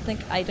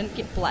didn't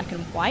get Black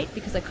and White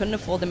because I couldn't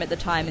afford them at the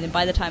time, and then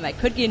by the time I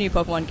could get a new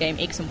Pokemon game,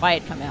 X and Y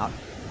had come out,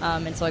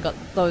 and so I got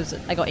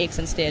X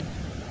instead.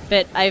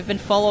 But I've been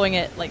following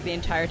it like the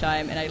entire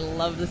time, and I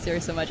love the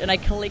series so much. And I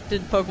collected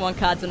Pokemon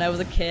cards when I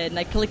was a kid, and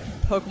I collected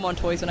Pokemon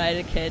toys when I was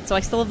a kid. So I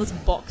still have this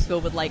box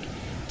filled with like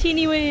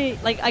teeny weeny,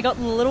 like I got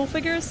little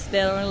figures.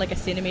 They're only like a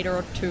centimeter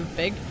or two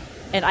big,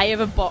 and I have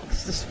a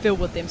box just filled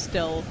with them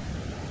still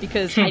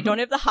because I don't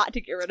have the heart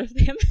to get rid of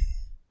them.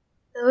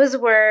 Those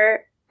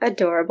were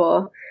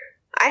adorable.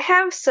 I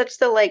have such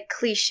the like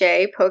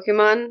cliche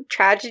Pokemon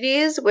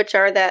tragedies, which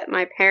are that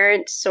my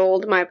parents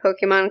sold my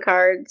Pokemon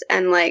cards,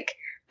 and like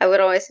I would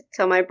always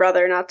tell my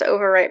brother not to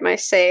overwrite my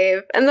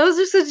save. And those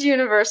are such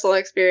universal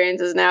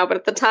experiences now, but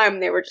at the time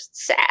they were just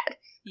sad.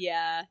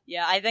 Yeah.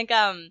 I think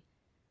I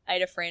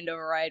had a friend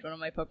override one of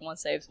my Pokemon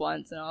saves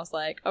once, and I was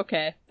like,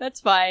 okay,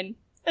 that's fine.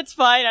 It's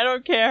fine, I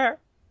don't care.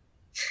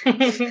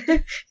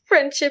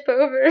 Friendship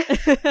over.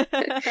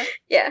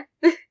 Yeah.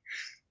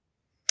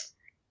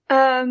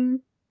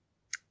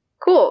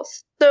 Cool.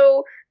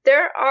 So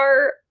there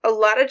are a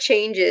lot of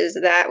changes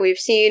that we've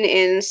seen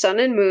in Sun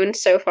and Moon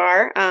so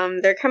far.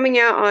 They're coming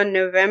out on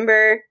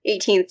November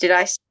 18th. Did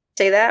I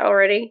say that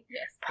already?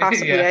 Yes.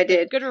 Possibly Yeah. I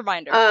did. Good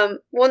reminder.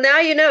 Well, now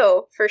you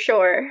know for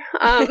sure.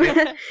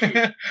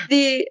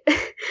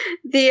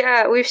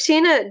 We've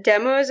seen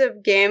demos of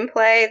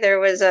gameplay. There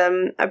was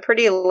a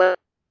pretty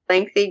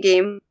lengthy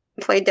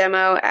gameplay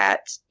demo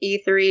at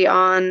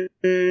E3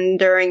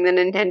 during the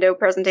Nintendo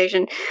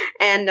presentation,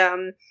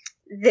 and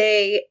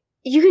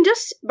you can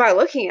just, by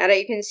looking at it,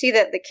 you can see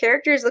that the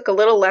characters look a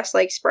little less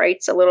like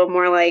sprites, a little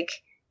more like,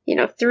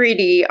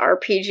 3D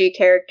RPG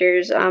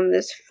characters.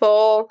 This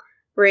full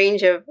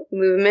range of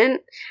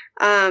movement.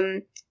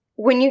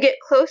 When you get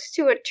close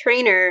to a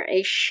trainer,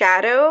 a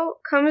shadow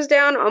comes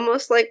down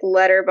almost like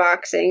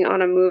letterboxing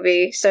on a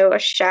movie. So a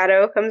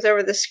shadow comes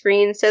over the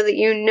screen so that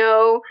you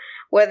know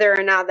whether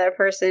or not that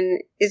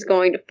person is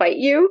going to fight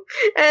you.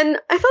 And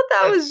I thought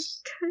that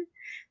was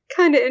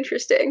kind of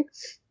interesting.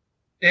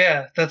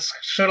 Yeah, that's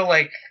sort of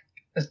like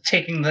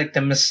taking like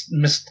the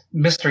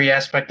mystery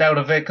aspect out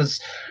of it, because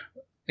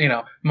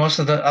most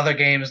of the other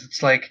games,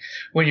 it's like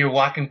when you're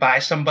walking by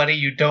somebody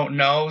you don't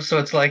know, so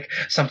it's like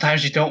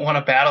sometimes you don't want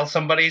to battle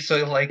somebody,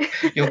 so like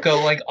you'll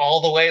go like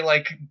all the way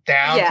like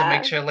down to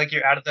make sure like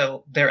you're out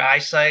of their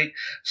eyesight.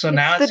 So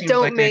now it seems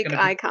don't like make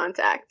eye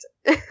contact.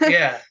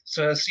 Yeah,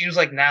 so it seems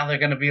like now they're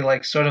going to be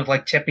like sort of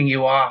like tipping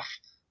you off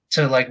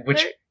to like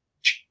which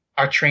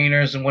are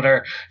trainers and what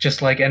are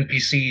just like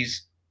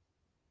NPCs.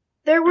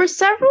 There were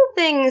several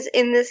things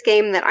in this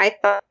game that I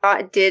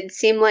thought did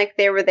seem like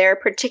they were there,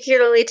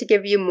 particularly to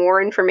give you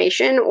more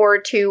information or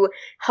to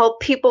help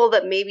people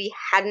that maybe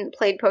hadn't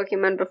played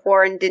Pokemon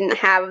before and didn't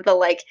have the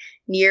like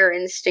near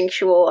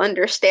instinctual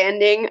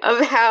understanding of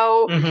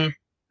how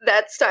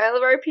that style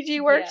of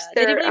RPG works.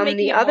 Yeah, they're definitely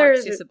making it more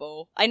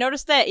accessible. I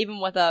noticed that even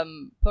with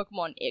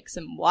Pokemon X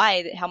and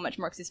Y, how much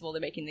more accessible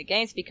they're making the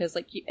games, because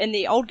like in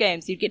the old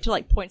games, you'd get to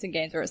like points in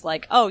games where it's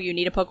like, oh, you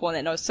need a Pokemon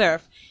that knows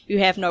Surf. You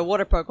have no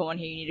Water Pokemon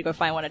here. You need to go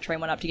find one and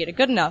train one up to get it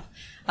good enough.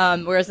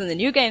 Whereas in the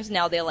new games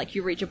now, they're like,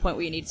 you reach a point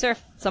where you need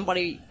Surf.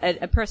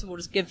 A person will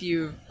just give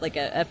you like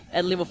a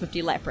level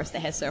 50 Lapras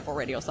that has Surf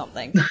already or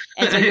something,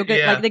 and so you'll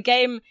get like the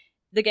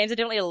games are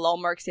definitely a lot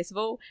more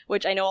accessible,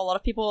 which I know a lot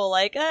of people are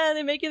like,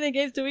 they're making the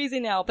games too easy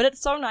now. But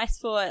it's so nice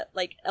for,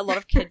 like, a lot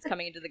of kids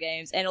coming into the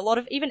games, and a lot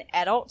of even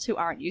adults who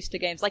aren't used to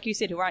games, like you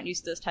said, who aren't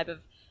used to this type of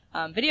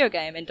video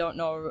game and don't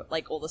know,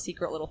 like, all the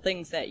secret little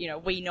things that,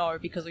 we know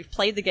because we've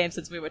played the game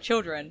since we were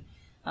children.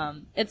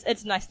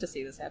 It's nice to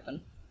see this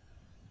happen.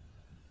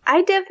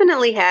 I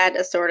definitely had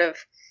a sort of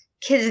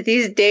kids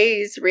these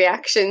days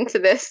reaction to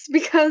this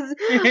because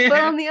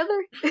but on the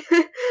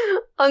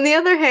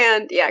other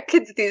hand, yeah,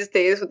 kids these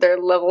days with their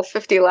level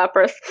 50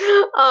 Lapras.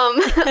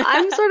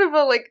 I'm sort of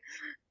a like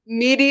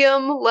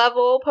medium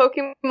level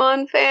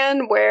Pokemon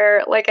fan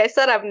where, like I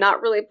said, I've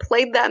not really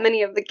played that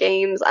many of the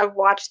games. I've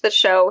watched the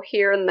show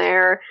here and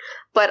there,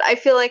 but I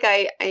feel like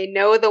I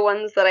know the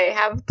ones that I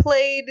have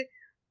played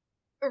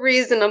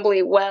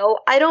reasonably well.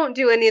 I don't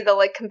do any of the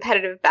like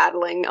competitive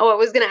battling. I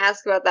was going to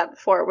ask about that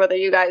before, whether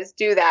you guys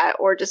do that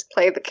or just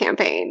play the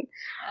campaign.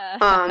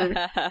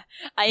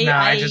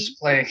 I just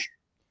play.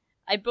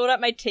 I build up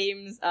my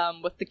teams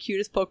with the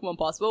cutest Pokemon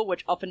possible,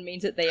 which often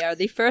means that they are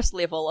the first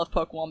level of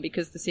Pokemon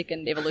because the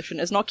second evolution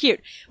is not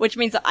cute, which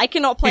means that I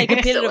cannot play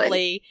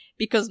competitively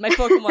because my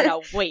Pokemon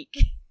are weak.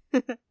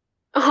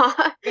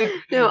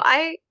 No,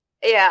 I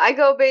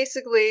go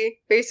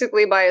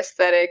basically by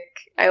aesthetic.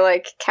 I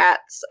like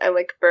cats, I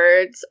like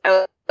birds,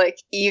 I like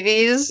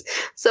Eevees,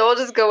 so I'll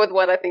just go with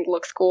what I think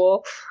looks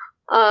cool.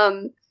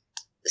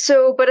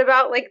 But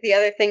about like the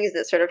other things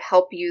that sort of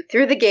help you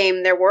through the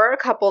game, there were a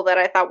couple that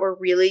I thought were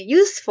really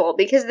useful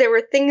because there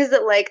were things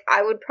that like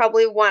I would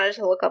probably wanted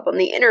to look up on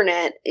the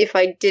internet if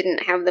I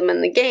didn't have them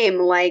in the game.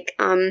 Like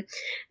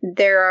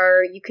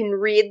you can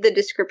read the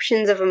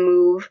descriptions of a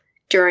move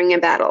during a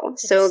battle.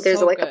 So there's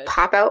so like a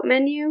pop-out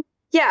menu.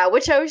 Yeah,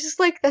 which I was just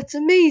like, that's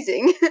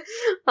amazing.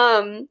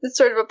 It's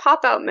sort of a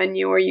pop-out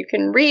menu where you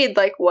can read,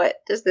 like,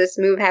 what does this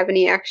move have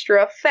any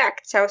extra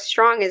effects? How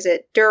strong is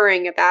it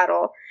during a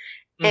battle?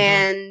 Mm-hmm.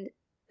 And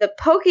the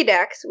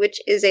Pokédex, which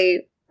is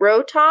a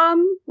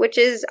Rotom, which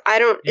is,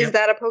 is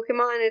that a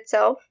Pokemon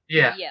itself?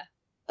 Yeah.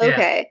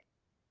 Okay.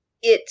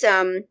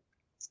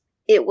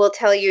 It will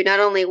tell you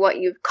not only what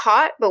you've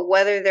caught, but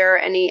whether there are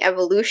any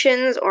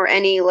evolutions or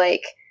any,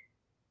 like,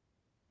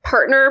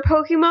 partner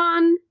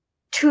Pokemon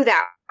to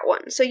that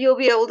one. So you'll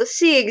be able to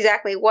see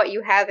exactly what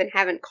you have and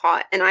haven't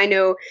caught. And I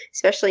know,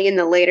 especially in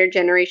the later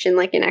generation,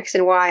 like in X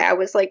and Y, I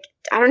was like,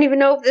 I don't even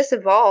know if this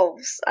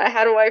evolves.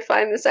 How do I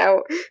find this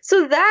out?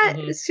 So that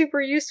is super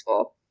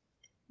useful.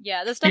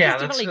 Yeah, this stuff is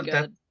definitely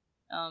good.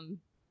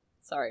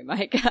 Sorry,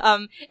 Mike.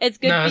 It's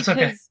good because,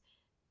 okay.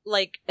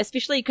 Like,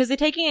 especially because they're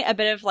taking a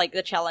bit of, like,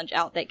 the challenge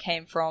out that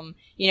came from,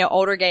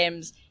 older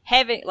games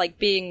having, like,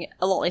 being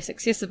a lot less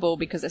accessible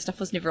because that stuff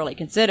was never really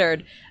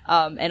considered,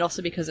 and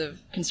also because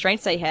of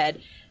constraints they had.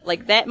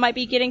 Like, that might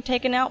be getting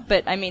taken out,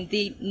 but, I mean,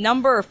 the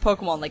number of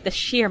Pokemon, like, the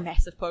sheer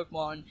mass of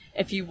Pokemon,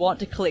 if you want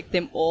to collect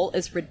them all,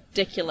 is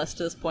ridiculous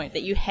to this point,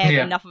 that you have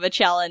enough of a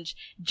challenge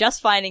just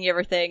finding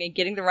everything and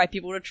getting the right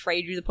people to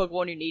trade you the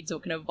Pokemon you need so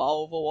it can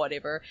evolve or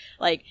whatever.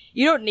 Like,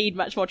 you don't need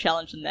much more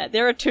challenge than that.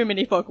 There are too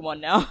many Pokemon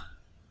now.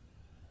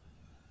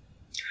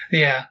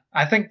 Yeah,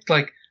 I think,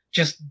 like,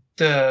 just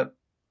what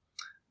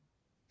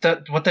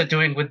they're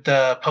doing with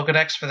the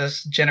Pokedex for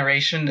this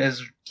generation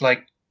is,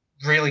 like,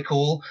 really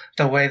cool.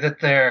 The way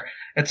that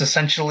it's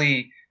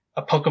essentially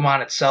a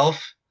Pokemon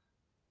itself,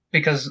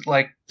 because,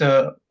 like,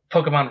 the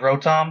Pokemon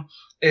Rotom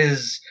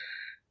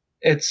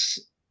it's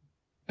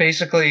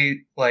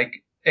basically, like,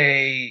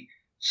 a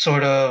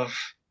sort of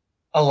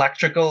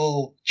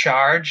electrical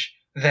charge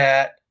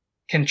that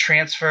can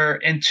transfer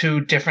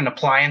into different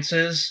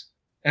appliances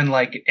and,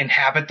 like,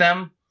 inhabit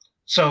them.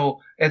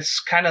 So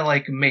it's kind of,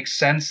 like, makes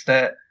sense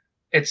that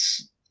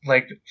it's,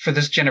 like, for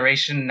this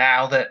generation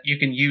now that you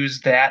can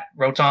use that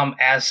Rotom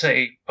as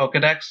a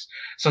Pokedex.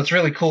 So it's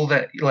really cool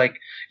that, like,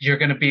 you're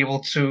going to be able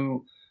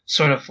to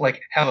sort of,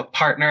 like, have a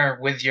partner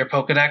with your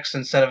Pokedex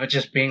instead of it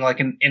just being, like,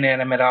 an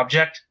inanimate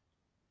object.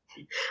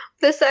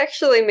 This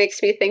actually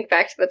makes me think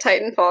back to the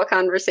Titanfall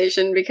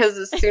conversation because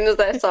as soon as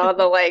I saw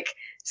the like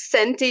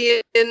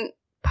sentient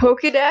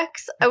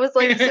Pokedex, I was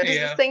like, so does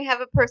this thing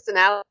have a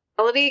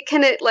personality?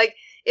 Can it like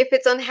if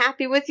it's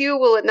unhappy with you,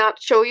 will it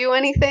not show you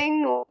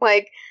anything?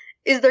 Like,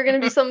 is there going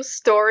to be some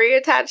story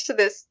attached to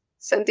this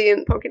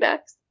sentient Pokedex?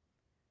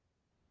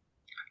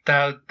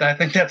 I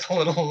think that's a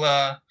little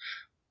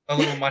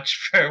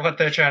much for what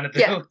they're trying to do.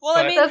 Yeah. Well,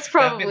 I mean, that's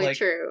probably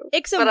true.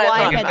 X and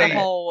Y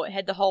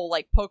had the whole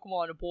like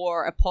Pokemon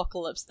War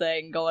apocalypse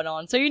thing going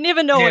on, so you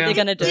never know what they're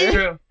gonna do.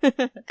 True.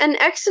 And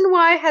X and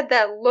Y had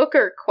that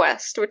Looker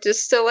quest, which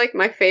is still like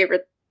my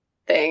favorite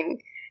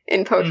thing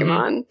in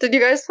Pokemon. Mm-hmm. Did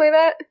you guys play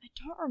that? I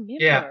don't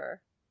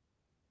remember.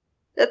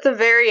 Yeah. At the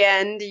very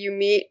end, you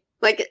meet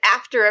like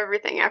after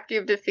everything, after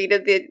you've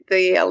defeated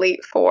the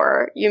Elite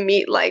Four, you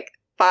meet like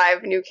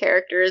 5 new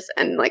characters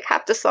and like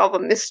have to solve a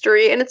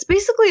mystery, and it's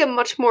basically a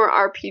much more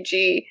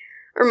RPG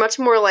or much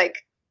more like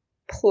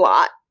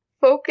plot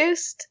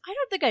focused. I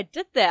don't think I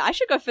did that. I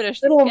should go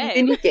finish little this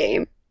game. Mini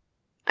game.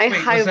 I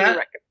highly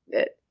recommend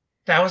it.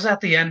 That was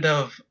at the end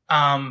of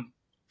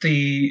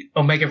the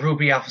Omega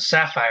Ruby Alpha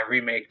Sapphire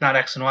remake, not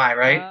X and Y,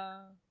 right?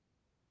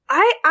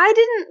 I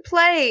didn't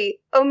play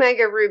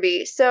Omega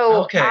Ruby,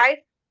 so I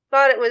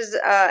thought it was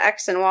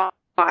X and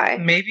Y.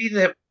 Maybe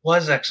that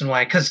was X and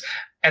Y, because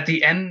at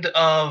the end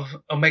of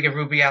Omega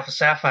Ruby Alpha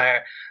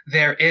Sapphire,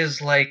 there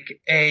is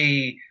like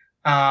a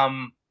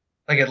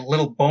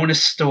little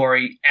bonus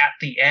story at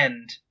the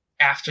end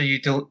after you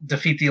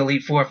defeat the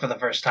Elite Four for the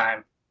first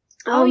time.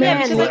 Oh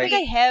yeah, because I think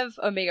I have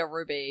Omega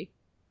Ruby.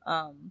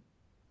 I'm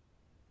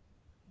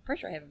pretty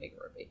sure I have Omega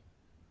Ruby.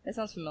 That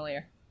sounds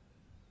familiar.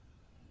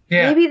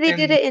 Yeah, maybe they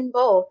did it in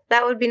both.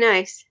 That would be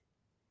nice.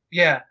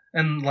 Yeah,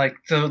 and like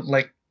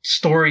the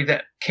story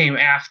that came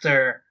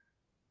after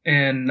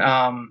in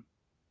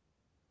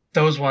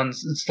those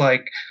ones, it's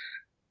like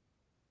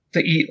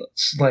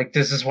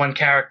there's this one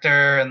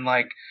character and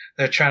like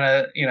they're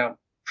trying to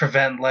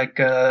prevent like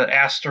a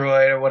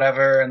asteroid or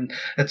whatever, and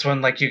it's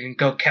when like you can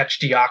go catch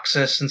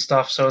Deoxys and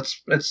stuff. So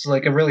it's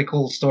like a really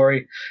cool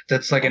story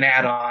that's like an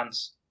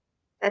add-ons.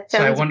 That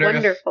sounds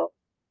wonderful.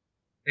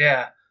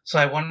 So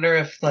I wonder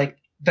if like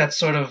that's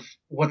sort of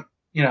what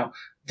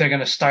they're going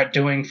to start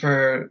doing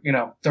for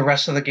the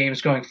rest of the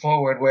games going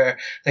forward, where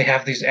they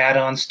have these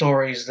add-on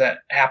stories that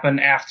happen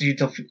after you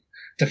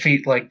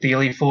defeat like the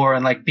Elite Four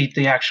and like beat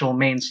the actual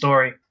main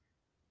story.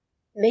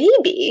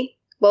 Maybe.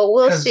 Well,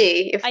 we'll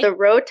see. If the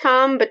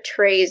Rotom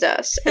betrays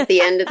us at the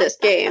end of this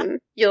game,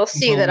 you'll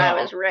see that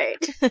I was right.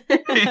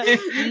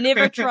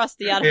 Never trust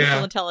the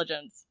artificial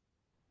intelligence.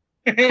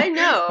 I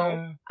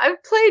know.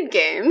 I've played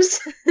games.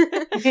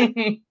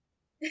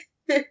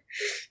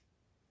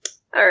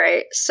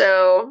 Alright,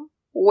 so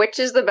which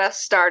is the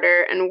best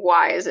starter and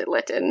why is it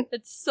Litten?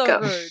 It's so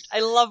rude.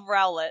 I love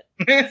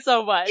Rowlet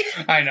so much.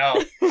 I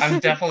know. I'm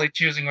definitely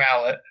choosing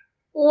Rowlet.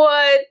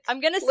 What? I'm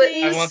gonna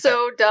see. Litten's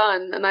so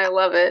done, and I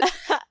love it.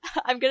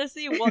 I'm gonna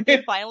see what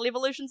the final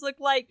evolutions look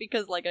like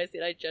because, like I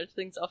said, I judge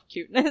things off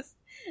cuteness.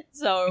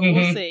 So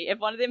we'll see. If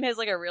one of them has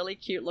like a really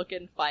cute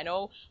looking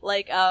final,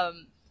 like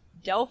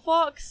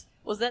Delphox,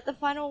 was that the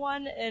final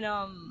one in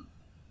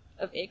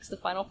of X, the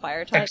final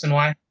fire type? X and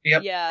Y.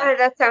 Yep. Yeah.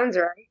 That sounds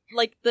right.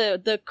 Like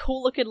the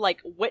cool looking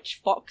like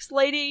witch fox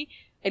lady.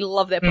 I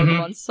love that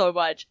Pokemon so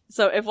much.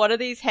 So if one of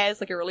these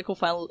has like a really cool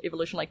final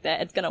evolution like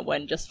that, it's gonna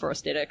win just for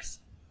aesthetics.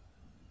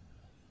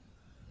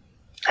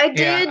 I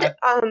did.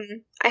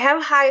 I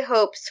have high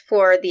hopes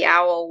for the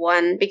owl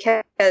one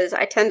because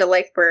I tend to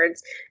like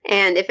birds,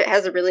 and if it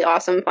has a really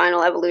awesome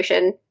final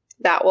evolution,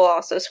 that will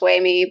also sway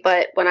me.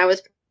 But when I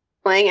was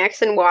playing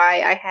X and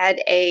Y, I had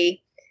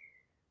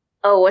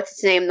what's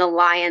its name?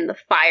 The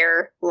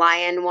fire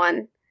lion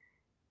one,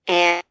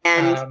 and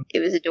it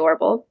was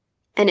adorable,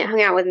 and it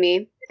hung out with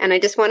me, and I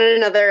just wanted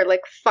another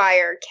like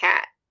fire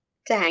cat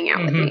to hang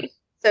out with me.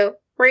 So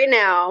right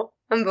now,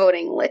 I'm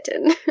voting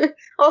Litten.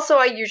 Also,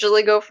 I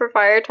usually go for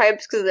fire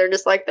types because they're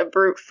just like the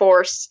brute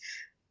force,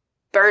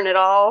 burn it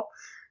all.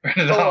 Burn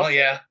it all,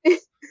 yeah.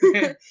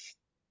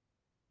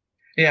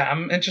 Yeah,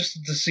 I'm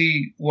interested to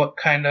see what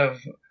kind of,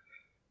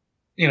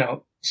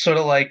 sort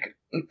of like,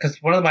 because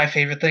one of my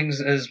favorite things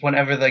is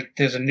whenever like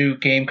there's a new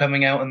game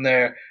coming out and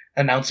they're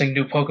announcing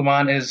new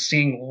Pokemon, is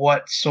seeing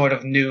what sort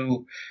of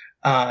new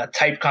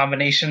type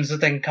combinations that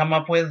they can come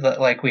up with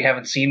that like we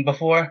haven't seen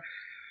before.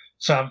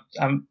 So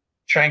I'm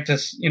trying to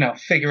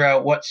figure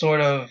out what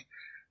sort of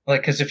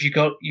like, because if you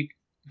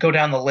go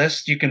down the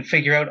list, you can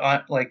figure out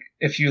on like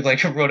if you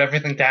like wrote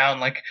everything down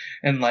like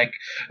and like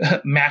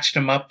matched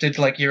them up, did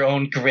like your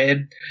own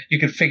grid, you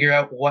could figure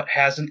out what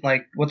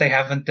they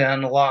haven't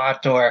done a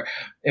lot, or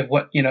if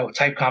what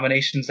type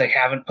combinations they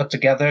haven't put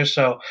together.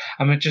 So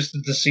I'm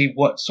interested to see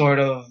what sort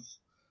of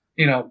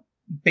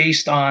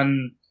based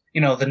on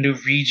the new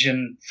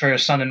region for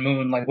Sun and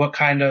Moon, like what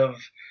kind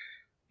of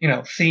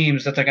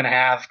themes that they're going to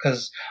have,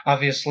 because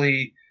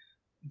obviously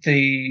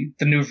the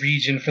new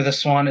region for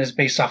this one is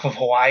based off of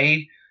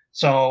Hawaii.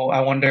 So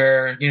I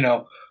wonder,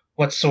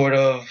 what sort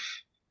of,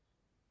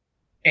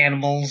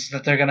 animals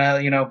that they're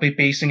gonna be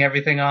basing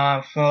everything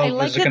off of? I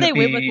like that they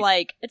went with,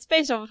 like, it's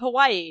based off of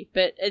Hawaii,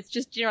 but it's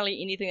just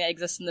generally anything that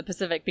exists in the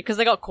Pacific, because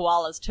they got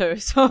koalas too,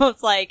 so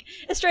it's like,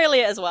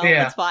 Australia as well,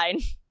 that's fine.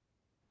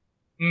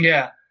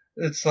 Yeah,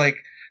 it's like,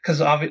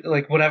 because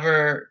like,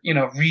 whatever,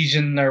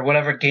 region or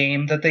whatever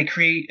game that they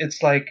create,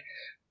 it's like,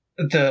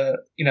 the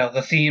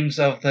themes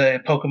of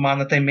the Pokemon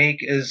that they make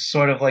is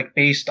sort of like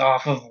based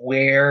off of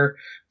where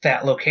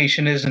that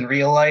location is in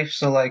real life.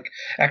 So like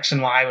X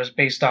and Y was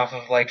based off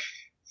of like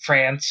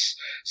France.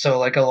 So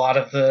like a lot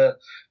of the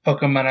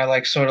Pokemon are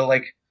like sort of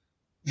like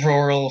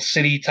rural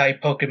city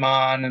type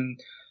Pokemon and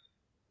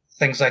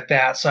things like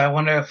that. So I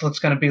wonder if it's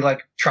going to be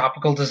like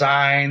tropical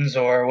designs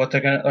or what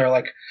they're going to, or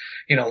like,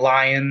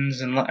 lions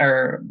and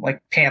or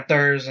like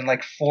panthers and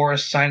like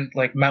forest sign,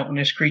 like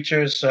mountainous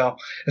creatures. So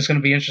it's going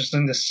to be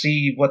interesting to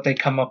see what they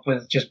come up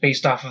with just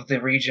based off of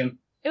the region.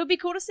 It would be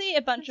cool to see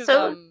a bunch of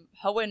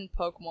Hoenn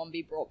Pokemon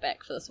be brought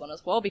back for this one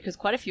as well, because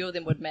quite a few of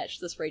them would match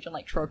this region,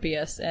 like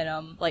Tropius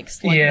and like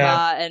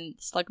Slugma and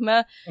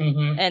Slugma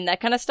and that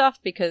kind of stuff,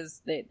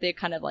 because they're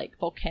kind of like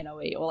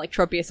volcano-y, or like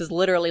Tropius is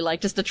literally like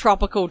just a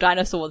tropical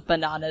dinosaur with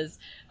bananas.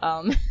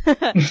 And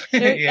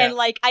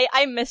like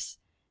I miss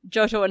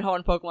Johto and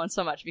Hoenn Pokemon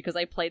so much, because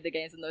I played the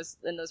games in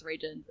those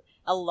regions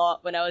a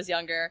lot when I was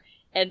younger.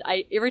 And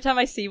every time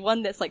I see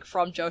one that's like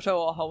from Johto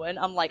or Hoenn,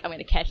 I'm like, I'm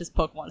gonna catch this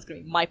Pokemon. It's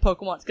gonna be my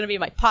Pokemon. It's gonna be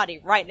my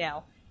party right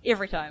now.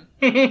 Every time.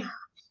 I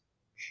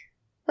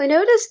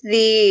noticed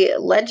the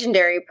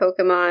legendary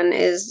Pokemon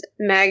is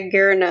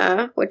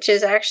Magearna, which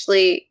is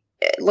actually,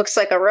 it looks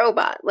like a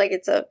robot. Like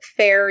it's a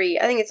fairy.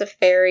 I think it's a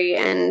fairy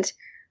and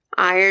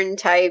iron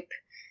type.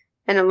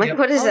 And I'm like,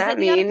 what does that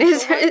mean?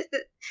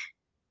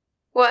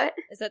 What?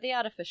 Is that the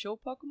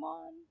artificial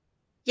Pokemon?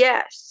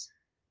 Yes.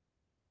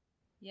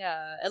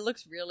 Yeah, it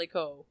looks really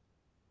cool.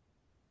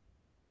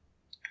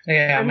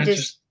 Yeah, I'm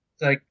just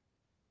like,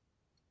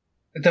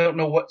 I don't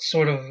know what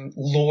sort of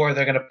lore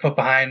they're going to put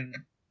behind,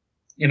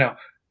 the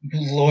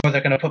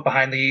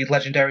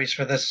legendaries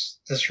for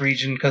this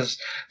region, because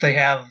they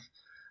have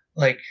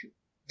like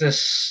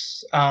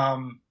this,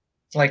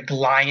 like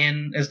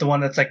lion is the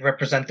one that's like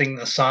representing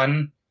the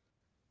sun,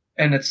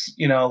 and it's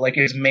like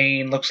his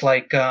mane looks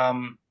like a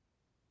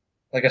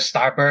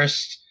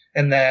starburst,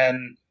 and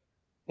then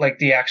like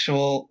the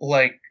actual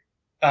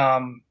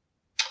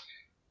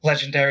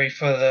legendary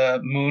for the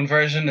moon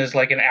version is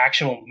like an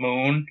actual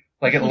moon.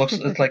 Like it looks,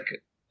 it's like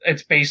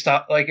it's based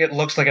off, like it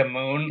looks like a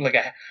moon, like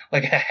a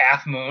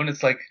half moon.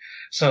 It's like,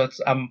 so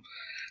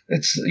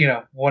it's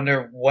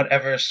wonder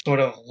whatever sort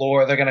of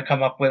lore they're gonna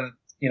come up with,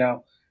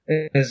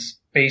 is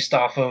based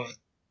off of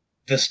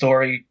the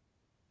story.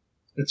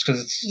 It's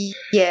because it's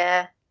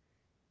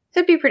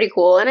it'd be pretty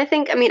cool. And I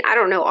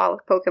don't know all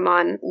of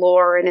Pokemon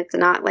lore, and it's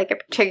not like a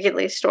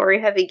particularly story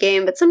heavy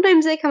game, but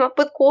sometimes they come up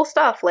with cool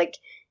stuff, like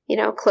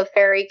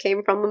Clefairy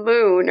came from the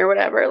moon or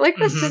whatever. Like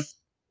this is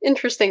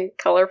interesting,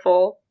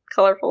 colorful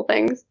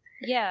things.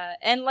 Yeah,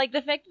 and like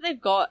the fact that they've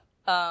got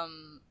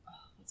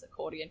what's it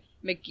called again?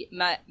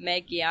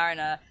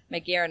 Magearna.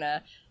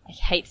 I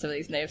hate some of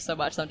these names so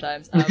much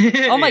sometimes.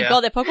 Oh my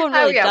god, that Pokemon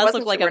really does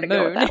look like a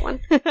moon.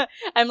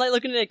 I'm like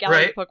looking at a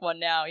gallery of Pokemon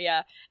now.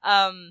 Yeah.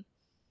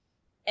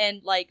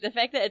 And like the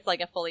fact that it's like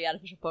a fully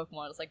artificial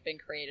Pokemon that's like been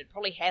created,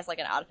 probably has like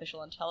an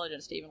artificial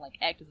intelligence to even like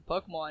act as a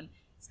Pokemon.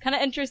 It's kind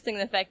of interesting,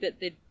 the fact that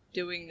they're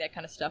doing that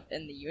kind of stuff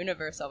in the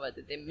universe of it,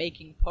 that they're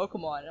making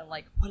Pokemon, and I'm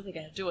like, what are they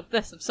going to do with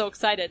this? I'm so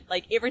excited.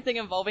 Like, everything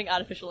involving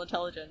artificial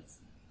intelligence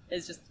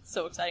is just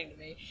so exciting to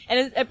me.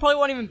 And it probably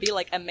won't even be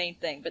like a main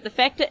thing, but the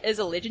fact it is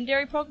a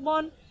legendary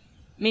Pokemon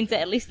means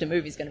that at least a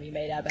movie's going to be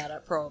made about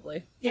it,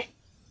 probably.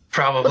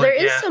 Probably, well, there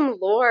is some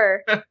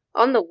lore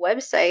on the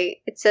website.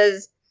 It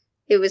says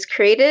it was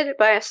created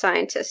by a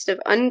scientist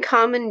of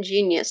uncommon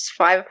genius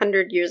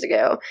 500 years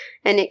ago,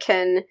 and it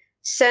can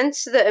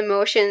sense the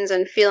emotions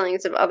and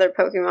feelings of other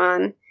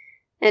Pokemon,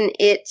 and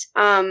it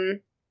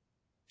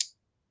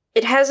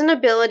has an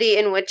ability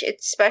in which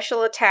its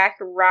special attack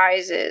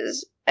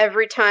rises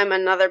every time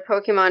another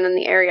Pokemon in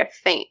the area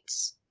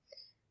faints.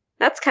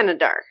 That's kind of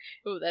dark.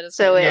 Ooh, that is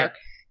so dark.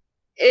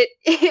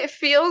 It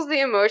feels the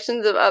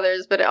emotions of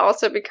others, but it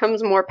also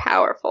becomes more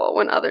powerful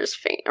when others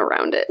faint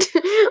around it.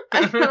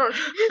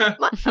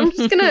 I'm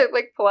just gonna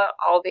pull out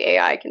all the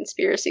AI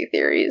conspiracy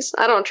theories.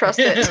 I don't trust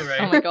it.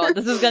 Right. Oh my god,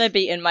 this is gonna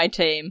be in my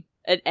team.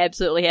 It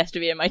absolutely has to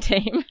be in my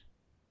team.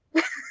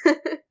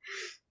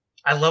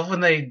 I love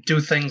when they do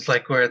things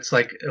like where it's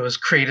like it was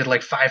created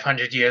like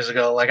 500 years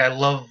ago. Like I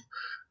love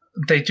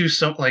they do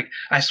so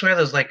I swear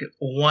there's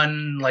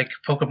one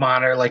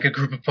Pokemon or a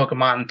group of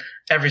Pokemon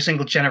every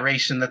single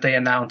generation that they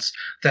announce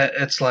that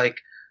it's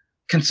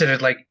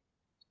considered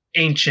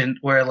ancient,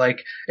 where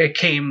it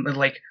came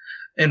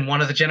in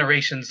one of the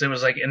generations it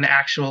was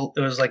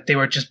they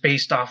were just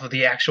based off of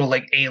the actual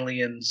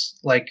aliens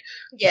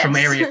yes. from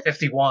Area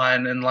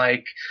 51 and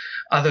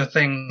other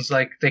things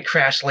they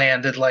crash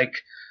landed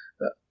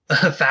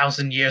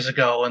 1,000 years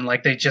ago, and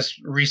they just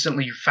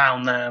recently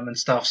found them and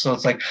stuff. So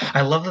it's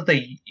I love that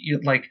they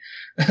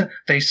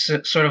they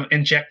sort of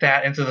inject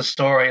that into the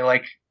story.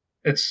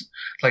 it's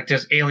like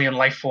there's alien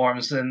life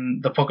forms in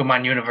the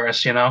Pokemon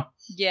universe, you know?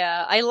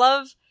 Yeah, I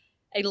love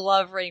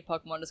reading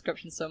Pokemon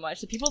descriptions so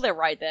much. The people that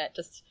write that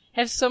just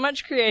have so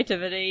much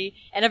creativity,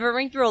 and I've been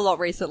reading through a lot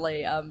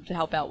recently to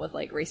help out with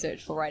like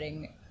research for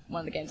writing one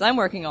of the games I'm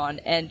working on,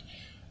 and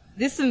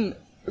there's some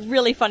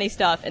really funny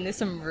stuff, and there's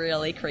some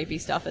really creepy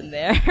stuff in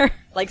there.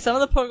 Like some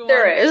of the Pokemon,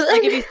 There is.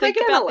 like if you think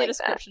about like the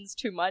descriptions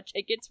too much,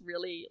 it gets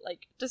really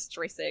like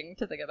distressing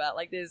to think about.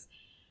 Like there's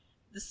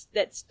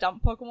that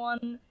stump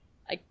Pokemon.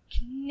 I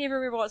can never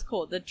remember what it's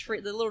called. The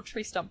little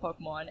tree stump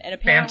Pokemon, and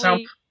apparently,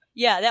 Phantump?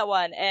 yeah, that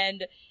one.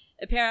 And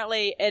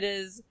apparently, it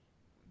is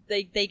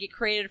they get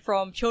created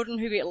from children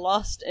who get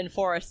lost in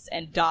forests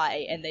and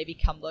die, and they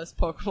become those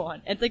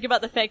Pokemon. And think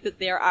about the fact that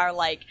there are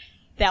like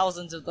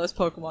thousands of those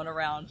Pokemon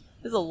around.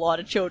 There's a lot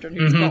of children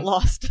who just got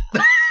lost.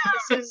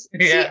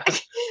 Yeah.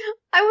 See,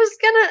 I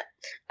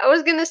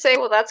was gonna say,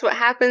 well, that's what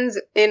happens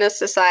in a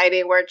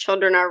society where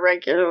children are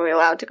regularly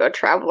allowed to go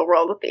travel the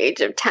world at the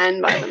age of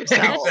 10 by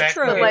themselves. That's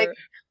true. But, like,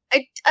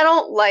 I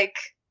don't like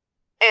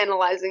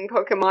analyzing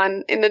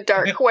Pokemon in a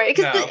dark way,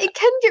 because No. it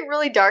can get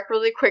really dark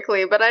really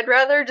quickly, but I'd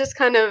rather just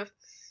kind of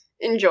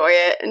enjoy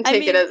it and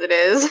take it as it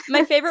is.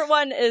 My favorite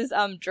one is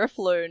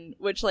Drifloon,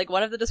 which like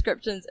one of the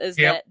descriptions is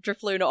that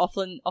Drifloon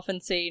are often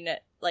seen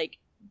like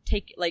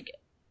being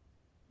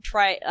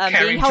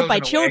held by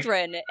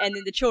children and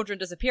then the children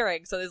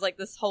disappearing. So there's like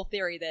this whole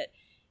theory that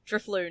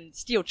Drifloon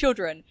steal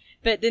children.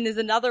 But then there's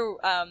another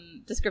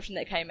description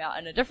that came out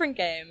in a different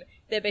game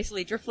that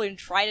basically Drifloon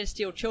try to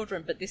steal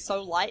children, but they're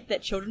so light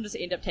that children just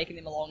end up taking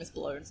them along as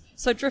balloons.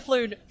 So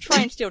Drifloon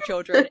try and steal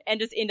children and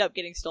just end up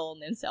getting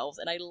stolen themselves,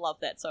 and I love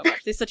that so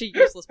much. They're such a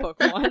useless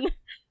Pokemon.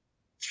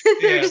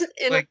 They're Yeah, just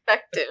like-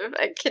 ineffective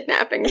at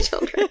kidnapping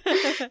children.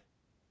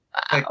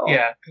 Like, Wow.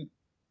 yeah.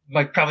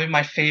 Like, probably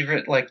my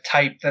favorite, like,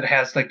 type that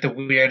has, like, the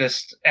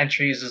weirdest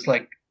entries is,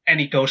 like,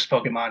 any ghost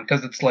Pokemon,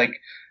 because it's, like,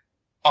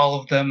 all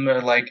of them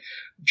are, like,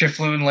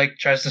 Drifloon, like,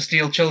 tries to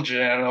steal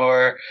children,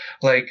 or,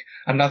 like,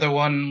 another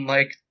one,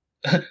 like,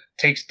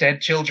 takes dead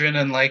children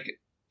and, like,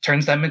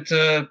 turns them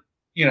into,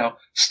 you know,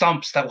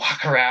 stumps that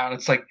walk around.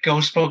 It's, like,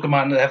 ghost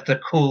Pokemon that have the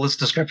coolest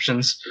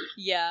descriptions.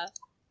 Yeah.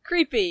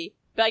 Creepy,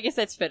 but I guess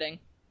that's fitting.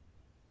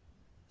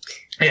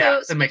 Yeah,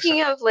 So that makes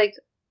speaking sense. of like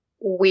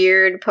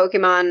weird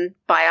Pokemon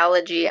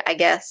biology, I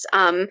guess,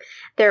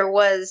 there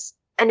was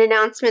an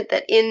announcement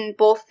that in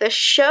both the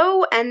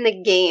show and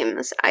the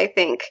games, I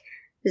think,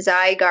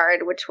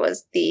 Zygarde, which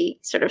was the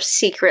sort of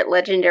secret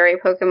legendary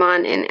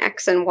Pokemon in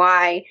X and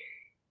Y,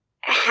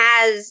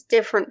 has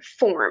different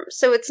forms.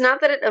 So it's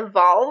not that it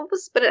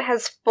evolves, but it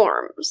has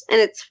forms.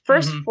 And its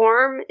first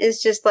form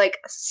is just like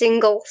a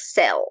single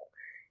cell.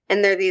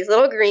 And they're these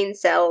little green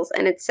cells,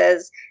 and it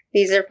says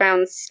these are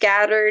found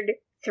scattered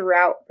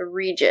throughout the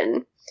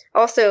region.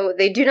 Also,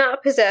 they do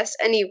not possess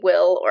any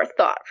will or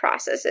thought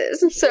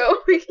processes, so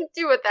we can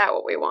do with that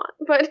what we want.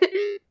 But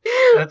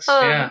That's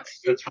weird.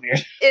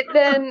 it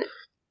then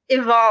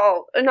it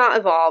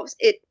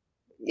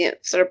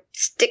sort of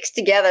sticks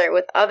together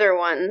with other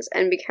ones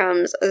and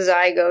becomes a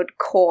zygote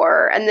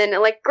core, and then it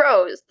like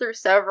grows through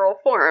several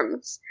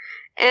forms.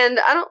 And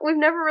we've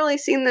never really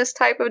seen this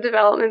type of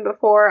development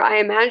before. I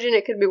imagine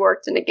it could be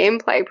worked into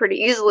gameplay pretty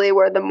easily,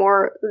 where the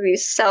more of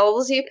these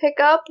cells you pick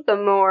up, the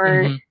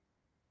more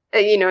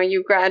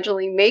you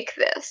gradually make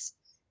this.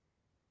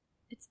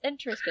 It's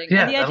interesting.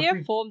 Yeah, And the idea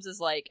that'll of forms is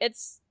like,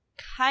 it's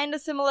kind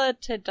of similar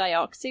to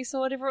Deoxys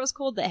or whatever it was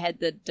called, that had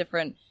the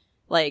different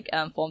like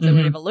forms that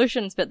were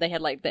evolutions, but they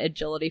had like the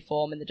agility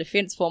form and the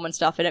defense form and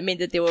stuff, and it meant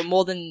that there were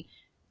more than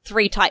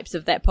 3 types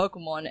of that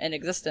Pokemon in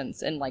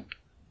existence, and like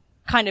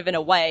kind of in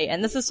a way,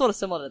 and this is sort of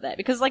similar to that,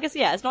 because like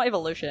it's not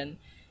evolution,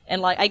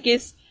 and like I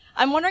guess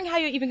I'm wondering how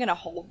you're even going to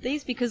hold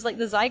these, because like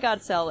the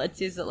Zygarde cell, it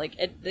says that like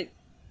the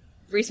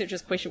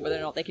researchers question whether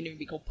or not they can even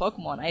be called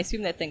Pokemon. I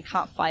assume that thing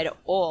can't fight at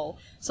all,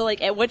 so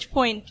like at which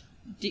point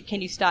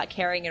can you start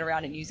carrying it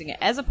around and using it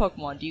as a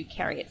Pokemon? Do you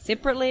carry it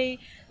separately?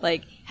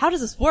 Like, how does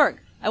this work?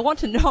 I want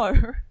to know.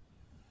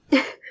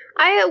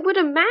 I would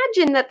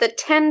imagine that the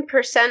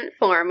 10%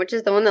 form, which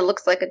is the one that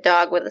looks like a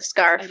dog with a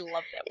scarf, I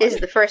love that one. is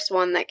the first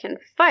one that can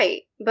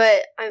fight,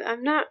 but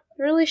I'm not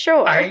really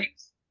sure. I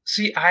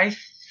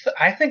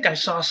think I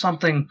saw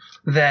something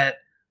that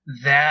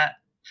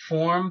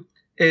form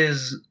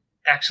is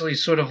actually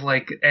sort of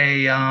like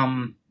a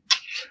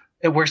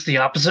it works the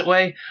opposite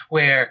way,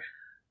 where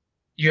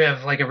you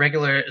have like a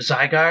regular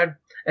Zygarde,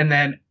 and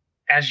then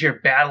as you're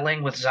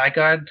battling with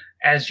Zygarde,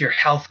 as your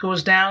health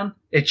goes down,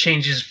 it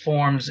changes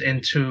forms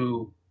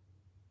into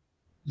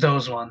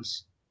those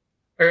ones,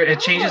 or it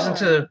changes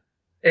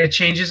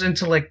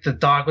into like the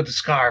dog with the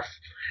scarf,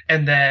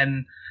 and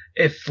then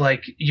if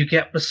like you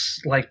get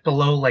like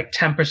below like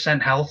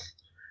 10% health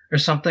or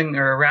something,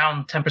 or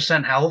around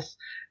 10% health,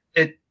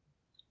 it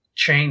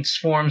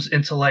transforms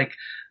into like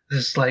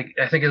this, like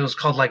I think it was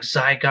called like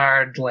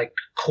Zygarde like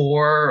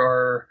core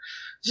or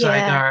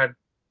Zygarde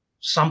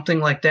something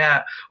like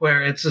that,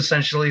 where it's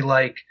essentially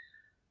like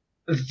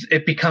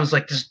it becomes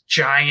like this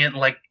giant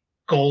like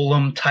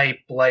golem type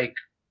like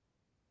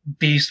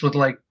beast with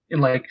like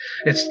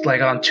it's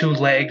like on 2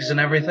 legs and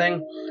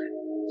everything,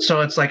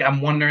 So it's like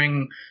I'm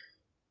wondering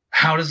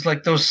how does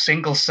like those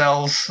single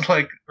cells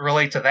like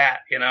relate to that,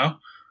 you know?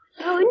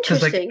 Oh,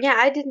 interesting. Like, yeah,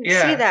 I didn't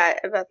see that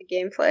about the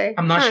gameplay.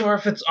 I'm not sure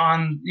if it's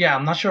on. Yeah,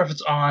 I'm not sure if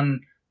it's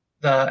on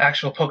the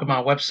actual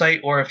Pokemon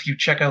website or if you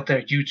check out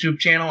their YouTube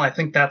channel. I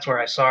think that's where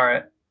I saw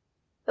it.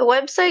 The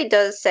website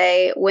does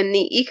say when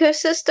the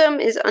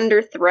ecosystem is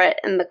under threat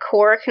and the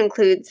core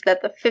concludes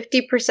that the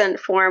 50%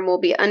 form will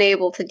be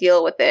unable to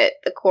deal with it,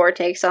 the core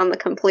takes on the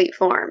complete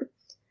form.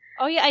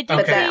 Oh yeah, I did.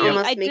 Okay. That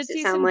almost I makes did it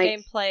see sound some like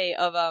gameplay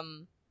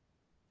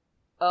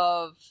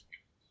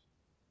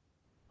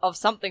of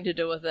something to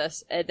do with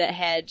this that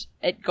had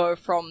it go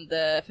from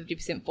the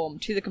 50% form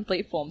to the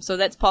complete form. So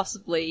that's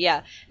possibly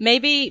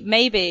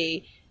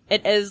maybe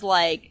it is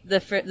like the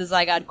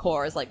Zygarde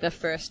core is like the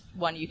first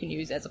one you can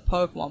use as a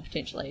Pokemon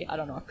potentially. I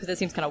don't know, because that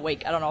seems kind of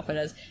weak. I don't know if it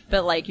is,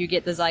 but like you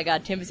get the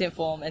Zygarde 10%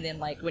 form, and then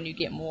like when you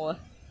get more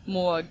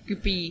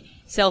goopy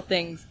cell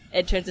things,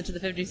 it turns into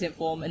the 50%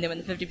 form, and then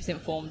when the 50%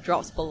 form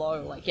drops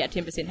below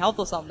 10% health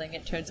or something,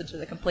 it turns into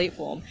the complete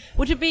form,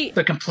 which would be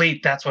the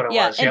complete. That's what it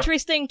was. Yeah,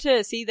 interesting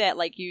to see that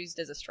like used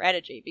as a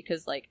strategy,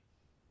 because like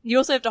you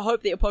also have to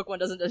hope that your Pokemon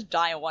doesn't just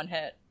die in one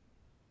hit.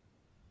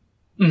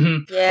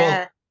 Mm-hmm. Yeah.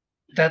 Well,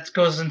 that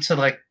goes into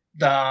like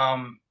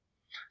the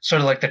sort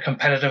of like the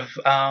competitive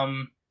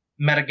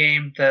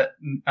metagame that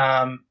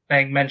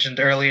Meg mentioned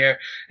earlier,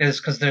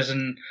 is because there's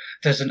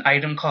an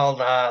item called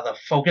the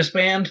Focus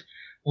Band,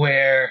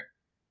 where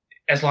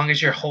as long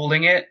as you're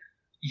holding it,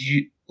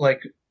 you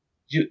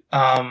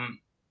can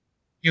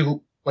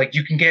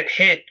get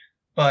hit,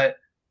 but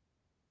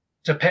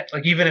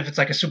even if it's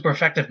like a super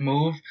effective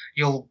move,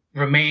 you'll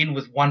remain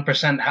with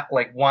 1%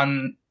 like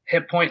 1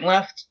 hit point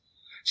left.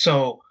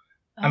 So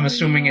I'm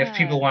assuming if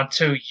people want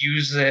to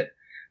use it,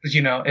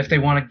 if they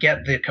want to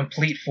get the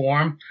complete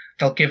form,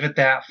 they'll give it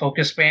that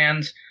Focus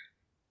Band.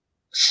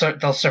 So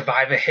they'll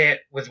survive a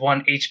hit with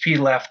 1 HP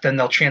left, then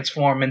they'll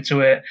transform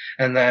into it,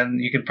 and then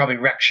you could probably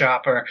wreck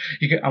shop, or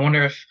you could. I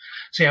wonder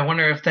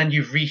if then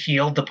you've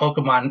re-healed the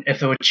Pokemon,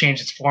 if it would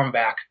change its form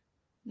back.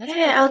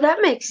 That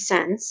makes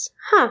sense.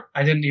 Huh.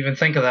 I didn't even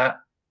think of that.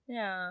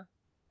 Yeah.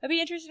 It'd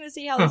be interesting to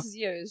see how this is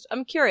used.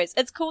 I'm curious.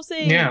 It's cool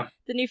seeing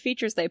the new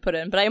features they put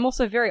in, but I am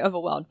also very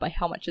overwhelmed by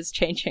how much is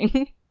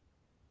changing.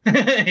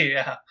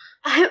 Yeah.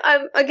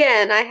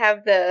 I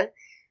have the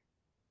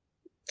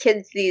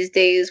kids these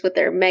days with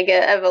their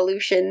mega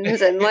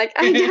evolutions, and like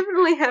I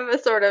definitely have a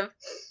sort of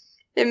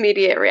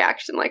immediate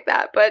reaction like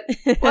that, but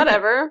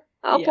whatever.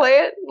 I'll play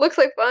it. Looks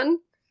like fun.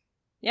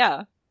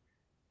 Yeah.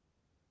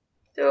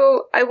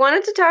 So I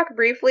wanted to talk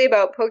briefly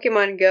about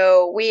Pokemon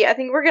Go. I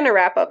think we're gonna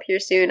wrap up here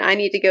soon. I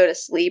need to go to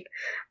sleep.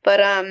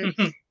 But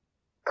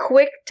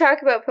quick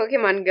talk about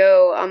Pokemon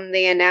Go.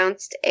 They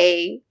announced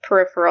a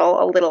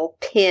peripheral, a little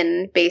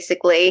pin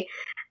basically,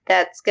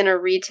 that's gonna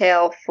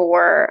retail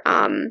for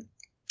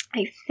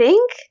I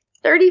think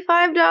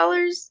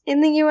 $35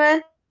 in the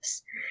US,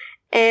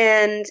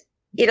 and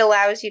it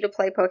allows you to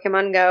play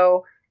Pokemon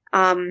Go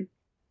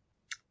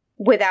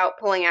without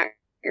pulling out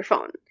your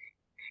phone.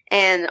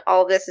 And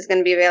all of this is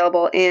going to be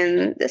available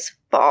in this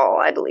fall,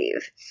 I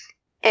believe.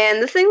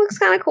 And this thing looks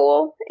kind of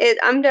cool.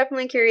 I'm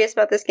definitely curious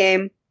about this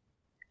game.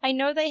 I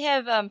know they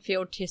have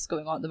field tests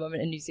going on at the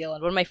moment in New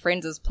Zealand. One of my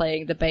friends is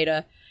playing the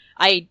beta.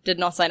 I did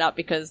not sign up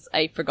because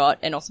I forgot,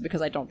 and also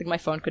because I don't think my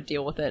phone could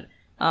deal with it.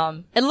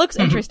 It looks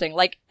interesting.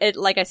 Like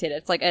I said,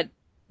 it's like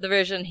the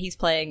version he's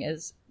playing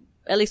is,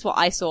 at least what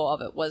I saw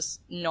of it, was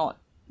not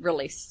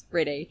release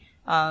ready.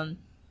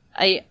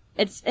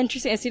 It's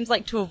interesting. It seems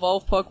like to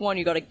evolve Pokemon,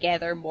 you got to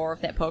gather more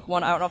of that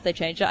Pokemon. I don't know if they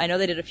changed it. I know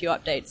they did a few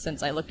updates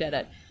since I looked at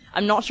it.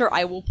 I'm not sure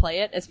I will play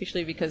it,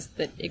 especially because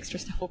the extra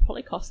stuff will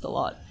probably cost a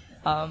lot.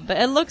 But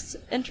it looks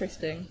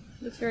interesting.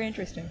 It looks very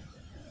interesting.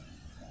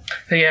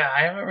 Yeah,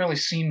 I haven't really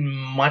seen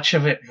much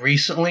of it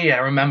recently. I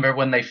remember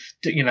when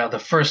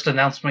the first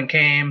announcement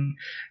came,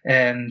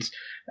 and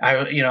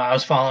I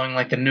was following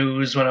like the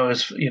news when it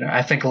was,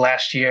 I think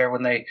last year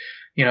when they,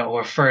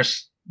 were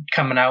first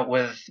coming out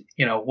with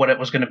what it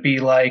was going to be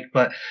like,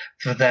 but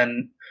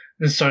then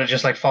it sort of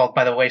just like fall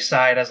by the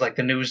wayside as like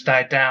the news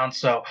died down.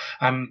 So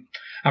I'm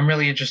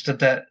really interested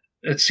that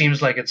it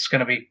seems like it's going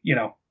to be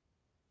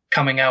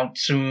coming out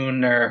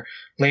soon or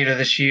later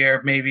this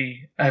year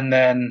maybe, and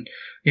then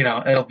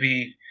it'll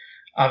be,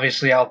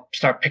 obviously I'll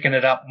start picking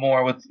it up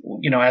more with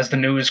as the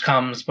news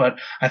comes. But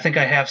I think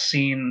I have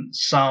seen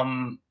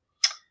some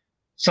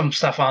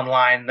stuff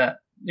online that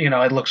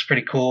it looks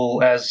pretty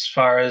cool, as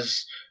far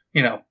as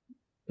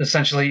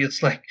essentially,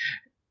 it's like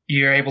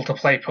you're able to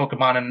play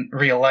Pokemon in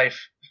real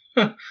life.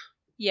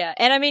 Yeah,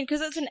 and I mean, because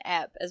it's an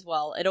app as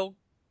well, it'll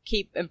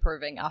keep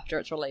improving after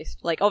it's released.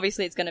 Like,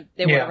 obviously,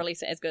 they want to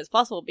release it as good as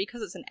possible.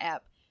 Because it's an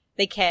app,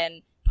 they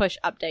can push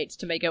updates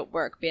to make it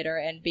work better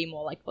and be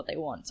more like what they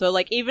want. So,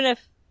 like, even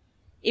if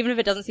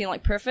it doesn't seem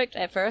like perfect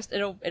at first,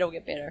 it'll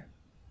get better.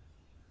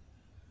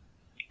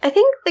 I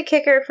think the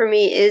kicker for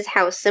me is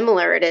how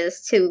similar it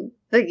is to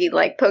the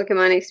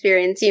Pokemon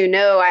experience.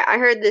 I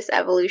heard this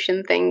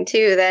evolution thing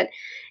too, that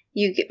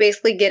you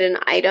basically get an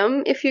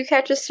item if you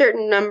catch a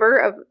certain number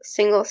of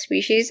single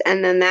species,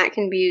 and then that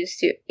can be used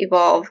to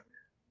evolve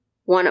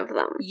one of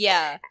them.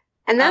 Yeah.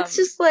 And that's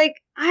just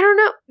like, I don't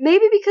know,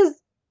 maybe because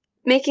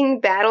making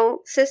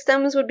battle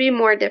systems would be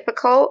more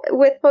difficult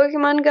with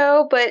Pokemon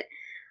Go, but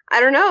I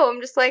don't know,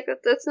 I'm just like,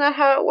 that's not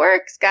how it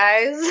works,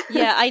 guys.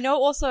 Yeah, I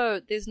know also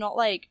there's not,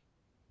 like,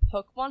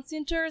 Pokemon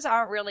centers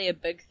aren't really a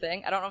big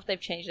thing. I don't know if they've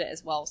changed it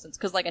as well since,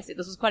 because like I said,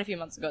 this was quite a few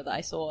months ago that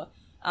I saw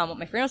what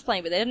my friend was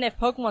playing, but they didn't have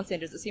Pokemon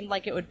centers. It seemed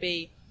like it would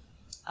be,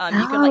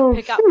 you can, like,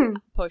 pick up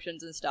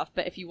potions and stuff,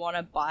 but if you want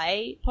to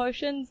buy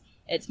potions,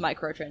 it's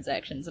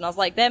microtransactions. And I was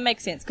like, that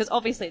makes sense, because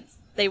obviously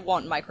they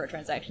want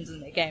microtransactions in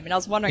their game, and I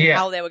was wondering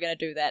how they were going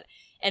to do that.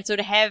 And so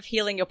to have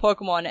healing your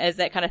Pokemon as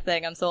that kind of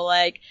thing, I'm so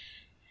like,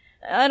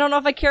 I don't know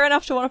if I care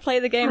enough to want to play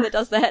the game that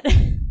does that.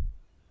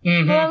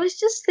 Mm-hmm. Well, I was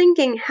just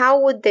thinking,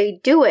 how would they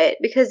do it?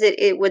 Because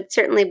it would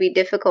certainly be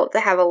difficult to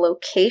have a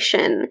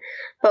location.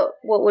 But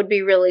what would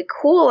be really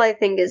cool, I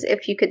think, is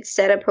if you could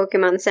set a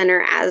Pokemon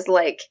Center as,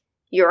 like,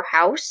 your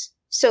house.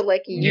 So,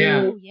 like,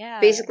 you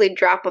basically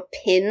drop a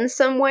pin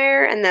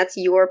somewhere, and that's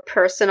your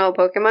personal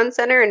Pokemon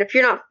Center. And if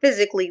you're not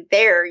physically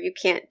there, you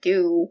can't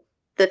do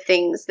the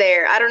things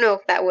there. I don't know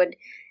if that would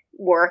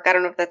work. I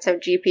don't know if that's how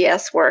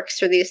GPS works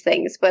for these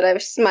things, but it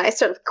was my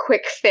sort of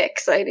quick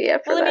fix idea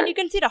for that. Well, I mean, you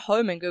can set a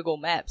home in Google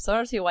Maps, so I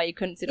don't see why you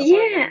couldn't set a home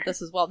in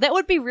this as well. That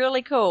would be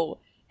really cool.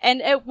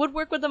 And it would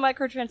work with the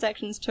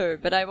microtransactions too,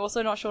 but I'm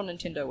also not sure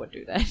Nintendo would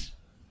do that.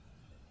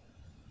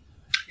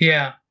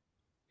 Yeah,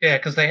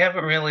 because they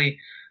haven't really.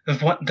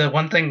 The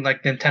one thing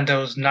like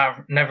Nintendo's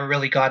never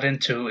really got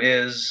into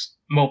is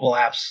mobile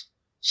apps.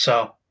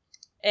 So,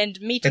 and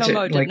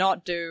Miitomo did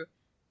not do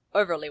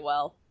overly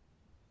well.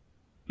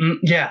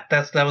 Yeah,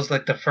 that was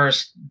like their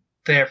first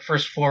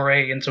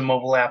foray into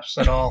mobile apps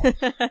at all.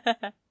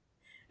 That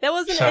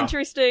was an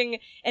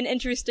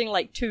interesting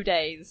like 2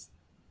 days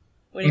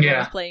when everyone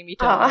was playing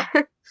Miitomo.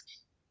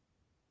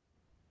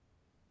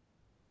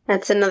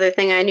 That's another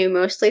thing I knew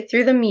mostly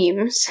through the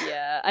memes.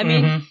 Yeah, I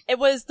mean,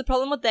 the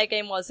problem with that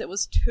game was it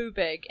was too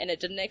big, and it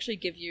didn't actually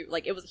give you,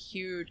 like, it was a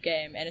huge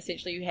game, and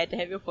essentially you had to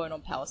have your phone on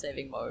power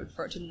saving mode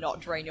for it to not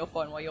drain your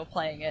phone while you're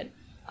playing it.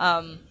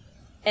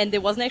 And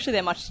there wasn't actually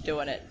that much to do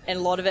in it, and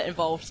a lot of it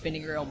involved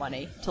spending real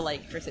money to,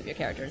 like, dress up your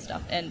character and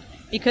stuff. And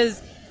because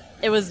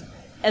it was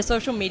a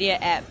social media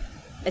app,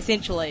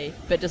 essentially,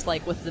 but just,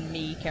 like, with the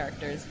me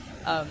characters,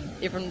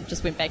 everyone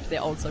just went back to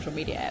their old social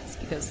media apps,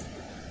 because,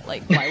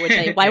 like,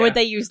 why would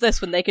they use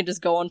this when they can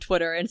just go on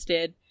Twitter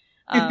instead?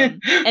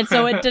 And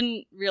so it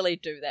didn't really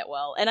do that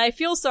well. And I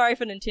feel sorry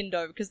for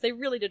Nintendo, because they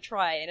really did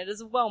try, and it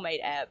is a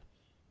well-made app.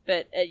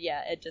 But,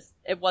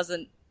 it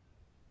wasn't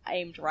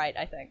aimed right,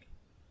 I think.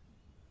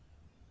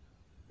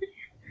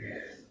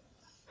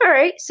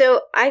 Alright,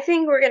 so I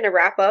think we're going to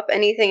wrap up.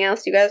 Anything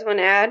else you guys want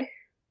to add?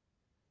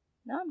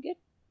 No, I'm good.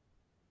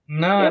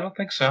 No, I don't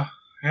think so.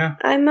 Yeah.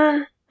 I'm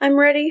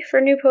ready for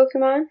new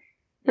Pokemon.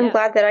 I'm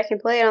glad that I can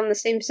play it on the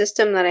same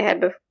system that I had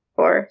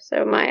before,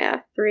 so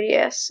my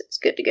 3DS is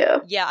good to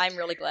go. Yeah, I'm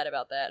really glad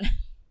about that.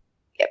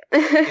 Yep.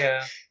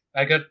 Yeah,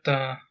 I got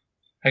a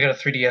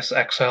 3DS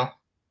XL.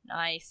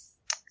 Nice.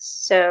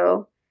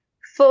 So,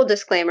 full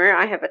disclaimer,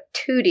 I have a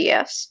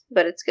 2DS,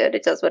 but it's good.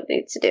 It does what it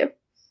needs to do.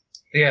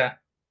 Yeah.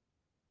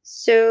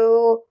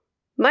 So,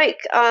 Mike,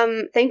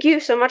 thank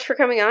you so much for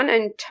coming on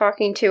and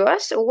talking to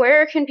us.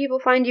 Where can people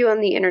find you on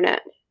the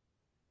internet?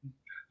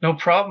 No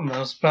problem. It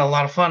was a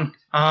lot of fun.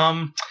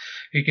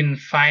 You can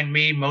find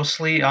me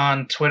mostly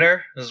on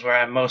Twitter. This is where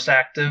I'm most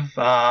active.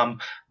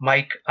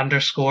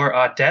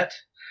 Mike_Audette.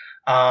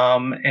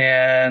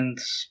 And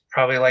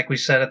probably like we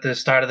said at the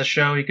start of the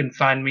show, you can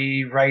find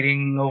me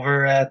writing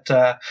over at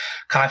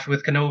Coffee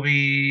with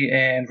Kenobi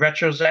and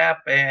RetroZap,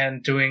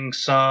 and doing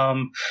a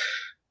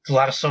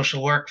lot of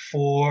social work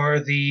for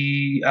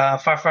the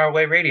Far Far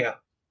Away Radio.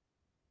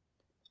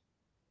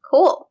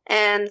 Cool.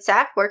 And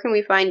Saf, where can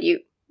we find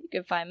you? You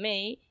can find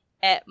me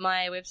at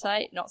my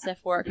website,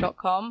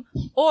 notsafwork.com,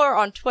 or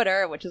on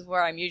Twitter, which is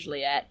where I'm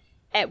usually at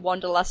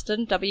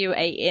Wanderlustin,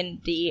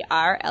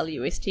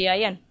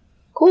 WANDRLUSTIN.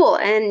 Cool,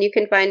 and you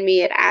can find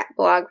me at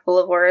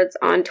 @blogfulofwords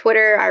on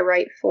Twitter. I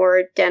write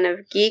for Den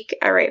of Geek.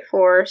 I write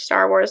for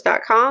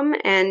StarWars.com,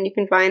 and you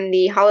can find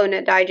the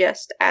HoloNet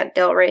Digest at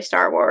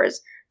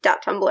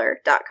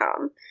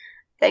delraystarwars.tumblr.com.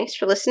 Thanks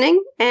for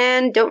listening,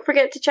 and don't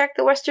forget to check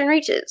the Western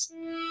Reaches.